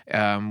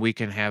 we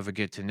can have a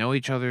get to know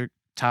each other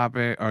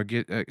topic or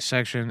get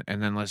section,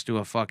 and then let's do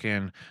a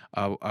fucking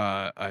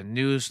a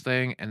news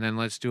thing, and then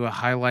let's do a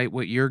highlight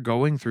what you're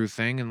going through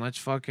thing, and let's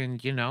fucking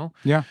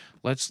Yeah.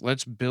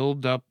 let's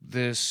build up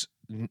this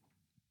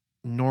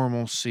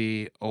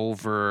normalcy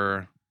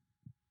over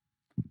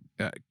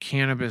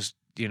cannabis,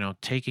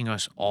 taking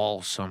us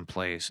all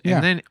someplace. Yeah.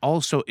 And then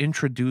also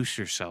introduce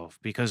yourself,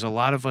 because a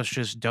lot of us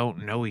just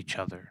don't know each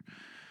other.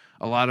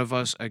 A lot of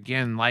us,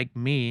 again, like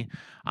me,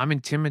 I'm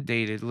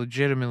intimidated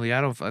legitimately.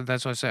 I don't,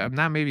 that's why I say I'm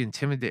not maybe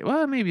intimidated.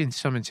 Well, maybe in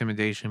some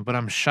intimidation, but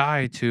I'm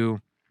shy to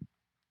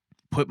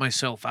put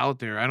myself out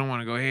there. I don't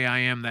want to go, hey, I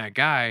am that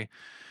guy.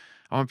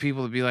 I want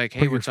people to be like, hey,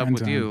 Put your what's up friends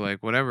with on. you?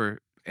 Like, whatever.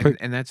 Put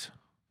And that's,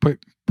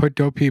 put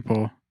dope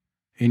people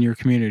in your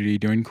community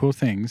doing cool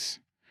things.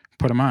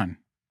 Put them on.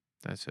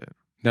 that's it.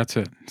 That's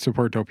it.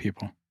 Support dope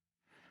people.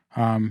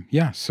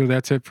 Yeah. So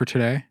that's it for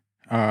today.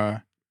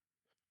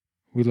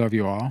 We love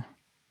you all.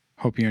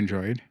 Hope you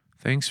enjoyed.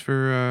 Thanks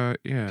for,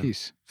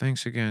 Peace.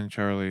 thanks again,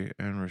 Charlie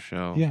and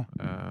Rochelle. Yeah.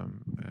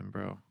 And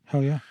bro.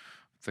 Hell yeah.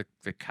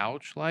 The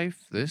couch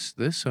life, this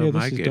Yeah, something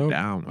this I is get dope.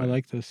 down I with.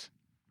 like this.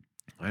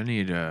 I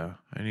need to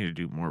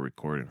do more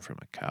recording from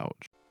a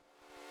couch.